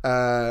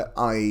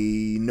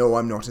 I know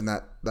I'm not in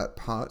that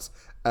part,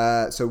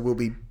 so we'll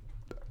be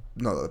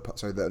not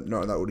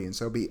that audience.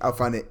 So I'll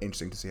find it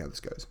interesting to see how this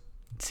goes.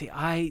 See,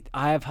 I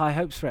have high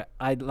hopes for it.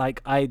 I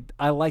like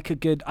a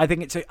good. I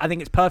think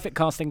it's perfect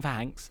casting for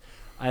Hanks.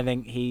 I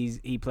think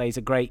he plays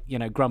a great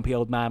grumpy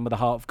old man with a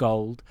heart of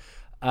gold.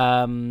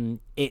 I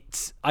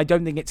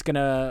don't think it's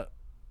gonna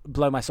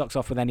blow my socks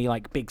off with any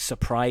big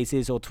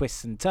surprises or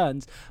twists and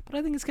turns, but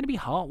I think it's going to be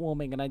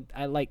heartwarming,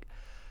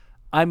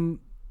 and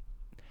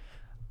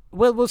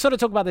we'll sort of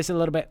talk about this a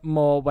little bit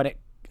more when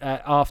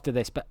after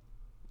this, but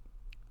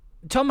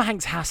Tom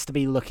Hanks has to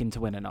be looking to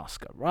win an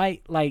Oscar,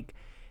 right?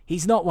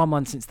 He's not won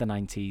one since the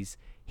 90s.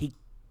 He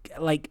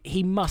like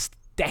he must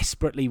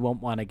desperately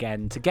want one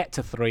again to get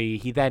to 3.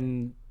 He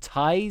then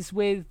ties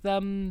with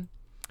Daniel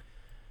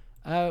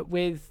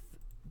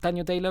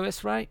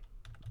Day-Lewis, right?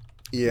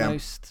 Yeah.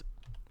 Most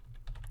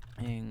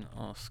in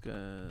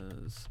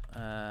Oscars.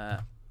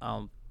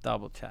 I'll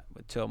double check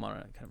with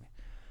Tomorrow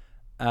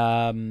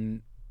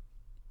Academy.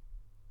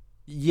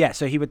 Yeah,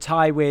 so he would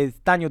tie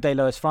with Daniel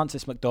Day-Lewis,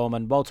 Frances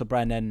McDormand, Walter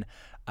Brennan,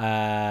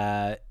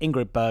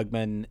 Ingrid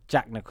Bergman,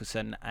 Jack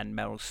Nicholson, and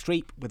Meryl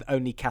Streep, with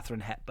only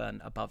Katharine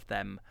Hepburn above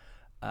them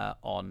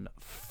on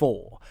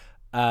 4.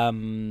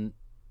 And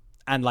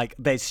like,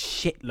 there's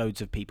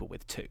shitloads of people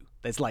with 2.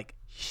 There's like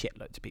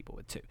shitloads of people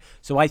with 2.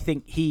 So I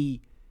think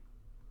he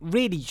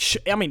really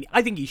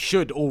I think he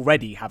should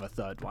already have a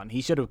third one.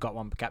 He should have got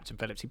one for Captain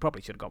Phillips. He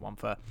probably should have got one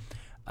for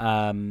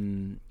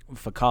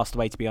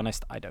Castaway, to be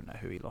honest. I don't know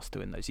who he lost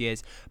to in those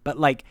years, but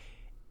like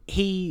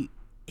he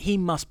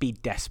must be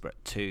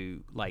desperate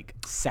to like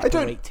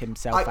separate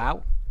himself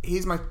out.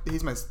 Here's my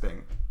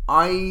thing.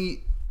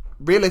 I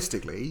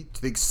realistically,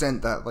 to the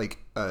extent that like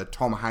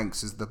Tom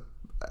Hanks is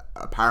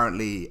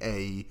apparently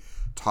a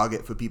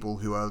target for people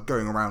who are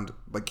going around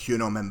like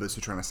QAnon members who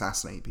are trying to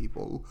assassinate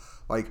people.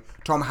 Like,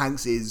 Tom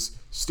Hanks is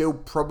still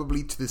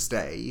probably to this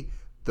day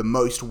the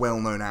most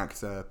well-known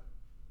actor,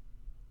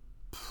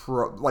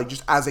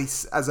 just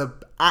as a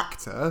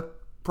actor,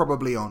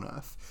 probably on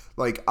Earth.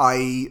 Like, let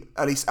me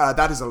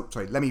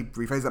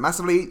rephrase that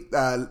massively.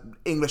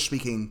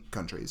 English-speaking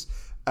countries.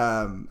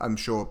 I'm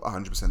sure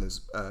 100%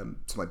 there's some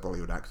like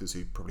Bollywood actors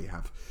who probably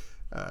have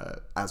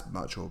as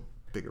much or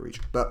bigger reach,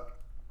 but.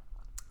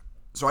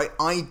 So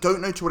I don't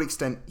know to what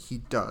extent he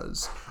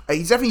does.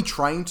 He's definitely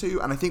trying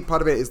to, and I think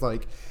part of it is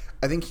like,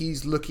 I think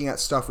he's looking at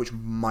stuff which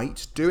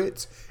might do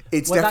it.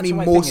 It's definitely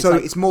more so.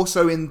 It's more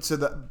so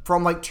into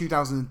from like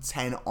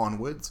 2010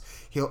 onwards.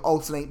 He'll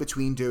alternate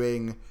between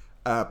doing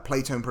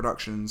Playtone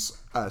Productions,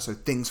 so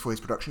things for his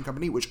production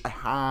company, which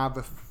might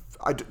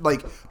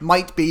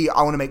be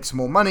I want to make some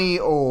more money,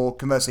 or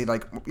conversely,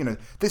 like, you know,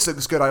 this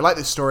looks good, I like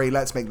this story,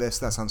 let's make this,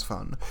 that sounds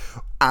fun.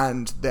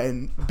 And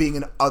then being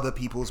in other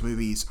people's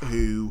movies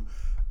who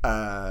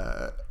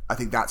I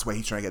think that's where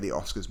he's trying to get the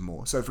Oscars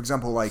more. So, for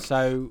example, like,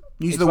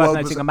 News of the World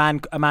noting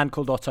a man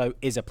Called Otto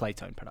is a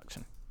Playtone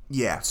production.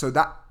 Yeah, so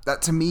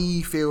that to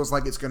me feels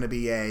like it's going to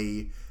be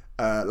a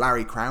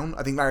Larry Crowne.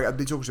 I've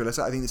been talking to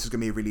Alyssa. I think this is going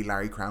to be a really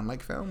Larry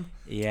Crowne-like film.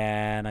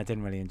 Yeah, and I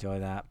didn't really enjoy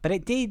that, but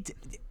it did.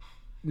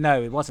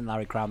 No, it wasn't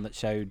Larry Crowne that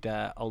showed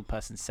old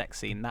person's sex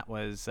scene. That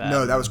was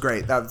no, that was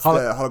great. That was the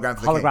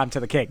hologram to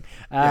the king.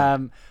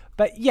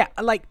 But yeah,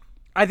 like,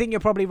 I think you're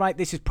probably right.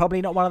 This is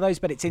probably not one of those,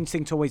 but it's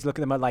interesting to always look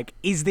at them and like,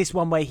 is this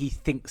one where he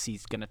thinks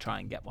he's going to try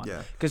and get one?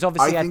 Yeah, because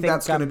obviously I think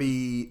that's going to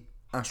be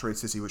Asteroid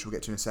City, which we'll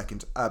get to in a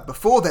second.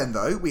 Before then,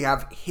 though, we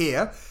have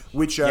Here,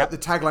 which the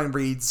tagline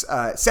reads,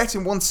 set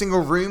in one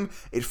single room,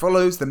 it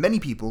follows the many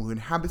people who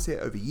inhabit it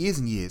over years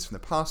and years from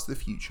the past to the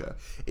future.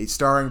 It's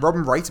starring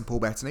Robin Wright and Paul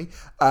Bettany.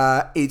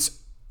 It's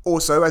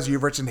also, as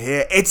you've written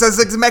here, it's a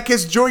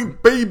Zemeckis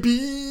joint,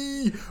 baby!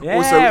 Yeah,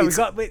 also,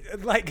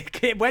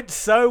 it went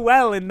so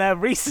well in their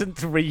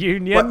recent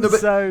reunion.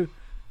 So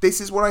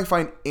this is what I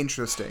find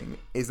interesting,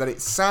 is that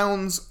it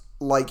sounds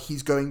like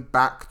he's going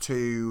back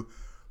to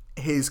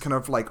his kind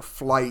of like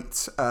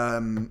Flight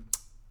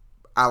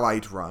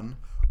Allied run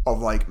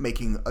of like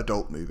making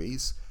adult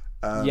movies.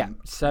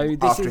 So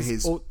this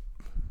is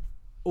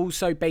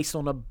also based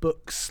on a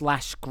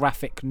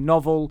book/graphic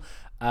novel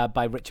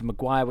by Richard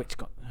Maguire, which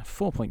got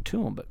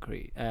 4.2 on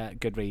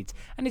Goodreads,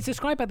 and it's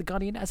described by The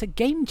Guardian as a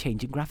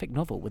game-changing graphic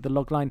novel with the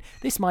logline,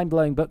 "This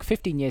mind-blowing book,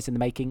 15 years in the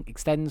making,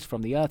 extends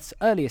from the Earth's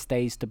earliest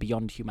days to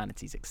beyond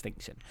humanity's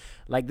extinction."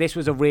 Like, this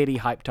was a really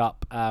hyped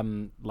up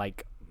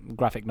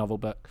graphic novel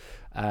book,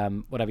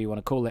 whatever you want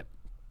to call it.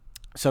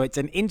 So it's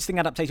an interesting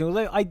adaptation,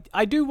 although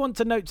I do want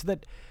to note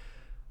that,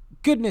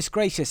 goodness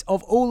gracious,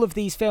 of all of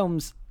these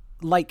films,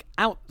 like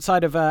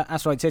outside of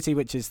Asteroid City,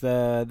 which is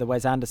the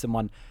Wes Anderson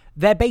one,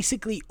 they're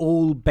basically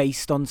all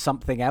based on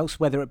something else,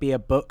 whether it be a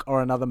book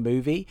or another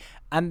movie.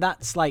 And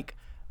that's like,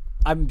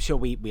 I'm sure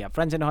we have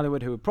friends in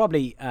Hollywood who would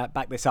probably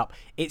back this up.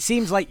 It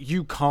seems like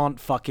you can't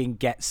fucking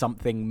get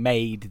something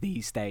made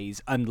these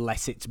days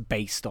unless it's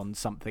based on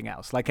something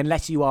else. Like,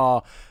 unless you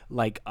are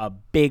like a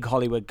big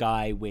Hollywood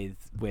guy with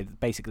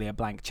basically a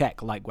blank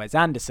check like Wes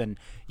Anderson,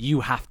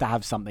 you have to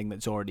have something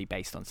that's already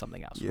based on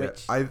something else. Yeah,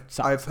 which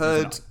I've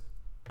heard,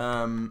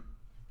 I've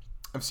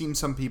seen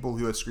some people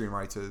who are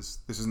screenwriters,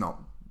 this is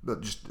not, but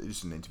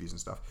just in interviews and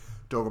stuff,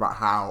 talk about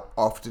how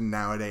often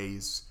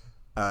nowadays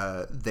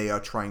they are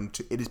trying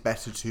to, it is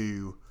better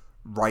to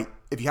write,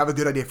 if you have a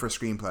good idea for a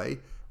screenplay,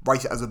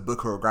 write it as a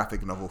book or a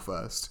graphic novel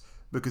first,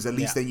 because at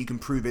least then you can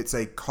prove it's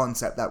a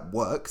concept that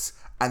works,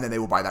 and then they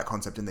will buy that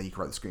concept and then you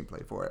can write the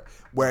screenplay for it.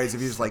 Whereas if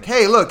you're just like,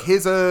 hey, look,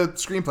 here's a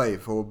screenplay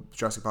for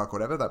Jurassic Park or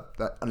whatever,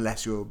 that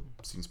unless you're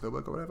Steven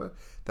Spielberg or whatever,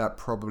 that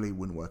probably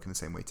wouldn't work in the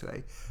same way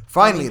today.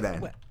 Finally,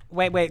 then.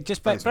 Wait,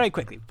 just very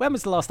quickly. When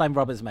was the last time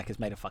Robert Zemeckis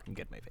made a fucking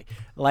good movie?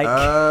 Like,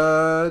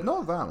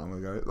 not that long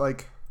ago.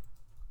 Like,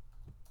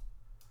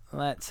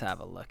 let's have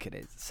a look at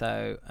it.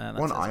 So,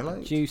 One Eye Light?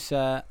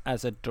 Producer,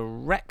 as a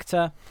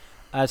director.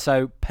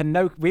 So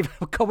Pinocchio,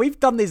 we've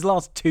done these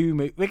last two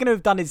movies. We're going to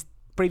have done his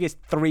previous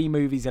 3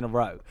 movies in a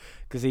row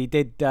because he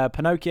did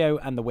Pinocchio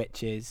and the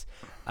Witches,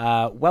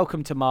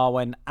 Welcome to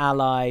Marwen,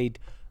 Allied,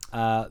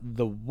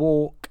 The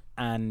Walk,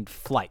 and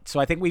Flight. So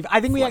I think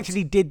we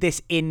actually did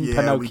this in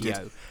Pinocchio. We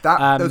did.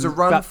 There was a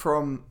run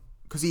from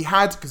because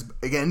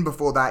again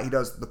before that he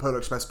does the Polar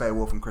Express,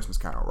 Beowulf, and Christmas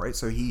Carol, right?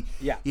 So he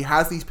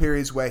has these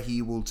periods where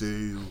he will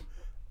do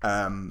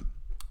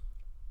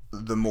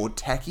the more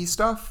techie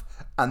stuff,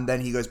 and then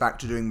he goes back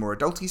to doing more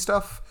adulty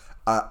stuff.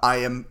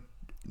 I am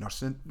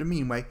not in a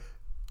mean way,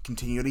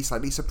 continually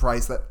slightly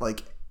surprised that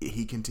like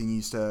he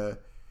continues to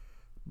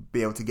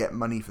be able to get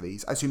money for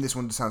these. I assume this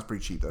one sounds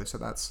pretty cheap though, so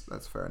that's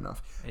fair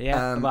enough.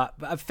 Yeah,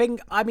 but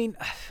fingers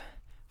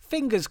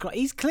crossed.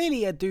 He's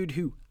clearly a dude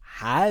who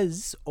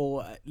has,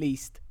 or at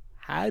least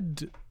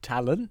had,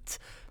 talent.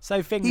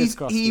 So fingers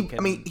crossed.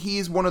 He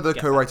is one of the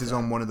co-writers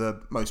on one of the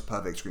most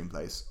perfect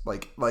screenplays.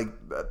 Like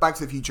Back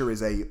to the Future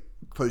is a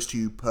close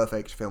to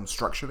perfect film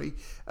structurally,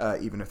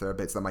 even if there are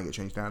bits that might get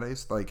changed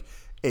nowadays. Like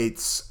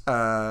it's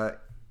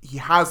he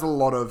has a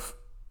lot of.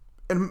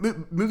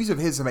 And movies of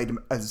his have made a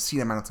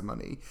obscene amount of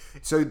money.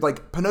 So,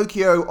 like,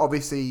 Pinocchio,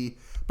 obviously,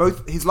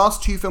 both his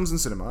last 2 films in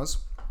cinemas.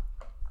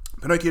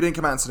 Pinocchio didn't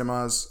come out in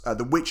cinemas.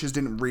 The Witches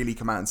didn't really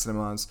come out in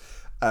cinemas.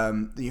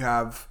 You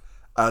have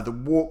The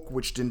Walk,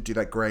 which didn't do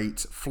that great.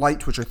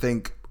 Flight, which I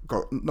think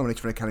got nominated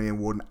for an Academy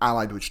Award. And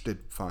Allied, which did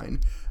fine.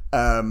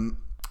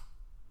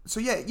 So,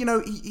 yeah,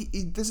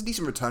 there's a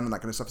decent return on that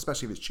kind of stuff,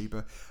 especially if it's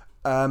cheaper.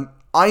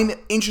 I'm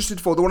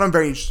interested for the one I'm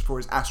very interested for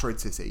is Asteroid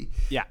City,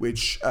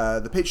 which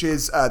the pitch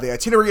is the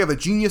itinerary of a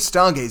junior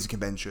stargazer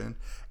convention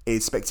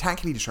is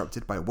spectacularly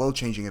disrupted by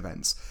world-changing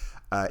events.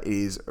 It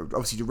is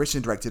obviously written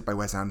and directed by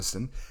Wes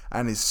Anderson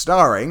and is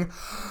starring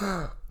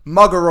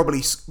Margot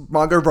Robbie,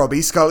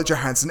 Scarlett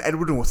Johansson,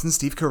 Edward Norton,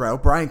 Steve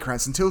Carell, Bryan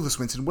Cranston, Tilda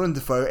Swinton, Willem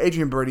Dafoe,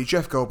 Adrian Brody,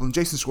 Jeff Goldblum,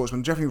 Jason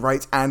Schwartzman, Jeffrey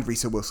Wright, and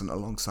Risa Wilson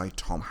alongside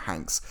Tom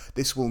Hanks.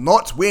 This will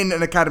not win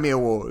an Academy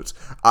Award.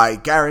 I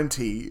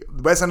guarantee.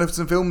 Wes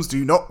Anderson films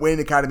do not win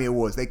Academy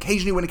Awards. They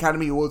occasionally win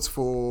Academy Awards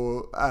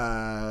for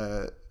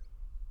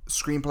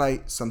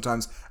screenplay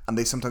sometimes, and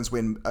they sometimes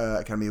win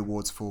Academy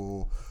Awards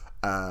for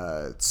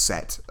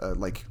set,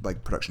 like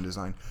production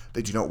design.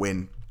 They do not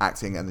win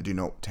acting, and they do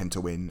not tend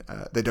to win.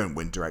 They don't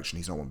win direction.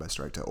 He's not won Best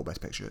Director or Best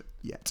Picture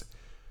yet.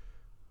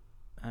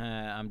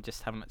 I'm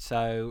just having it.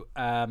 So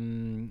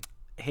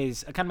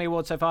his Academy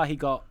Award so far, he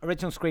got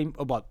original screen.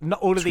 Well, not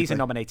all of these are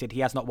nominated.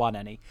 He has not won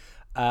any.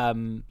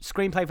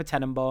 Screenplay for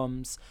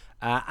Tenenbaums,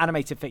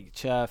 animated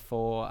feature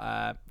for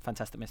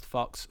Fantastic Mr.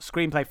 Fox,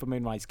 screenplay for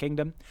Moonrise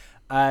Kingdom.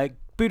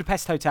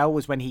 Budapest Hotel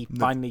was when he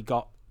finally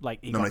got. Like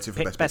he nominated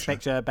got for Best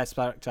Picture, Best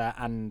Director,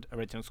 and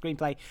Original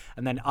Screenplay,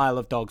 and then Isle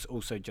of Dogs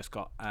also just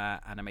got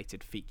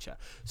animated feature.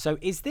 So,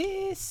 is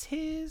this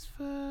his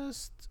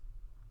first?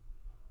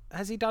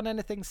 Has he done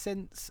anything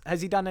since?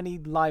 Has he done any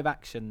live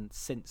action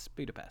since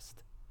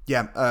Budapest?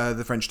 Yeah,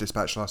 the French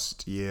Dispatch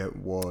last year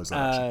was.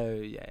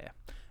 Oh yeah.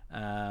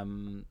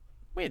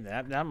 Weird,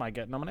 that might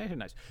get nominated.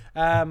 Nice.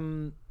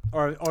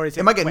 Or is it?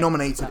 It might get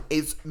nominated.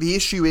 The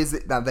issue is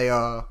that they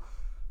are.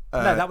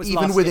 No, that was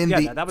even last within year.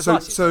 the. Yeah, that was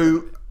last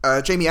year.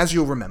 Jamie, as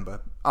you'll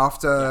remember,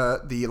 after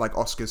the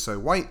Oscars So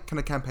White kind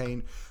of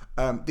campaign,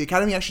 the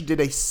Academy actually did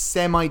a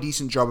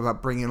semi-decent job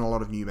about bringing in a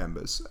lot of new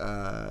members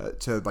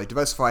to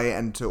diversify it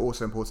and to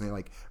also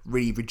importantly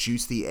really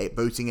reduce the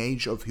voting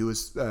age of who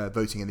was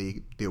voting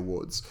in the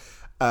awards.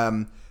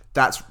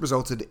 That's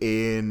resulted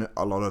in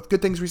a lot of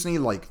good things recently,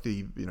 like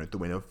the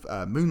win of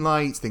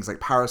Moonlight, things like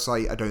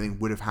Parasite. I don't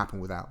think would have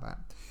happened without that.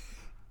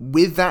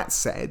 With that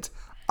said,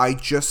 I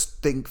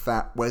just think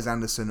that Wes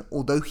Anderson,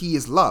 although he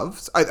is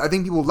loved, I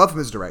think people love him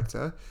as a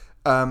director,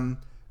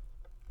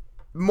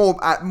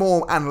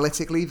 more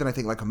analytically than I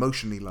think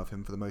emotionally love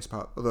him for the most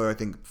part. Although I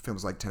think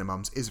films like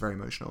Tenenbaums is very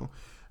emotional.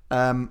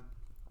 I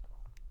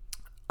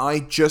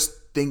just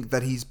think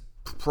that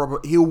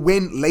he'll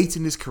win late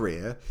in his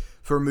career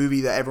for a movie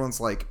that everyone's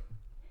like,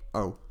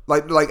 oh,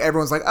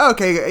 everyone's like, oh,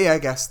 okay, yeah, I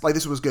guess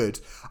this was good.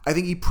 I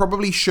think he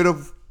probably should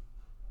have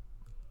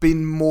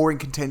been more in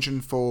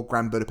contention for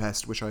Grand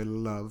Budapest, which I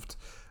loved,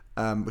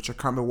 which I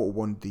can't remember what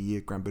won the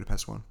year Grand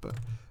Budapest won, but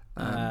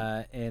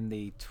in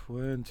the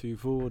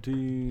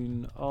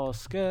 2014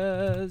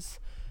 Oscars,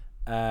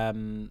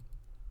 the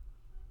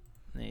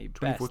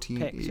 2014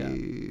 best picture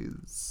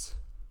is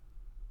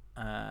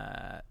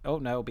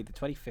it'll be the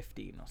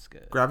 2015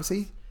 Oscars.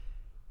 Gravity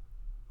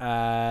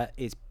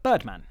is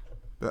Birdman.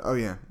 Oh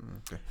yeah,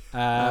 okay.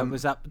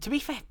 Was up, to be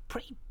fair,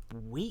 pretty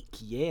weak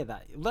year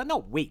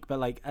not weak, but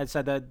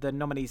so the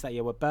nominees that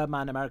year were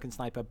Birdman, American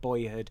Sniper,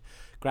 Boyhood,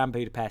 Grand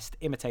Budapest,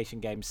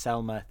 Imitation Game,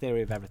 Selma,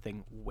 Theory of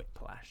Everything,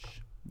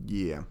 Whiplash.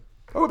 Yeah.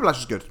 Oh, Whiplash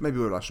is good. Maybe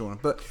Whiplash will win,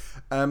 but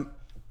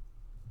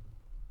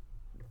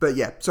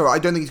yeah. So I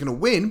don't think he's going to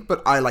win,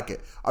 but I like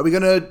it. Are we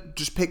going to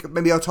just pick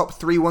maybe our top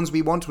 3 ones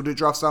we want? We'll do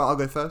draft style. I'll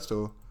go first,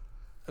 or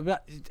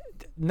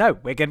no?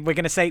 We're going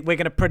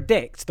to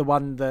predict the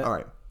one that. All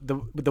right.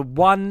 The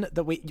one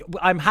that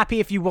I'm happy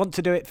if you want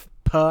to do it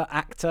per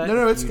actor.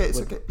 No, it's okay. It's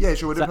okay. Yeah,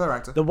 sure. We'll do per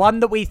actor. The one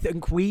that we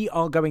think we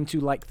are going to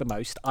like the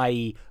most,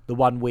 i.e., the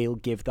one we'll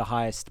give the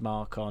highest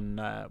mark on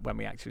when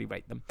we actually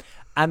rate them,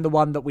 and the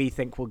one that we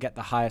think will get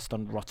the highest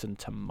on Rotten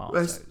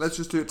Tomatoes. Let's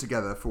just do it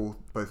together for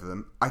both of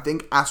them. I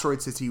think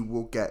Asteroid City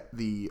will get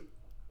the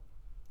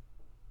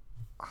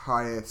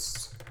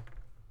highest.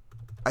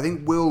 I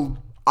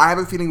have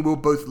a feeling we'll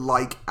both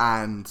like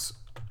and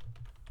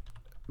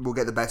we'll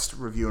get the best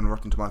review on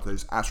Rotten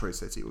Tomatoes. Asteroid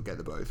City will get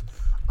the both.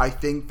 I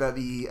think that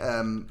the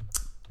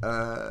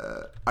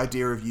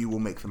idea of you will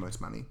make the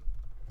most money.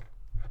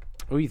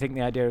 Oh, you think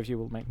the idea of you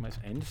will make most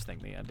interesting?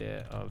 The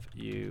idea of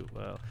you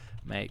will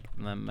make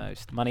the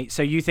most money.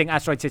 So you think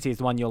Asteroid City is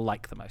the one you'll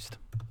like the most?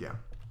 Yeah.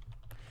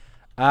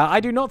 I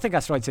do not think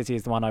Asteroid City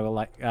is the one I will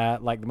like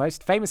the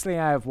most. Famously,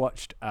 I have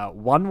watched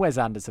one Wes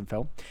Anderson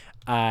film.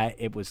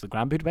 It was The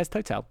Grand Budapest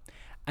Hotel,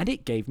 and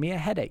it gave me a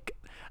headache.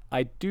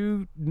 I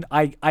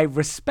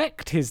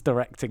respect his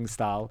directing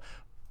style,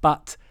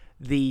 but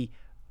the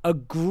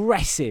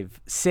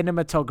aggressive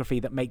cinematography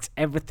that makes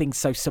everything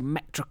so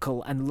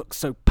symmetrical and looks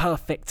so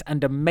perfect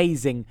and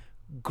amazing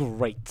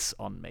grates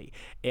on me.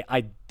 It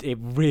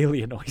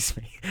really annoys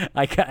me.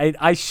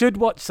 I should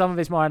watch some of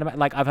his more anime.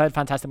 Like, I've heard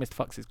Fantastic Mr.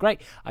 Fox is great.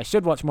 I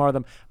should watch more of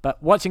them.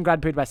 But watching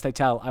Grand Budapest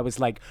Hotel, I was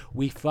like,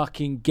 we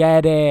fucking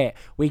get it.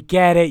 We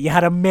get it. You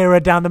had a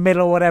mirror down the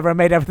middle or whatever and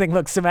made everything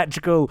look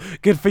symmetrical.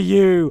 Good for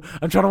you.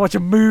 I'm trying to watch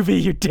a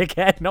movie, you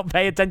dickhead. Not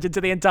pay attention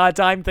to the entire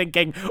time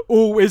thinking,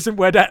 oh, isn't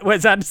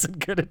Wes Anderson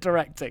good at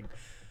directing?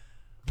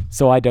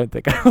 So I don't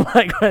think I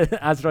like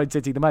Asteroid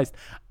City the most.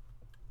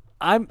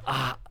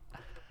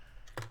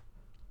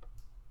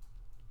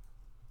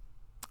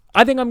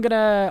 I think I'm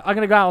gonna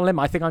go out on a limb.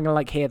 I think I'm gonna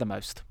like Here the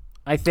most.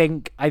 I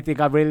think I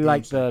really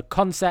like the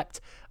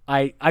concept.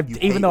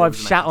 Even though I've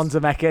shat on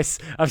Zemeckis,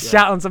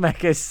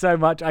 so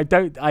much.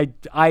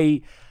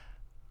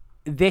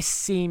 This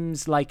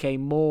seems like a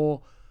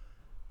more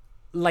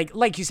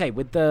like you say,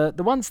 with the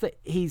ones that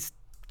he's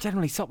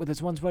generally stopped with,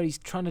 there's ones where he's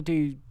trying to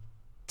do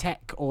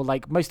tech, or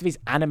like most of his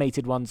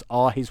animated ones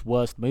are his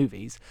worst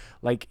movies.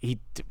 Like,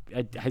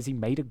 has he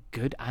made a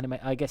good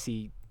has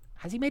he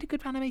made a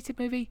good animated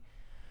movie?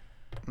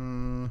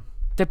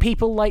 Do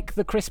people like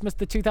the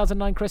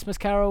 2009 Christmas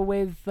Carol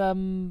with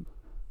Jim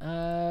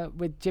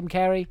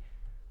Carrey?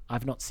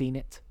 I've not seen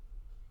it.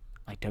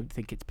 I don't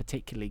think it's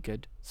particularly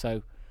good.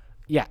 So,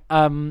 yeah.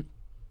 I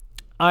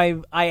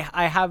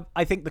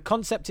think the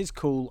concept is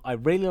cool. I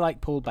really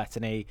like Paul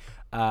Bettany.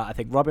 I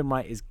think Robin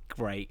Wright is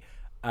great.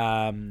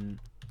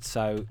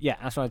 So yeah,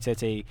 Asteroid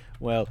City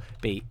will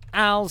be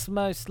Al's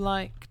most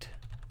liked.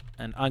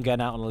 And I'm going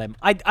out on a limb.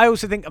 I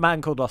also think A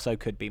Man Called Otto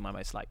could be my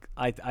most liked.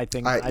 I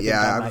think I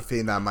have a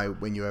feeling that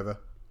might win you over.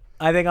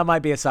 I think I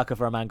might be a sucker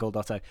for A Man Called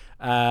Otto.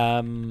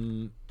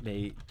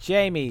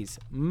 Jamie's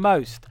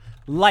most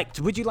liked.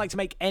 Would you like to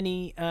make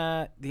any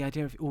the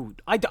idea of? Ooh,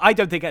 I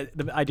don't think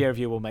the idea of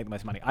you will make the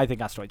most money. I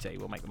think Asteroid City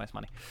will make the most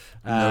money.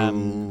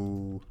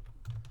 No.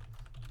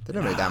 They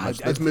don't make that much.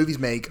 Those movies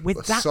make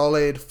a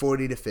solid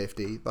 40 to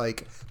 50.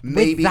 Like,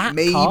 maybe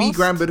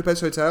Grand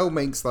Budapest Hotel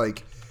makes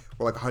like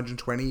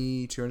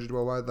 120, 200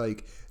 worldwide.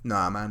 Like,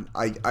 nah, man.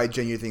 I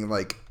genuinely think,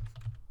 like,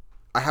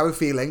 I have a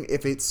feeling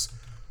if it's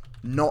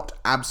not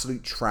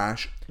absolute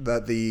trash,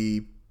 that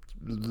the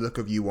Look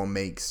of You one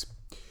makes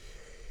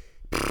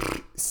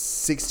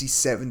 60,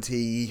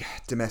 70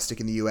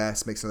 domestic in the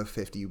US, makes another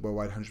 50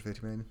 worldwide,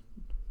 150 million.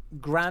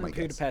 Grand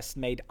Budapest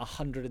made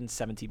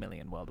 170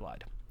 million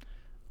worldwide.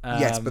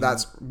 Yes, but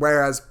that's,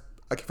 whereas,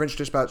 like, French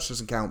Dispatch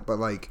doesn't count, but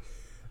like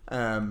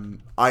Isle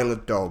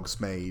of Dogs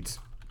made.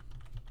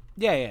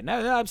 Yeah, no,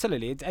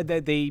 absolutely.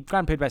 The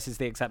Grand Budapest is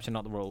the exception,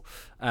 not the rule.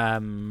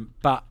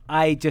 But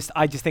I just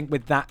think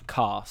with that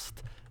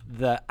cast,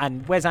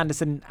 and Wes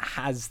Anderson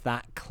has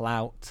that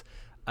clout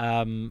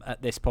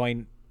at this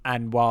point,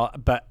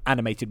 but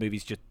animated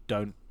movies just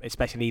don't,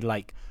 especially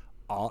like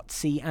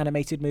artsy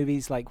animated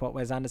movies like what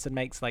Wes Anderson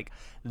makes, like,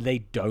 they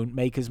don't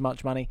make as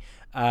much money.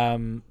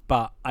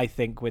 But I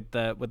think with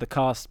the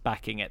cast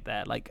backing it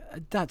there, like,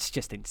 that's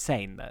just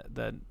insane,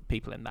 the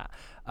people in that.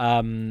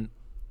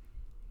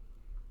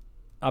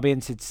 I'll be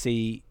interested to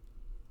see.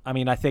 I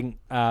mean, I think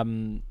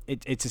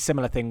it's a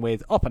similar thing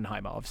with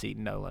Oppenheimer. Obviously,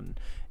 Nolan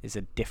is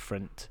a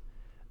different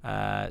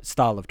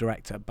style of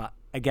director, but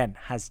again,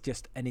 has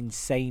just an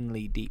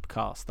insanely deep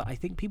cast that I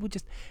think people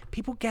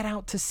get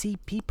out to see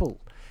people.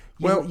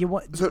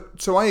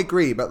 So I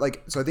agree, but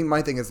like, so I think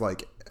my thing is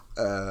like,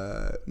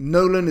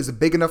 Nolan is a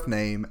big enough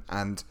name,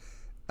 and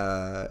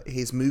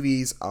his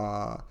movies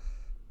are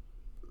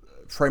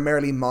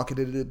primarily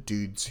marketed at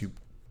dudes who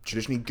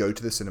traditionally go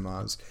to the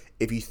cinemas.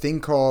 If you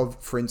think of,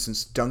 for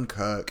instance,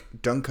 Dunkirk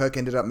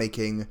ended up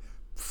making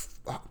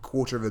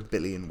 $250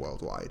 million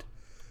worldwide.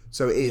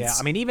 So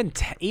it's, I mean, even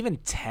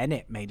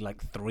Tenet made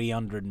like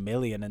 300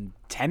 million, and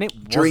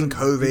Tenet during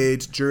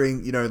COVID,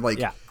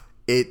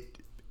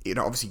 it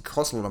obviously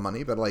cost a lot of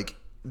money, but like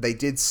it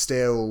did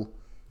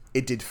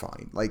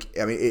fine. Like,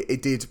 I mean,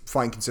 it did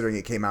fine considering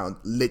it came out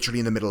literally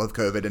in the middle of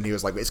COVID, and he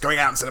was like, it's going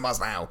out in cinemas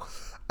now.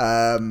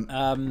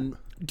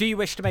 do you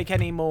wish to make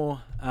any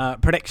more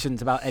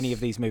predictions about any of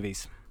these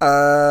movies?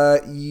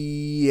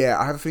 Yeah,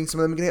 I have a feeling some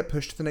of them are going to get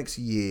pushed to the next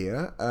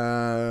year.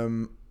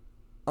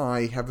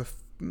 I have a...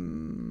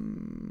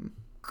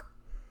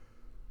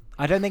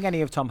 I don't think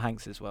any of Tom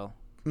Hanks's will.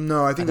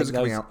 No, I think those are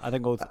coming out. I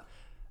think all...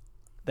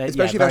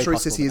 Especially if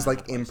Asteroid City is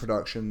like in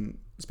production.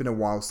 It's been a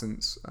while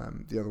since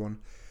the other one.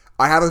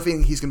 I have a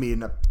feeling he's going to be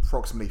in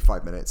approximately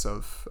 5 minutes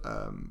of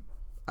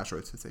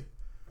Asteroid City.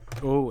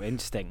 Oh,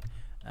 interesting.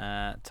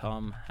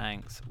 Tom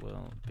Hanks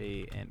will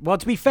be in... Well,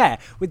 to be fair,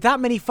 with that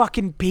many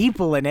fucking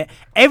people in it,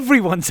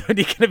 everyone's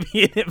only going to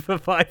be in it for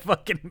 5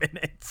 fucking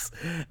minutes.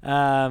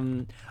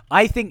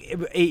 I think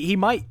he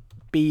might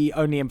be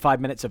only in 5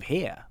 minutes of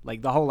here.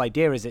 Like, the whole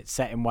idea is it's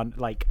set in one...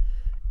 Like,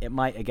 it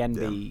might again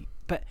be...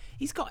 But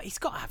he's got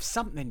to have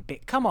something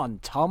big. Come on,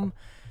 Tom.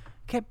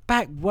 Get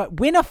back.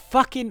 Win a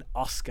fucking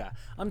Oscar.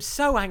 I'm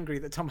so angry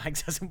that Tom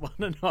Hanks hasn't won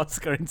an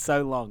Oscar in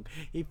so long.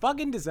 He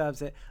fucking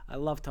deserves it. I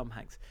love Tom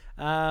Hanks.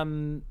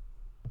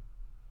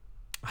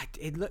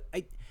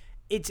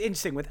 It's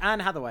interesting. With Anne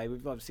Hathaway,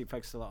 we've obviously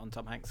focused a lot on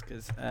Tom Hanks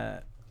because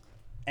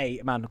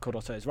A Man Called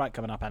Otto is right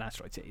coming up, and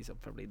Asteroid City is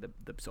probably the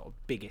sort of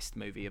biggest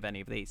movie of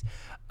any of these.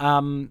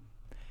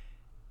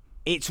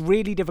 It's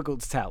really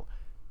difficult to tell.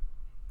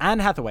 Anne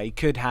Hathaway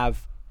could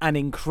have an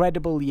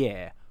incredible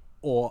year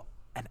or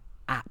an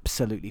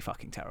absolutely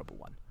fucking terrible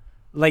one.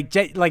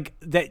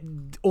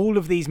 All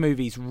of these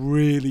movies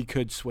really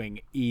could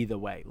swing either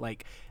way.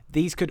 Like,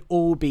 these could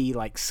all be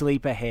like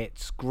sleeper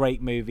hits,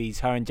 great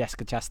movies. Her and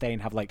Jessica Chastain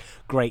have like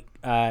great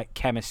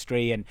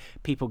chemistry, and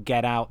people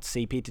get out to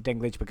see Peter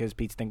Dinklage because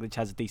Peter Dinklage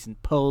has a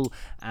decent pull,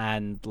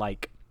 and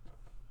like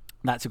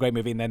that's a great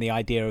movie. And then the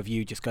idea of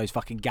You just goes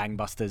fucking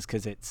gangbusters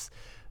because it's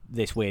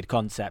this weird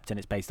concept and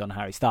it's based on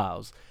Harry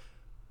Styles.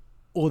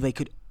 Or they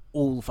could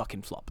all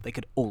fucking flop. They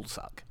could all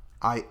suck.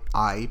 I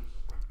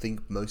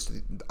think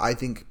I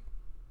think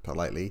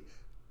politely,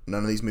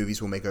 none of these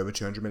movies will make over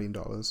 $200 million.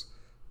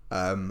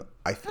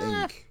 I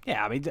think.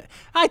 Yeah, I mean,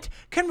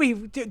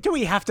 do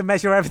we have to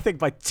measure everything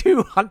by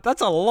 200?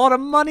 That's a lot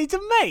of money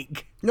to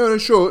make. No,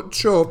 sure,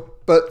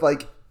 but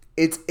like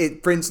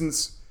it. For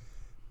instance,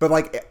 but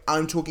like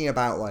I'm talking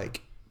about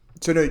like.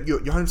 So no, you're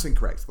 100%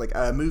 correct. Like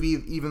a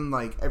movie, even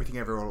like Everything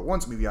Everywhere All at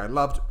Once, a movie I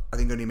loved, I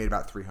think only made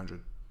about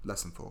 300,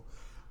 less than 4.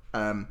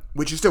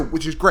 Which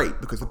is great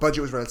because the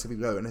budget was relatively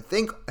low, and I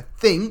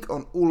think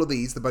on all of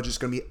these the budget's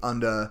going to be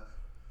under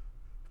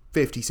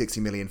 50-60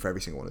 million for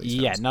every single one of these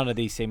films. Yeah, none of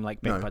these seem like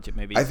big budget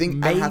movies. I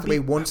think Anne Hathaway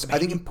wants. I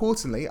think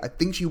importantly, I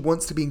think she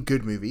wants to be in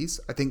good movies.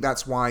 I think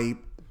that's why.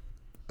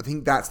 I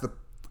think that's the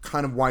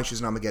kind of why she's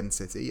in Armageddon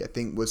City. I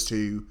think was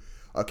to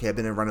I've been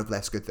in a run of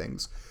less good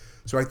things.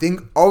 So I think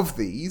of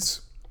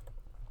these,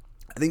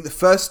 I think the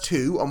first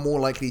 2 are more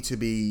likely to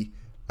be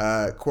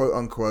quote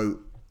unquote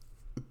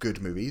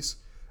good movies.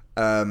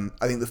 I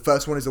think the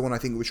first one is the one I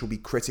think which will be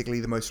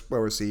critically the most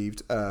well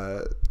received.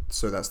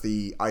 So that's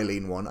the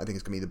Eileen one. I think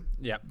it's going to be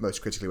the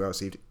most critically well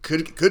received.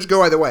 Could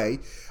go either way.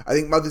 I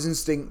think Mother's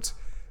Instinct.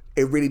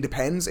 It really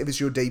depends. If it's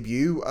your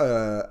debut,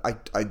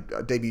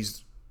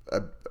 debuts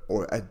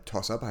or a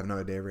toss up. I have no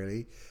idea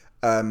really.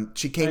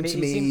 She came to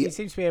me. He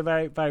seems to be a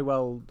very, very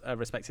well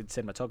respected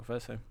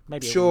cinematographer, so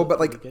maybe sure, but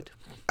like, good.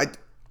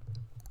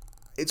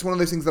 It's one of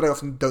those things that I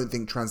often don't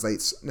think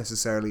translates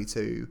necessarily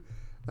to,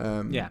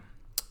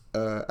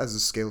 as a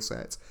skill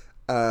set.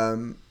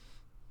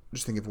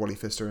 Just think of Wally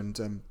Pfister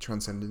and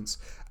Transcendence,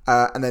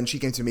 and then she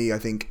came to me. I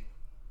think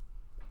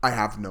I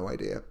have no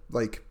idea.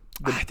 Like,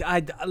 I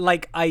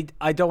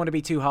don't want to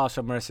be too harsh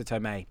on Marissa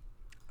Tomei,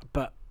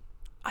 but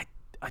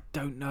I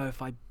don't know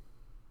if I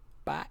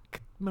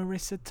back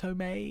Marissa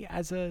Tomei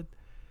as a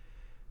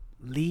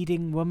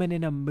leading woman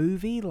in a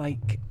movie.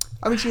 Like,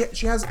 I mean,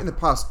 she has in the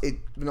past.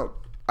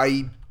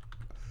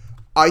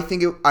 I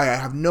think I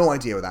have no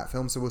idea with that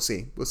film, so we'll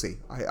see.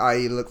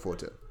 I look forward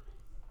to it.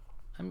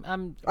 I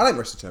like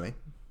Marissa Tomei.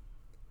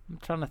 I'm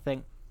trying to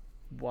think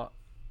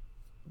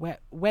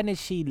when has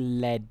she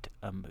led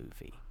a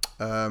movie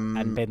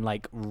and been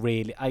like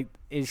really?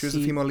 She was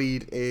the female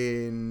lead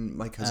in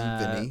My Cousin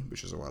Vinny,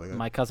 which was a while ago.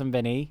 My Cousin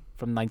Vinny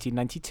from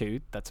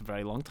 1992. That's a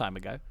very long time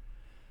ago.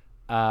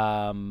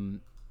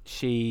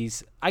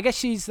 She's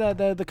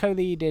the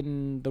co-lead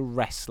in The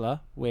Wrestler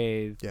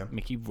with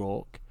Mickey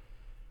Rourke,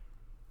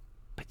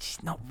 but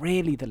she's not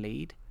really the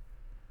lead.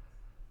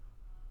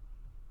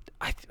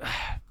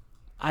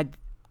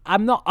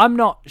 I'm not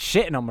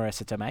shitting on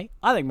Marissa Tomei.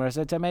 I think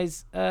Marissa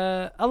Tomei's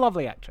a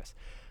lovely actress,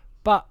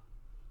 but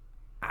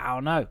I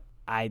don't know.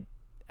 I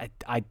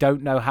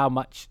don't know how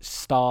much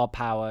star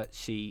power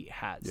she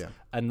has,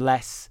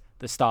 unless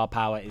the star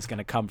power is going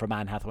to come from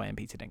Anne Hathaway and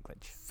Peter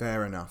Dinklage.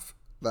 Fair enough.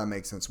 That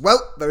makes sense. Well,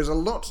 there's a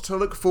lot to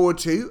look forward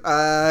to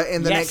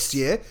in the next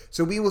year,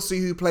 so we will see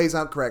who plays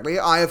out correctly.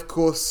 I, of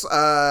course,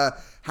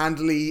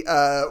 handily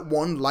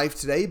won life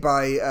today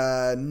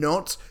by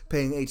not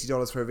paying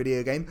 $80 for a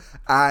video game,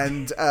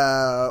 and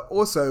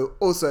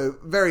also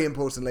very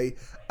importantly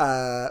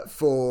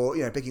for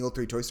picking all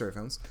 3 Toy Story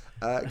films.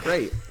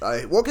 Great.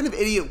 What kind of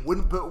idiot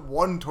wouldn't put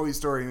one Toy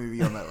Story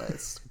movie on that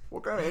list?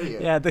 What kind of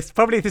idiot? Yeah, this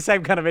probably the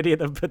same kind of idiot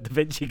that put Da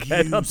Vinci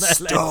Code You on their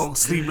stole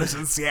list. Sleepless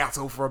in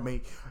Seattle from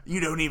me. You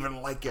don't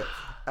even like it.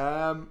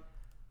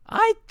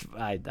 I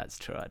that's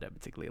true. I don't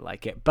particularly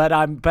like it, but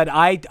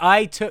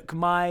I took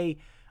my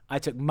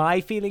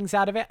feelings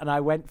out of it, and I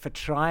went for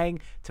trying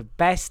to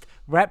best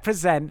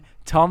represent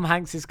Tom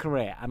Hanks's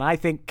career. And I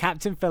think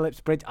Captain Phillips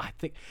Bridge. I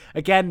think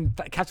again,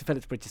 Captain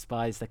Phillips Bridge of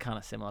Spies. They're kind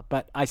of similar,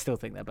 but I still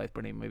think they're both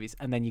brilliant movies.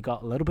 And then you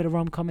got a little bit of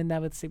rom-com in there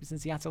with Sleepless in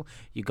Seattle.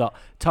 You got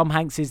Tom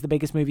Hanks is the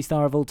biggest movie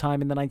star of all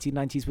time in the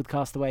 1990s with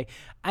Castaway,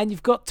 and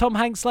you've got Tom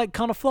Hanks like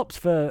kind of flops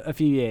for a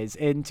few years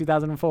in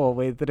 2004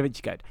 with The Da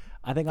Vinci Code.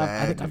 I think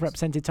I've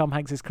represented Tom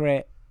Hanks's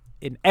career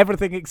in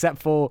everything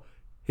except for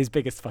his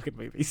biggest fucking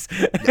movies.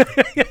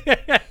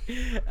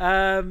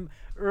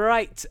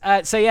 Right.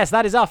 So yes,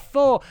 that is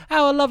for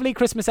our lovely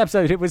Christmas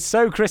episode. It was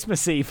so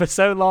Christmassy for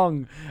so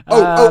long.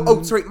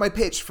 Sorry, my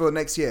pitch for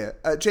next year.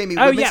 Jamie,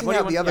 we're missing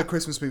out the other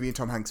Christmas movie in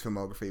Tom Hanks'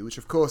 filmography, which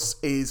of course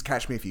is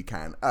Catch Me If You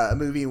Can, a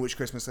movie in which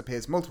Christmas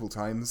appears multiple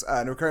times.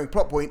 And a recurring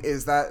plot point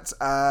is that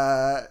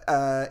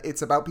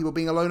it's about people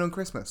being alone on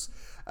Christmas.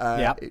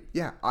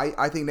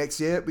 I think next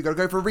year we got to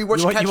go for a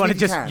rewatch. Catch Me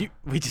If You Can.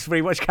 We just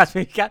rewatch Catch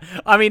Me If You Can.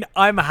 I mean,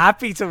 I'm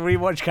happy to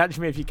rewatch Catch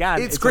Me If You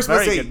Can. It's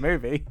Christmassy. A very good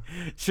movie.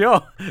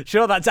 Sure,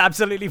 that's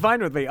absolutely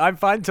fine with me. I'm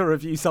fine to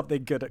review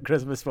something good at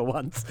Christmas for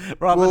once,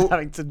 rather than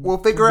having to. We'll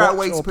figure out a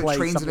way to watch or put play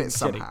trains in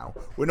something it shitty. somehow.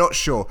 We're not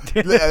sure.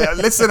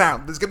 Listen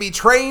out. There's gonna be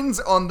trains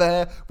on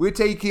there. We're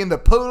taking the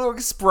Polar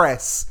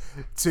Express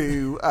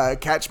to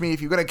Catch Me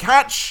If You're gonna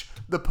catch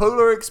the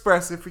Polar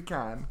Express if we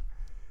can.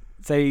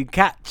 So you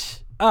catch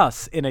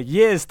us in a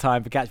year's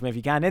time for Catch Me If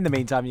You Can. In the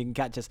meantime, you can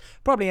catch us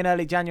probably in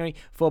early January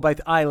for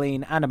both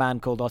Eileen and A Man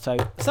Called Otto.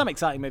 Some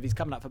exciting movies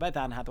coming up for both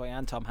Anne Hathaway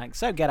and Tom Hanks.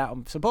 So get out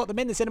and support them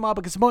in the cinema,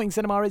 because supporting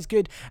cinema is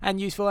good and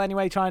useful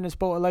anyway. Trying to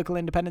support a local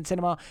independent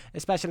cinema,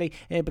 especially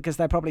because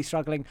they're probably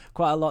struggling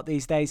quite a lot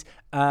these days.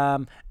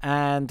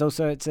 And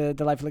also it's a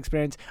delightful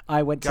experience.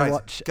 I went to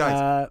watch...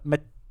 I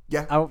went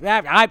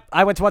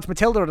to watch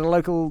Matilda at a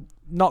local,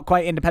 not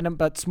quite independent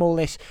but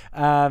smallish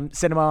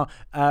cinema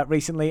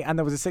recently, and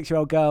there was a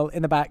 6-year-old girl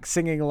in the back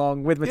singing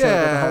along with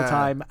Matilda the whole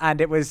time, and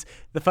it was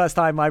the first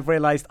time I've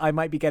realised I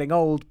might be getting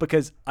old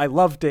because I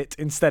loved it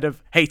instead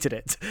of hated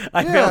it.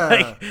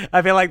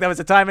 I feel like there was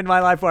a time in my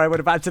life where I would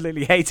have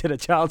absolutely hated a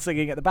child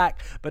singing at the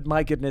back, but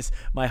my goodness,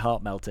 my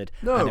heart melted,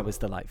 and it was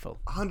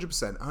delightful.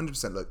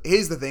 100%. Look,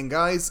 here's the thing,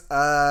 guys.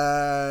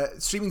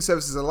 Streaming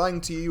services are lying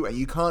to you, and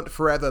you can't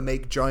forever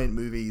make giant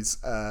movies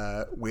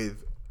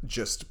with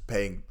just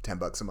paying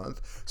 $10 a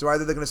month. So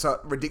either they're going to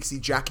start ridiculously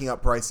jacking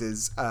up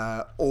prices,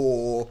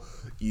 or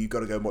you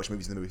got to go and watch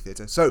movies in the movie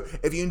theater. So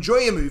if you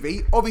enjoy a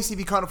movie, obviously if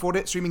you can't afford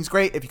it, streaming's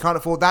great. If you can't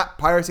afford that,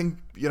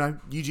 pirating, you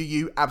do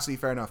you,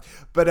 absolutely fair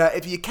enough. But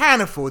if you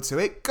can afford to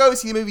it, go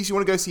see the movies you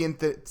want to go see in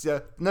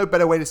theater. No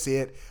better way to see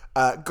it.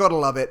 Gotta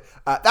love it.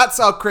 That's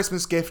our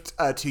Christmas gift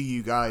to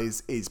you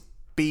guys, is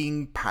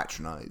being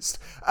patronized.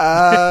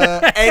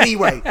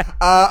 Anyway,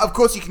 of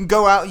course, you can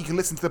go out, you can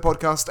listen to the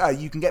podcast,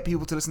 you can get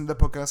people to listen to the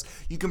podcast,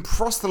 you can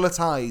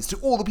proselytize to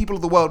all the people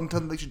of the world and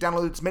tell them they should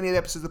download as many of the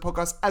episodes of the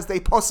podcast as they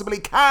possibly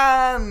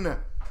can.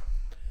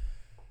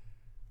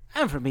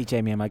 And from me,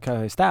 Jamie, and my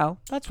co-host Al,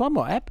 that's one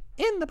more ep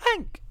in the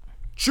bank.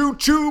 Choo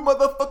choo,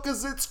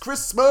 motherfuckers, it's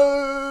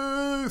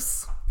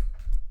Christmas!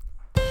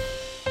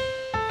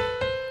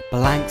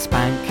 Blank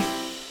spank.